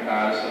 Chairman.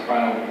 This is the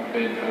final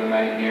bid for the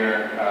night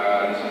here.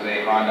 This is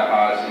a Honda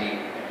Odyssey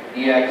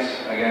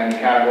EX. Again,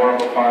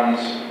 categorical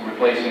funds,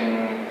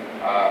 replacing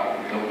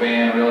the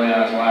van really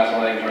on its last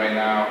legs right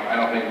now. I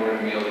don't think we're going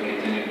to be able to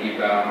continue to keep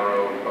that on the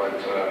road, but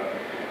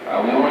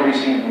we only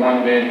received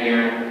one bid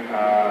here,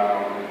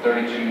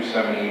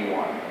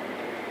 $32,781.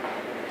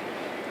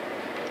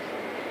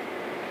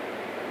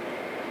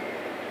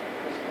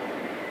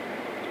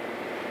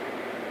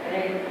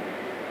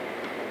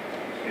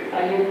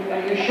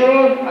 Are you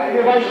sure?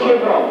 You're Vice Chair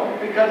Burke?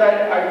 Because I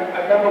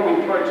remember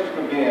we purchased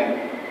the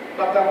van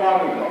not that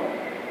long ago.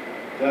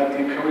 That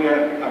the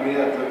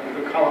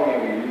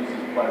culinary uses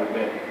quite a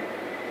bit.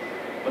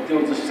 But there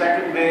was a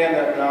second van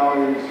that now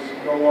is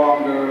no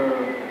longer,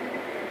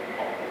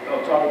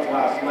 it's on its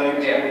last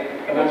legs. Yeah.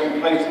 And we're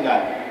replacing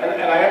that.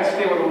 And I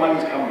understand where the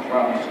money's coming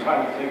from, I'm just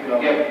trying to think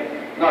of.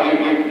 Yep. No,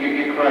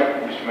 you're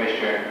correct, Mr. Vice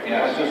Chair.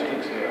 Yes.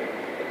 Logistics here.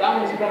 But that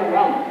one's been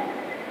around.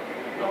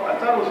 No, I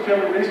thought it was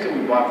fairly recent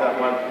we bought that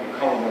one from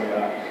culinary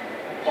arts.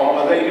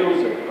 Or they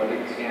use it, but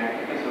it's. Yeah, I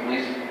think it's at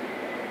least,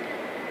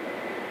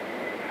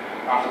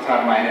 off the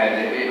top of my head,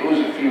 it was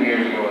a few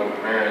years ago at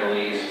the very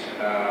least.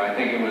 I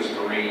think it was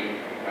 3.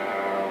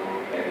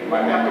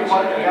 My memory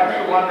serves me That's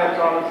the correctly. one that's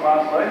on its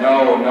last leg?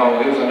 No,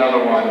 it was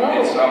another one.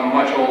 It's a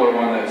much older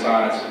one that's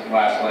on its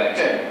last legs.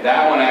 Okay.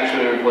 That one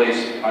actually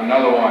replaced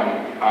another one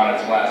on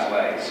its last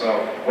legs. So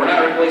we're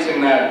not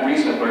replacing that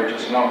recent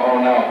purchase. No,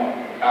 no,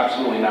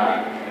 absolutely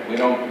not. We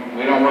don't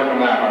work them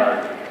that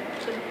hard.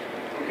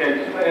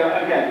 Okay, just,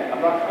 again,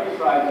 I'm not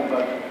criticizing,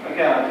 but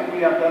again, I think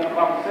we have to have a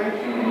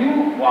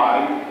conversation.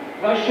 Why?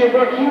 Vice Chair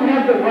Burke, you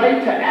have the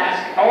right to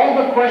ask all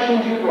the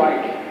questions you'd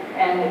like,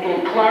 and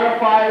it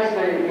clarifies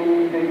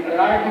the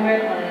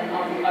argument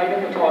on the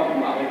item we're talking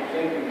about.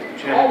 Thank you, Mr.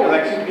 Chairman, because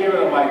I keep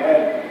hearing in my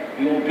head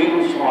the old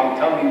Beatles song,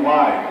 Tell Me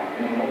Why.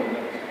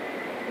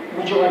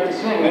 Would you like to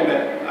sing Wait a it?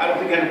 minute, I don't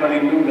think anybody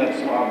knew that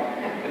song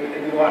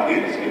in the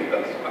audience here.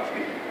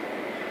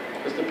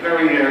 Mr.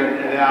 Perry here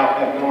and Al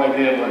have no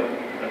idea what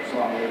that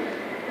song is.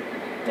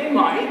 They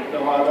might.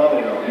 No, I know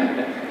they don't.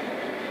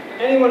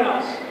 Anyone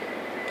else?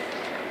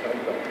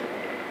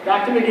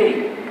 Dr.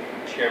 McGee?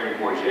 Chairman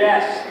Bourget,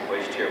 Yes.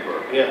 Vice Chair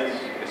Burke, Yes.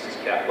 Mrs.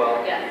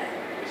 Capwell, Yes.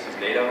 Mrs.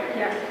 NATO,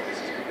 Yes.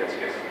 Mrs.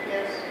 Kapiskas.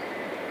 Yes.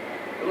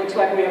 It looks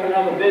like we have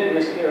another bid,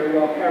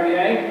 Mr.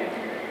 Perrier.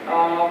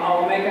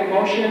 I'll make a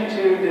motion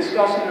to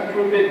discuss and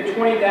approve bid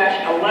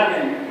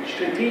 20-11,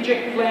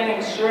 Strategic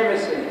Planning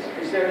Services.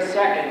 Is there a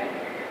second?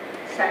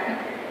 Second.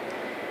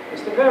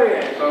 Mr.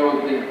 Perrier?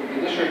 So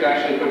the district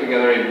actually put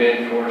together a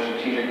bid for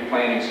strategic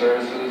planning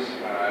services.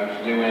 It was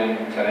due in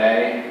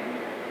today.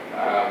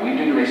 We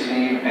didn't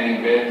receive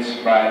any bids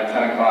by the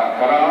 10 o'clock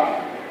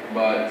cutoff,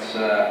 but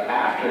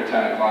after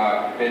 10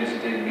 o'clock, bids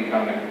did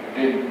come in.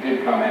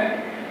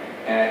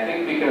 And I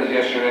think because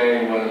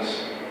yesterday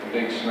was a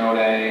big snow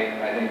day,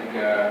 I think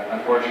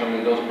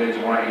unfortunately those bids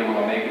weren't able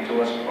to make it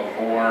to us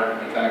before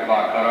the 10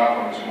 o'clock cutoff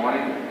on this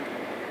morning.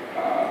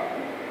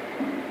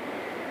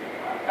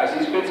 As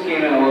these bids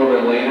came in a little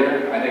bit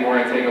later, I think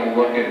we're going to take a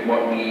look at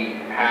what we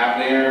have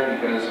there,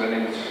 because I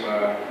think it's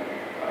a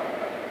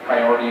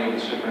priority of the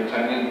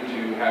superintendent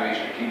to have a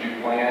strategic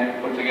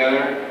plan put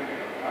together.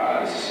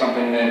 This is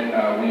something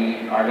that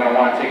we are going to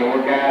want to take a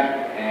look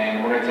at,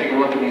 and we're going to take a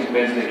look at these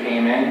bids that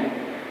came in.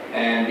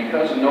 And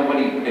because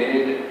nobody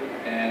bid,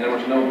 and there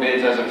was no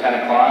bids as of 10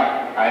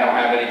 o'clock, I don't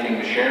have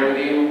anything to share with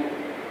you.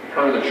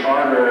 Per the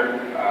charter,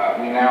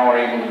 we now are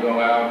able to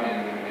go out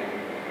and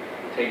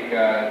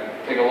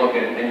take a look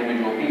at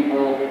individual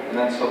people and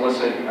then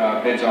solicit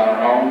bids on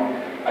our own.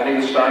 I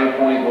think the starting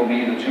point will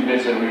be the 2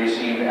 bids that we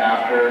received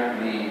after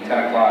the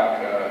 10 o'clock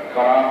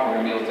cutoff. We're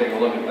going to be able to take a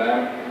look at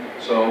them.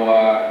 So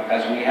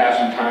as we have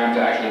some time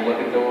to actually look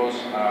at those,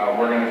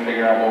 we're going to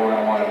figure out what we're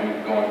going to want to do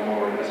going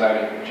forward as I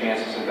have a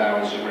chance to sit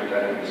down with the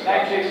superintendent and discuss.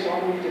 Thank you. So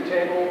I'll move to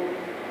table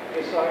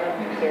this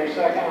item. Is there a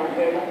second on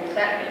table?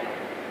 Second.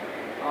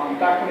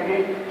 Dr.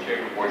 McGee? Chair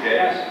Bourget,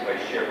 Yes.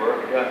 Vice Chair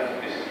Burke, Yes.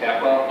 Mrs.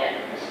 Capwell, Yes.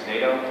 Mrs.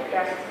 Nato,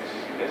 Yes.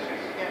 Mrs.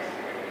 Kapiskas. Yes.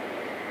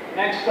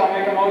 Next, I'll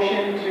make a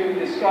motion to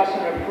discuss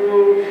and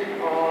approve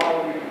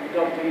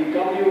the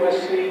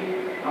WSC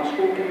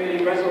School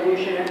Committee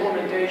Resolution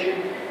Implementation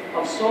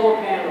of Solar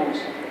Panels.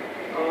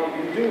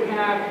 You do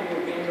have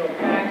in your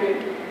packet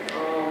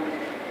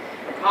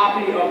a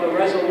copy of the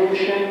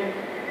resolution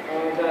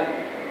that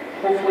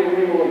hopefully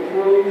we will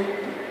approve.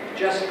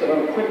 Just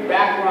a quick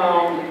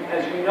background,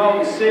 as you know,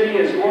 the city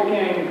is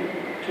looking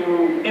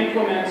to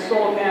implement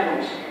solar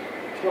panels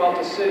throughout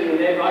the city.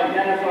 They've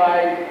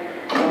identified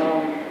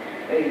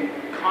a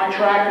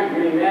contract with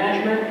green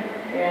management,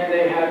 and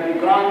they have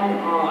begun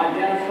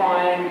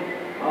identifying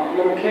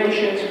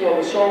locations for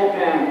the solar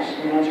panels.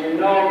 And as we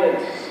know,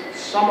 that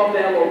some of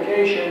their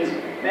locations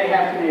may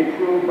have to be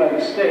approved by the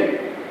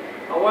state.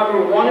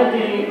 However, one of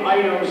the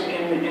items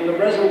in the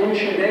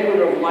resolution they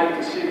would have liked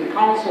to see, the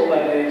council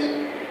that is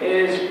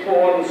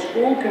for the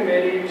school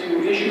committee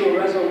to issue a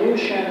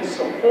resolution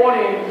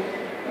supporting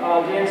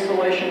the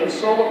installation of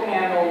solar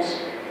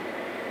panels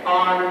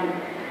on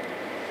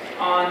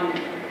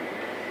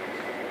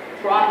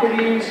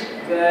properties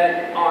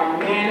that are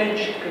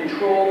managed,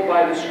 controlled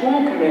by the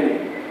school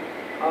committee.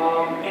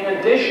 In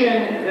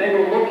addition, they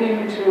were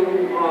looking to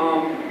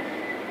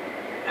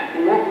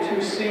look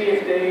to see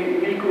if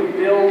we could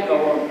build,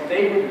 or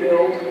they would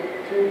build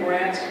through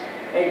grants,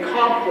 a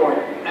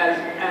carport, as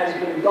has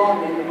been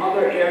done in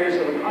other areas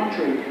of the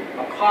country,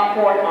 a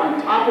carport on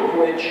top of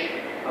which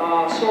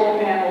solar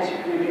panels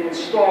would be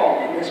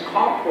installed. And this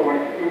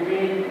carport would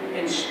be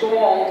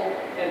installed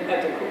in the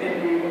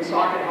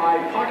Woonsocket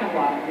High parking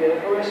lot near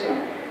the Career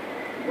Center.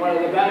 One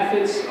of the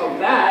benefits of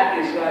that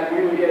is that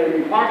we would get a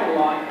new parking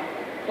lot,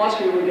 plus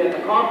we would get the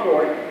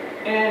carport,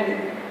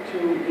 and to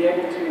be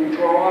able to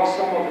draw off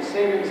some of the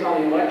savings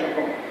on the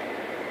electrical.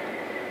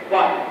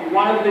 But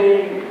one of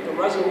the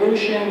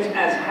resolutions,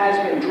 as has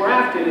been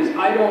drafted, is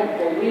I don't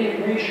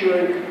believe we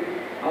should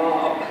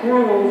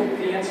approve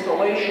the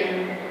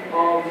installation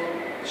of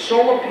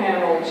solar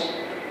panels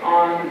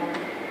on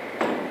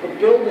the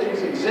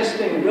buildings,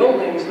 existing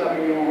buildings that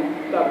we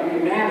own, that we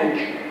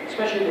manage,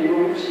 especially the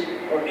roofs,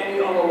 or any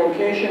other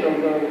location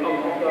of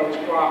those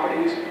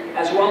properties,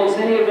 as well as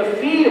any of the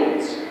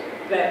fields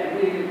that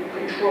we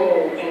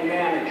control and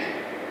manage.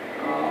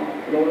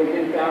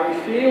 Notably Barry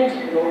Field,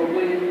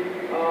 notably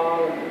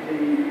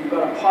we've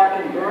got a park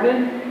in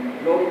Vernon,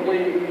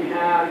 notably we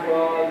have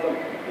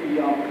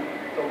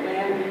the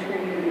land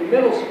between the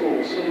middle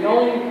schools. So the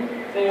only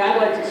thing I'd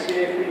like to see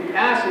if we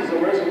pass is a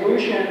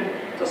resolution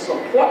to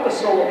support the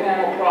solar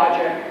panel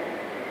project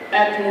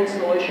at the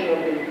installation of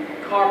the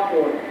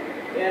carport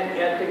and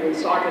at the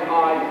Woonsocket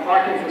High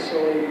parking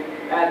facility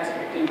at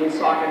the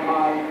Woonsocket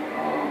High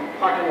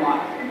parking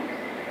lot.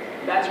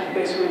 That's what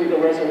basically the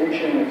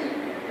resolution is.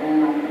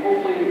 And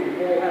hopefully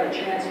we've all had a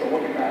chance to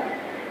look at that.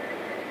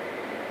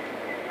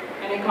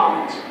 Any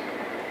comments?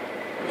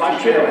 Mr.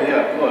 Chairman,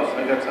 yeah, of course, I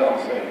got something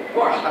to say. Of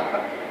course.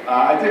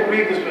 I did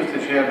read this, Mr.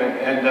 Chairman,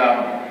 and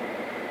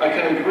I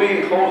can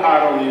agree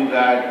wholeheartedly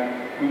that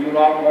we do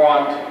not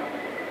want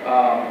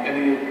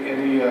any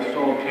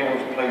solar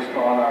panels placed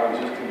on our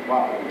existing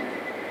property.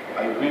 I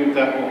agree with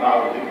that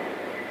wholeheartedly.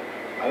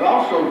 I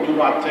also do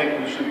not think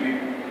we should be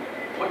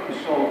putting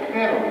solar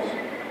panels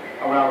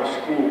around a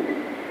school with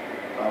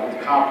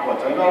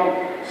carports. I know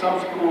some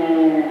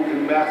school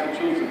in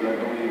Massachusetts, I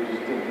believe,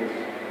 just did this.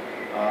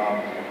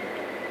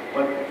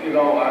 But, you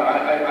know,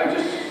 I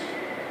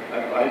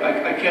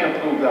can't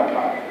approve that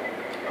part.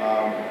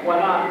 Why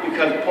not?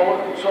 Because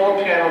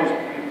solar panels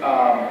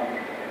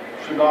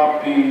should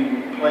not be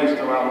placed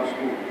around the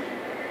schools.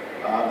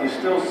 There's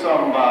still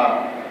some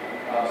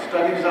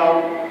studies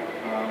out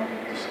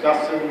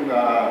discussing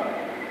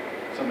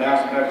some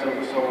aspects of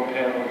the solar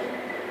panels,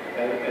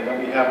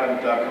 and we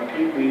haven't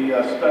completely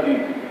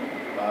studied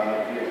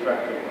the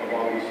effect of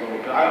all these solar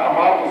panels. I'm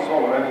all for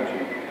solar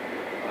energy.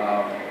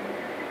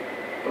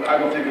 But I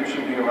don't think it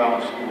should be around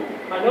the school.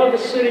 I know the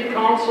city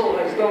council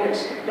has done,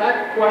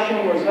 that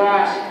question was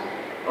asked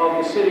of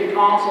the city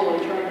council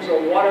in terms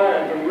of what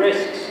are the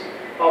risks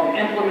of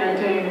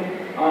implementing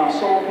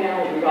solar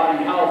panels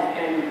regarding health,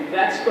 and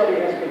that study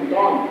has been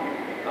done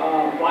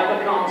by the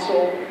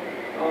council,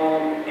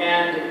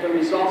 and the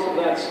results of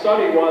that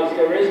study was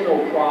there is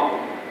no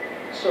problem.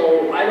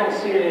 So I don't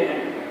see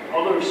any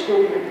other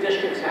school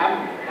districts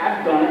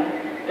have done it.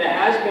 There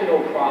has been no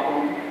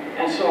problem.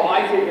 And so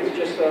I think it's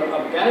just a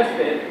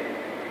benefit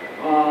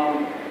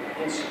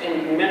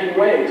in many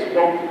ways,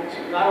 both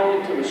not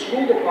only to the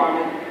school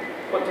department,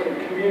 but to the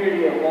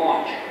community at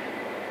large.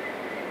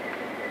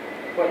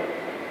 But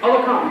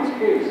other comments,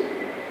 please.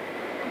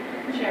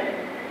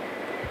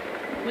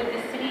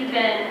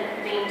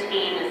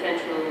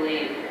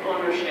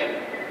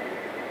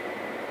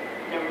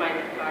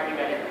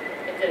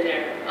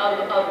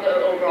 of the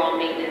overall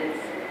maintenance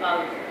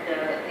of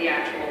the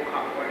actual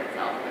carport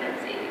itself that I'm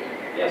seeing.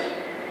 Yes,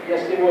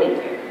 yes, they would.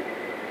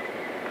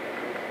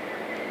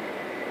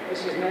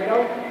 Mrs.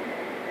 Nato?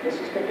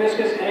 Mrs.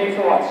 Kapiskas, any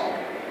thoughts?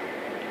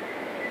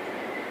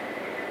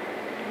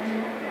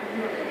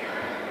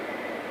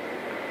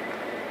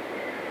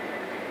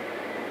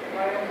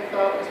 My only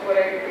thought was what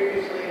I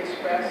previously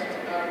expressed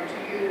to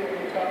you when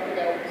we talked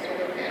about the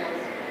solar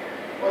panels,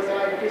 was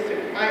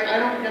I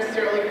don't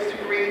necessarily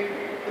disagree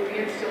with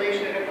the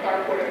installation of a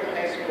carport at the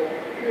high school.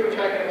 If we were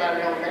talking about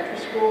an elementary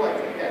school, I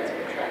think that's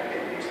an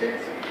attractive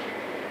nuisance.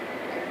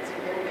 I can see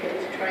little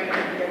kids trying to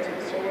get to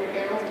the solar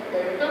panels to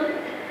play with them,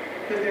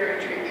 because they're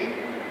intriguing.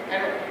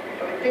 I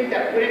would think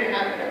that wouldn't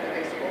happen at the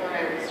high school, and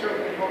I would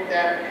certainly hope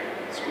that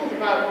the school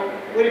department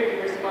wouldn't be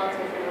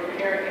responsible for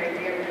repairing any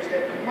damages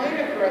that might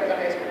occur at the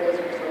high school as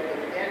a result of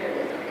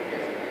vandalism,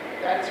 because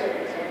that's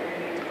certainly something we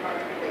need to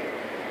contemplate.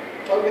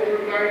 But with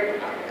regard,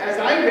 as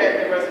I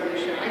read the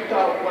resolution, I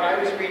thought what I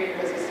was reading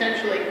was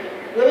essentially,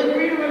 we'll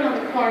agree to it on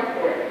the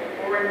carport,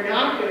 or we're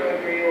not going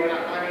to agree to it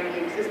on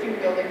any existing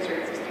buildings or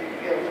existing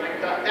fields. And I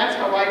thought, that's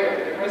how I read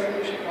it. The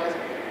resolution was,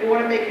 we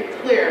want to make it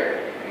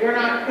clear, you're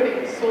not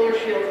putting solar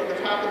shields on the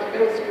top of the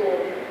middle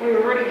school. We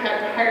already had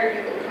to hire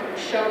people to come and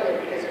shovel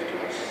it because there's too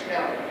much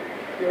snow.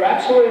 You're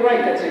absolutely right.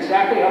 That's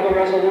exactly how the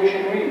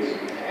resolution reads.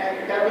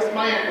 And that was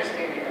my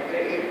understanding of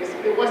it.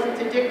 It wasn't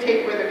to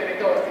dictate where they're going to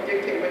go, it's to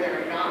dictate where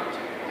they're not.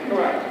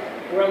 Correct.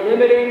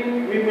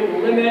 We would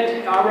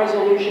limit, our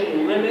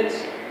resolution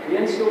limits the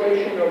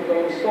installation of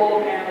those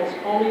solar panels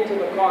only to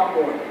the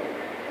carport.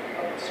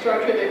 A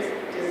structure that's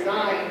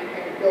designed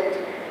and built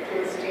to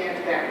withstand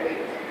that weight.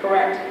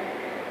 Correct.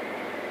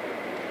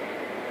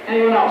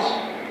 Anyone else?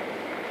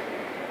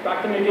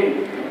 Dr.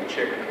 McGee?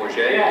 Chairman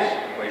Bourget?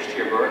 Yes. Vice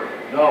Chair Burke?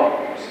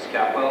 No. Mrs.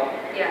 Capwell?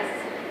 Yes.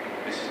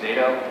 Mrs.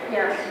 Nato?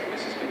 Yes.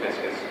 Mrs.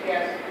 Kapiskas?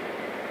 Yes.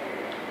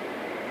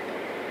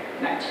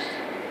 Next.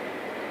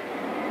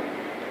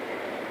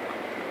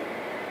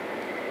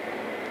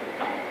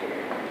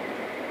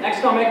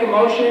 Next, I'll make a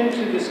motion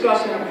to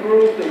discuss and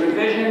approve the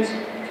revisions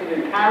to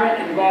the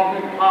parent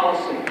involvement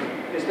policy.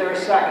 Is there a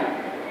second?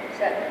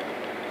 Second.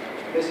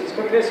 Mrs.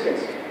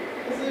 Kapiskas?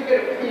 This is a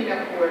bit of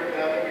cleanup work,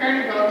 though. The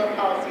parent involvement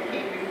policy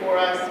came before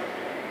us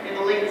in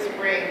the late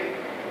spring,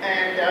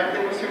 and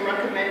there were some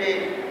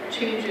recommended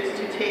changes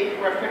to take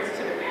reference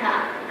to the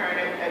PAC, Parent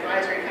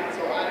Advisory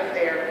Council, out of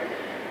there,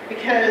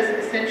 because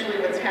essentially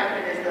what's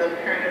happened is the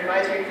Parent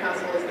Advisory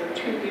Council is the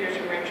two leaders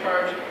who are in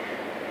charge.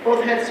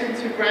 Both had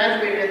students who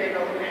graduated, they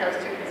no longer have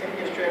students in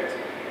district.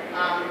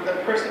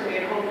 The person we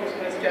had hoped was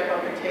going to step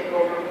up and take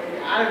over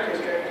moved out of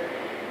district,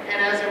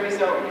 and as a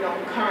result, we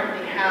don't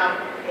currently have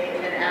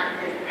an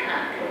active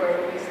PAC.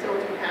 However, we still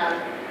do have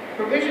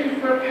provision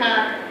for a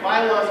PAC,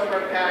 bylaws for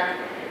a PAC,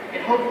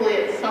 and hopefully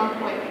at some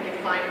point we can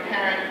find a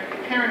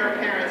parent or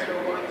parents who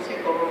are willing to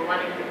take over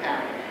running the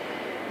PAC.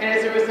 And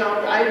as a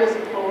result, I was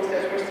opposed,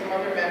 as were some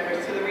other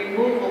members, to the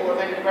removal of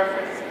any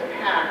reference to the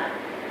PAC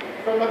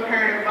from a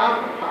parent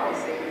involvement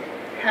policy.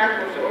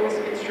 PAC was always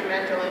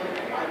instrumental in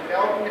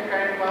developing the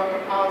parent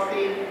involvement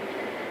policy,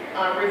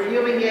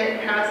 reviewing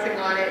it, passing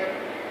on it,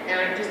 and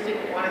I just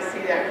didn't want to see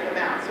that come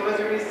out. So as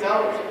a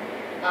result,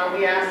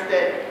 we asked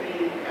that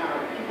the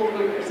people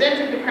who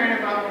presented the parent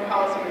involvement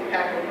policy with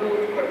PAC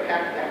removed, put a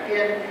PAC back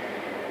in.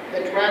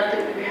 The draft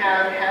that we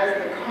have has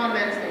the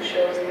comments that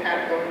shows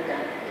PAC going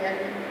back in.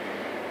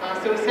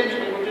 So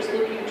essentially, we're just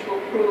looking to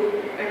approve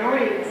an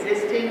already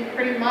existing,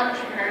 pretty much,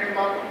 parent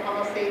involvement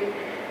policy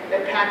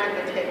that PAC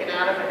had been taken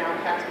out of, and now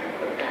PAC's been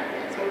put back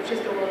in. So it's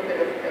just a little bit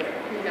of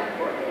cleanup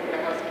work, a little bit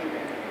of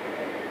housekeeping.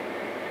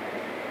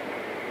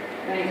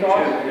 Any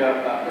thoughts?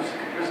 Yeah, Mr.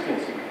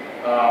 Kapiskas,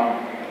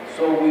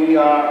 so we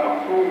are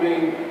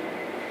approving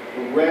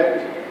the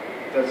red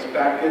that's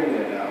back in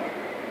there now.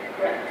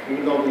 Correct.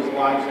 Even though there's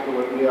lines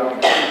to it, we are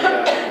approving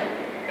that.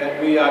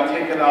 And we are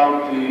taking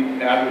out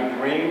the added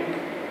green.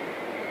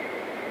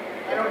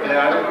 I don't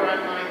have color on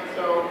mine,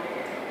 so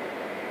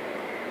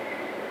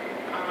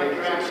on my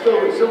draft. It's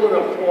still in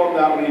the form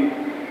that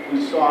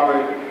we saw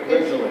it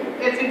originally.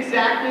 It's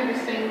exactly the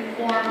same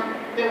form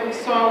that we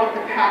saw with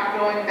the PAC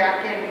going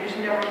back in. We just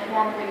never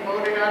formally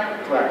voted on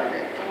it. Correct.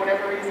 For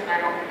whatever reason,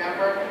 I don't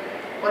remember.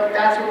 But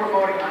that's what we're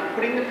voting on,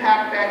 putting the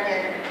PAC back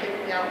in and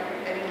taking out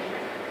any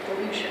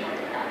deletion of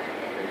the PAC.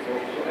 Okay, so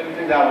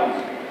anything that was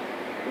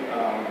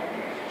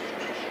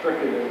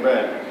stricken in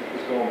red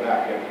is going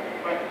back in.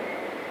 Right.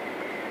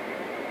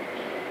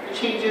 The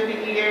change of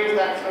the years,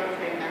 that sort of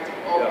thing, that's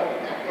all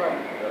going back in. Right.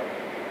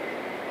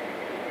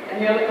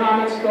 Any other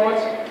comments,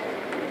 thoughts?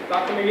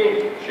 Dr.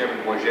 McGee? Chairman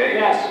Bourget?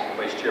 Yes.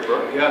 Vice Chair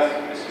Burke? Yes.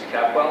 Mrs.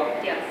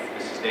 Capwell? Yes.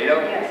 Mrs.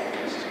 Nato? Yes.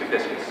 Mrs.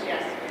 Kapiskas?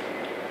 Yes.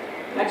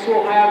 Next,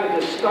 we'll have a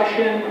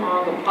discussion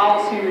on the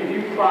policy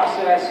review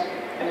process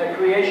and the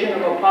creation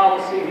of a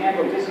policy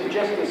handbook. This is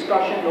just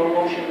discussion, no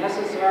motion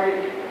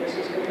necessary.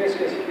 Mrs.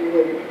 Kapiskas, if you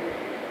would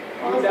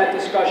lead that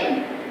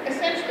discussion.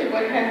 Essentially,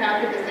 what had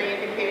happened, as I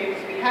indicated,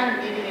 is we had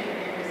a meeting in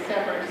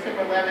December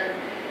 11th.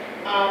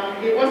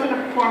 It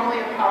wasn't formally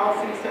a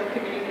policy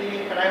subcommittee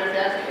meeting, but I was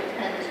asked to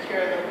attend as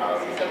chair of the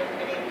policy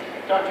subcommittee.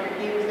 Dr.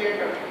 McGee was there,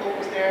 Dr. Cole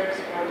was there,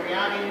 Mr.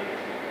 Marbriani,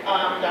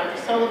 Dr.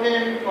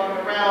 Sullivan, Dawn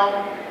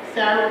Morrell,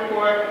 Sarah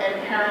Report,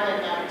 and Carolyn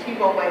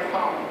Tebow by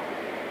phone.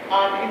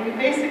 And we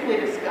basically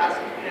discussed,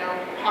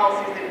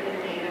 policies that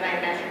we need, and I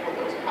mentioned what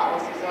those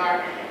policies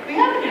are. We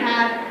haven't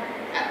had,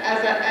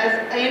 as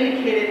I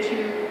indicated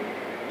to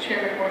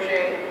Chairman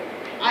Bourget,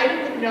 I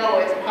didn't know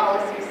as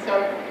policy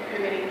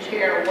subcommittee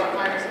chair what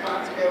my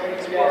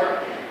responsibilities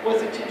were.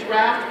 Was it to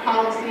draft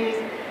policies,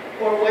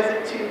 or was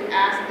it to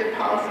ask that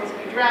policies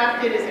be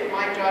drafted? Is it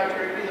my job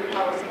to review the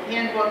policy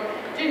handbook?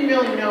 Didn't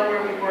really know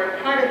where we were.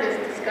 Part of this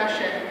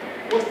discussion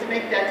was to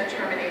make that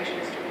determination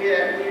as to where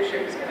that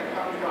leadership is going to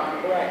come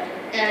from. Correct.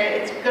 And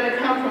it's going to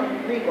come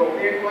from legal.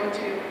 They're going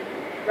to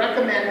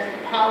recommend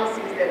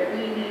policies that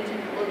we need to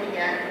be looking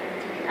at,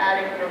 to be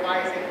adding,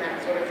 revising,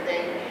 that sort of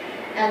thing,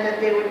 and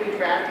that they would be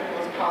drafting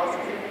those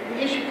policies.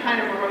 The issue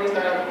kind of arose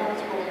out of the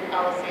homeschooling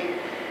policy,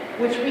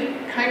 which we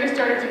kind of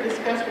started to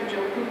discuss when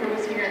Joe Cooper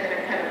was here, and then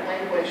it kind of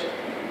languished.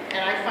 And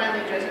I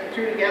finally just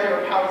threw together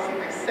a policy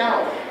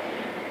myself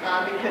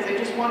because I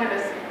just wanted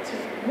us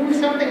to move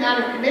something out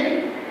of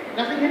committee.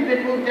 Nothing had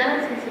been moved out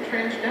since the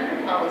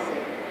transgender policy.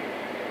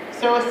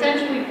 So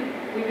essentially,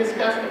 we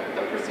discussed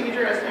the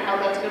procedure as to how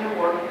that's going to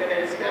work. We're going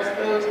to discuss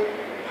those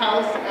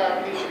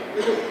policies.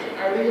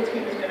 Our legal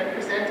team is going to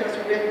present us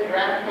with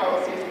draft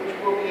policies, which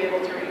we'll be able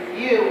to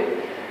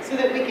review, so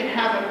that we can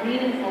have a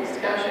meaningful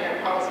discussion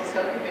at policy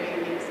subcommittee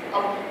meetings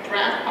of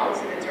draft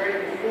policy that's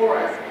already before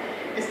us,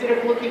 instead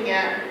of looking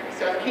at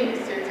South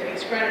Kingston's and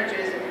East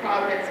Greenwich's and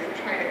Providence and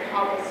trying to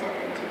cobble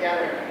something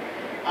together.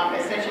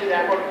 Essentially,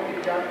 that work will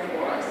be done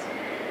for us.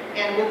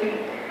 And with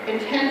the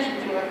intention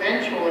to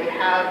eventually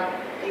have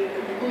a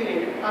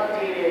completed,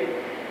 updated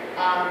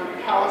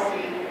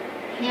policy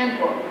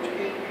handbook, which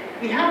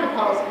we have the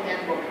policy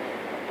handbook,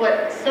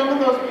 but some of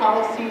those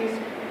policies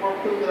were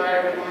approved without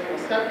ever going to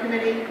a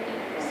subcommittee.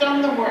 Some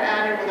of them were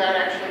added without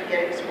actually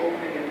getting school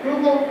committee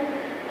approval.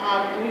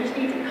 And we just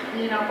need to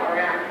clean up our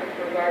act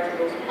with regard to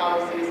those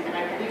policies, and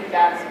I believe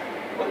that's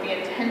what the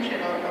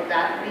intention of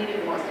that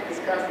meeting was, to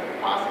discuss the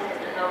process as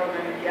to how we're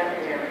going to get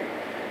there.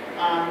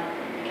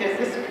 Because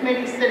this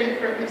committee is sitting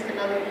for at least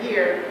another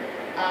year,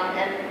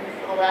 and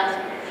for the last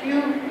few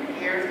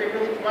years, there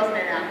really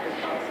wasn't an active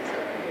policy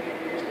subcommittee.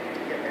 We just need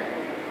to get that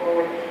moving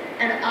forward.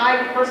 And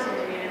I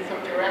personally needed some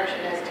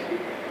direction as to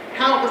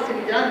how it was to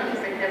be done,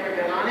 because I've never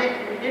been on it.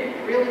 We didn't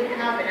really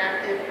have an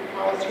active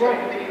policy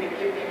subcommittee to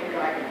give me any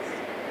guidance.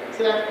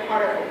 So that's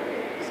part of what we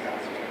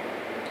discussed.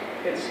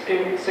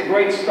 It's a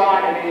great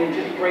start. I mean, it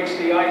just breaks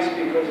the ice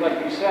because,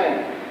 like you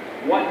said,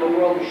 what in the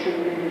world should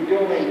we be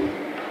doing?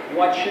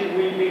 What should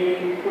we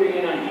be putting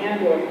in a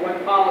handbook?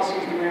 What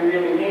policies do we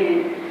really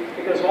need?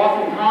 Because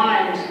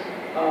oftentimes,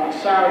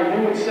 Sarah,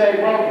 you would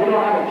say, well, we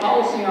don't have a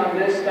policy on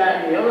this,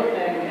 that, and the other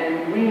thing,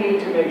 and we need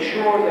to make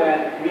sure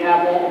that we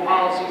have all the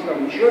policies that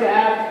we should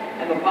have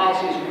and the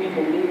policies we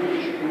believe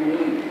we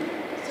need.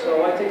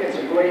 So I think it's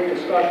a great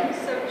discussion.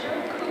 So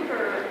Joe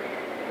Cooper,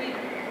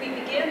 we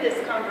began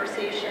this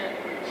conversation.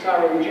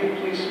 Sarah, would you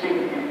please speak?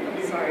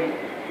 I'm sorry.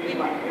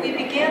 We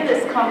began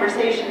this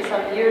conversation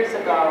some years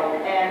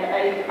ago,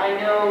 and I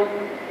know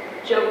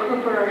Joe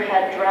Cooper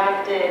had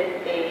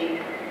drafted a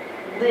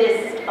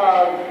list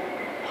of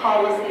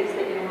policies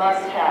that you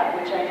must have,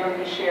 which I know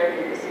he shared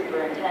with the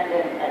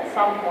superintendent at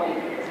some point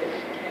because it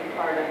became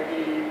part of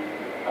the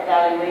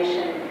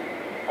evaluation.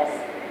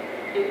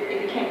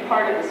 It became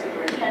part of the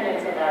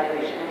superintendent's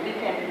evaluation, and we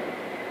can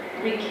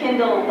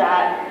rekindle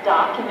that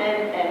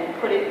document and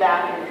put it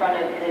back in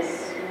front of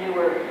this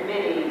newer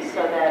committee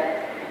so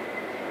that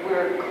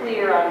we're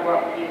clear on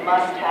what we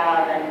must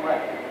have and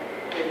what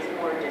is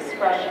more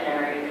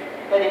discretionary.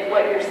 But if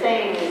what you're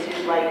saying is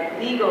you'd like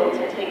legal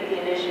to take the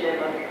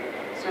initiative of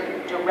sort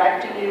of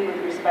directing you with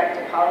respect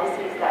to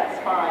policies, that's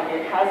fine.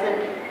 It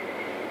hasn't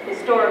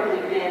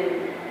historically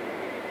been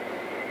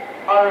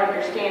our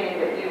understanding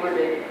that we were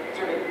to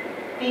sort of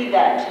feed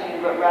that to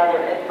you, but rather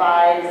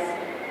advise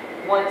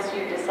once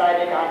you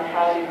decided on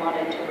how you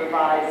wanted to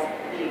revise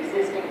the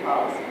existing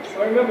policies.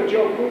 So I remember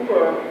Joe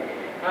Cooper,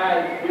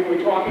 we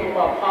were talking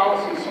about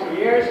policies some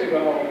years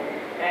ago,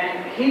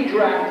 and he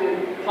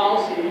drafted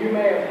policy. You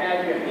may have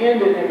had your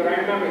hand in it, but I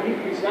remember he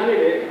presented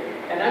it,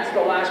 and that's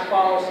the last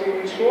policy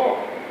we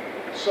saw.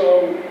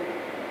 So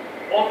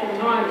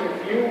oftentimes,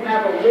 if you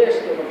have a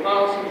list of the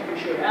policies we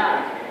should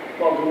have,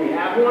 well, do we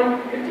have one?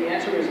 If the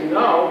answer is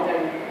no,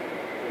 then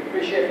we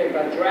appreciate they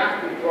got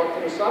drafted, brought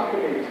to the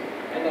subcommittees,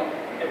 and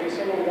every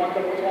single one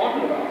that we're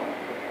talking about.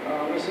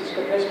 Mrs.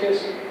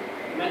 Kapiskis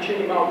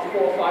mentioned about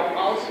 4 or 5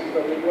 policies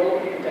that we were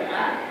looking to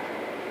add.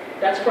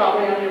 That's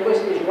probably on your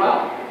list as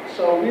well.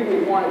 So we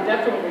would want to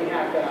definitely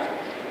have that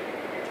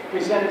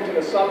presented to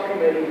the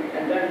subcommittee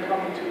and then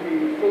come to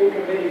the full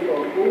committee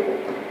for approval.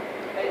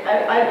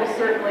 I will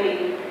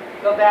certainly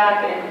go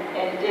back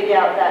and dig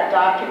out that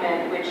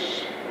document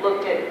which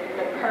looked at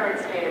the current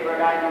state of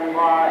Rhode Island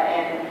law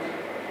and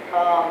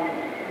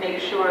make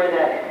sure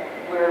that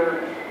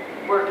we're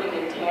working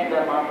in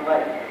tandem on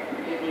what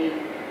you need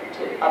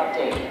to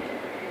update.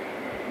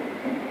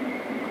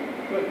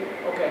 Good,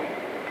 okay.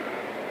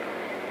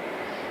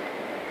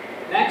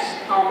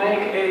 I'll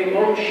make a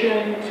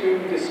motion to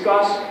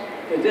discuss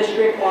the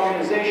district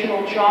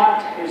organizational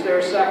chart. Is there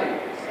a second?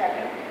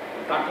 Second.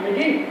 Dr.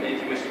 McGee.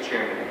 Thank you, Mr.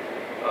 Chairman.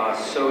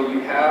 So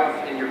you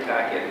have in your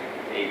packet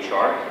a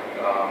chart.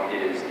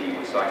 It is the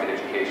Woonsocket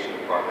Education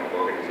Department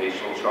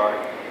organizational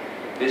chart.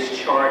 This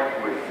chart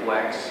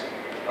reflects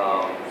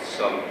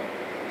some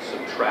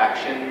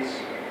subtractions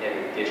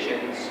and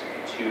additions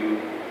to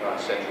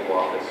central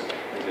office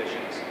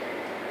positions.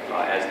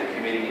 As the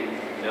committee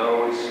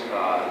knows,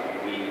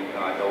 we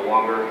no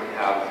longer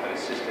have an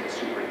assistant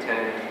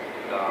superintendent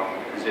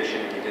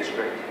position in the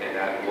district, and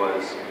that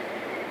was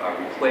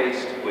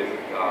replaced with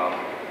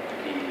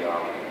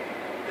the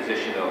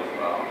position of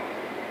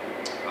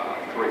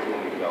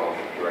curriculum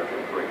development, director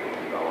of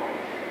curriculum development.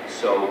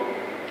 So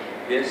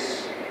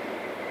this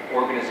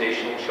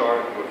organizational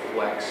chart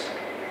reflects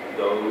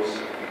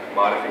those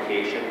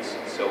modifications.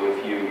 So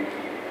if you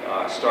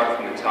start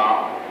from the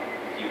top,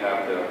 you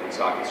have the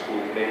Woonsocket School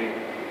Committee,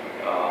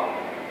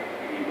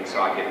 the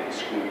Woonsocket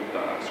School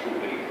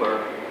Committee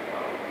Clerk,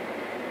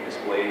 Ms.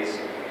 Blaze,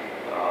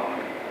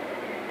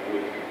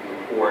 would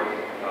report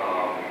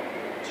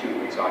to the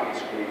Woonsocket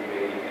School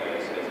Committee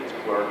as its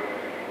clerk.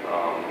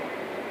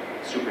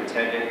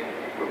 Superintendent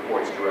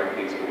reports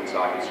directly to the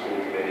Woonsocket School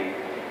Committee,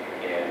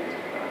 and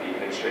the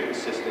administrative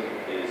assistant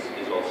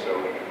is also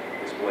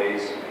Ms.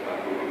 Blaze,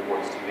 who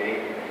reports to me.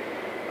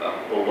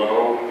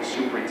 Below the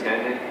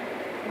superintendent,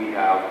 we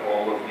have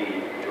all of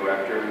the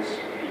directors,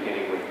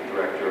 beginning with the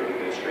Director of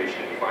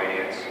Administration and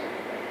Finance,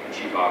 the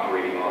Chief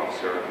Operating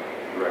Officer,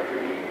 Director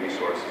of Human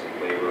Resources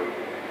and Labor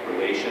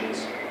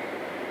Relations.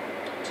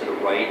 To the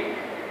right,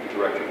 the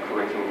Director of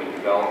Curriculum and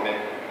Development,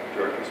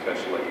 Director of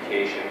Special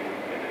Education,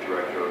 and the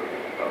Director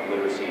of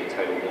Literacy and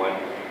Title I.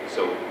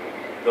 So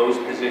those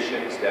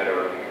positions that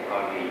are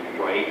on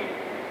the right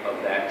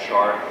of that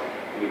chart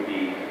would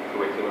be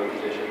curricular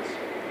positions.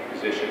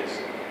 Positions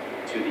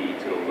to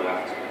the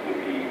left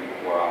would be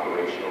more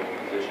operational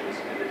positions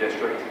in the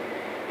district.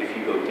 If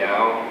you go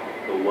down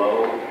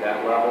below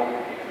that level,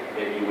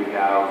 then you would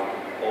have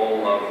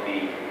all of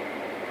the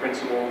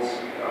principals.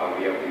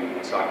 We have the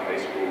Woonsocket High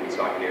School,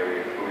 Woonsocket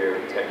Area Career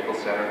and Technical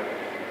Center,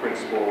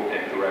 principal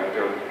and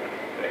director,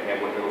 the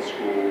Hamlet Middle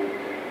School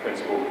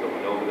principal, the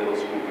Winova Middle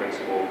School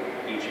principal,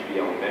 each of the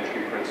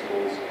elementary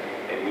principals,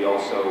 and we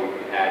also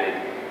added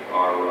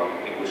our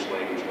English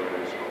language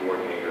learners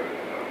coordinator,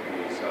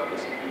 who is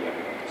Ms. Dia.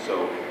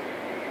 So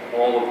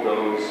all of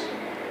those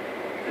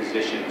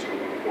positions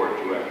would report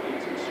directly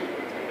to the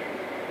superintendent.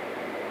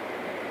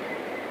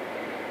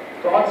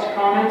 Thoughts,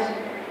 comments?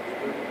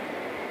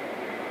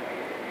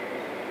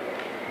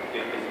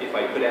 If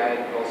I could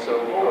add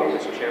also,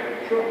 Mr. Chairman,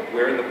 Sure.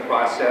 we're in the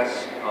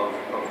process of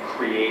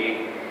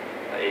creating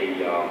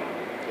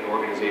an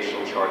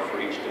organizational chart for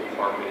each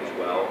department as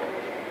well,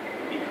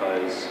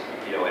 because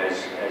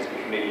as the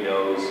committee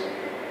knows,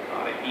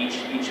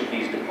 each of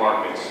these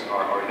departments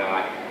are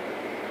not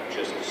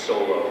just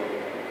solo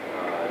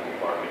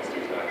departments.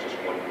 There's not just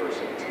one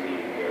person to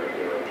lead.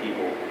 There are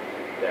people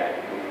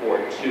that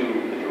report to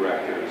the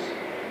directors,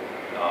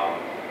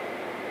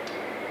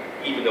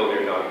 even though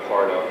they're not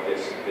part of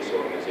this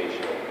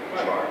organizational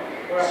chart.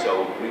 Right.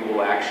 So we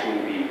will actually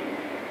be,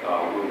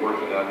 we're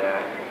working on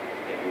that,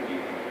 and we'll be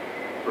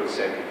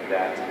presenting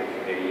that to the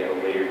committee at a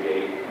later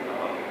date.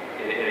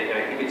 And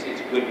I think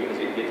it's good because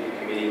it gives the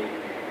committee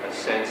a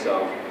sense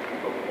of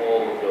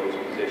all of those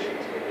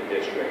positions in the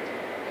district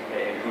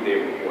and who they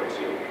report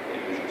to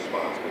and who's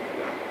responsible for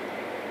them.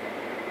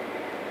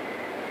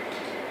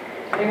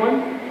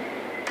 Anyone?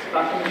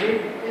 Dr. McGee?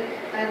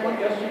 I have one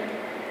Yes. question.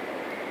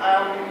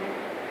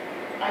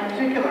 In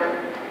particular,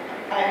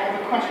 I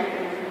have a question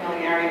in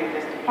familiarity with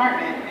this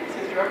department. It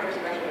says Director of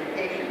Special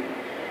Education.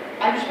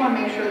 I just want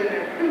to make sure that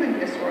in approving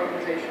this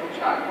organizational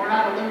chart, we're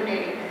not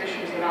eliminating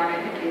positions that aren't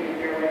indicated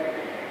here, like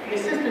the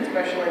Assistant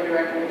Special Ed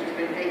Director, which has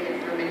been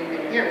vacant for many,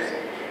 many years,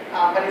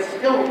 but it's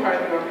still part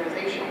of the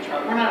organizational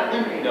chart. We're not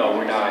eliminating. No,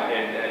 we're not.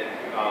 And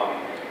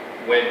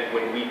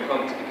when we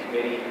come to the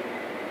committee,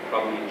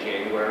 probably in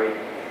January,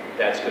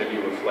 that's going to be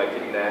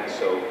reflected in that.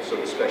 So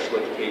the Special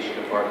Education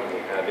Department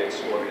will have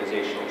its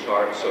organizational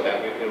chart, so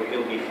that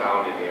it'll be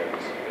found in there.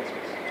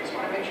 Just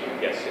want to make sure.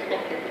 Yes.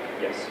 Thank you.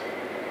 Yes.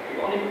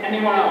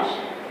 Anyone else?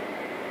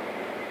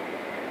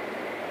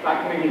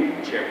 Dr.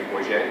 McGee? Chairman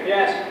Bourget,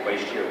 Yes.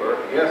 Vice Chair Burke,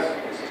 Yes.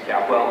 Mrs.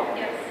 Capwell,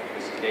 Yes.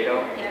 Mrs.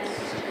 Nato, Yes.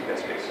 Mrs.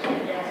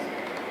 Kapiskis. Yes.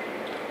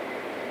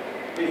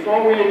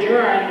 Before we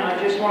adjourn, I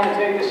just want to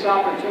take this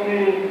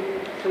opportunity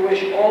to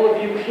wish all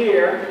of you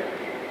here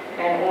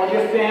and all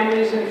your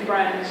families and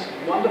friends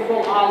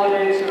wonderful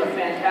holidays and a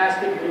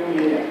fantastic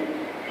new year.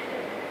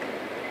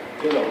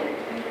 Ditto.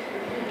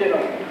 Ditto.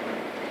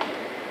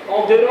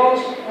 All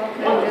dittos?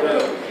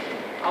 Ditto.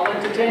 I'll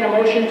entertain a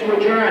motion to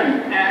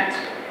adjourn at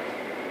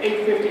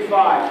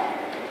 8:55.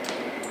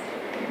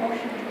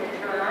 Motion to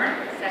adjourn.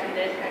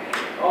 Seconded.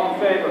 All in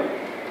favor?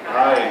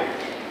 Aye.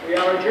 We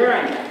are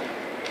adjourned.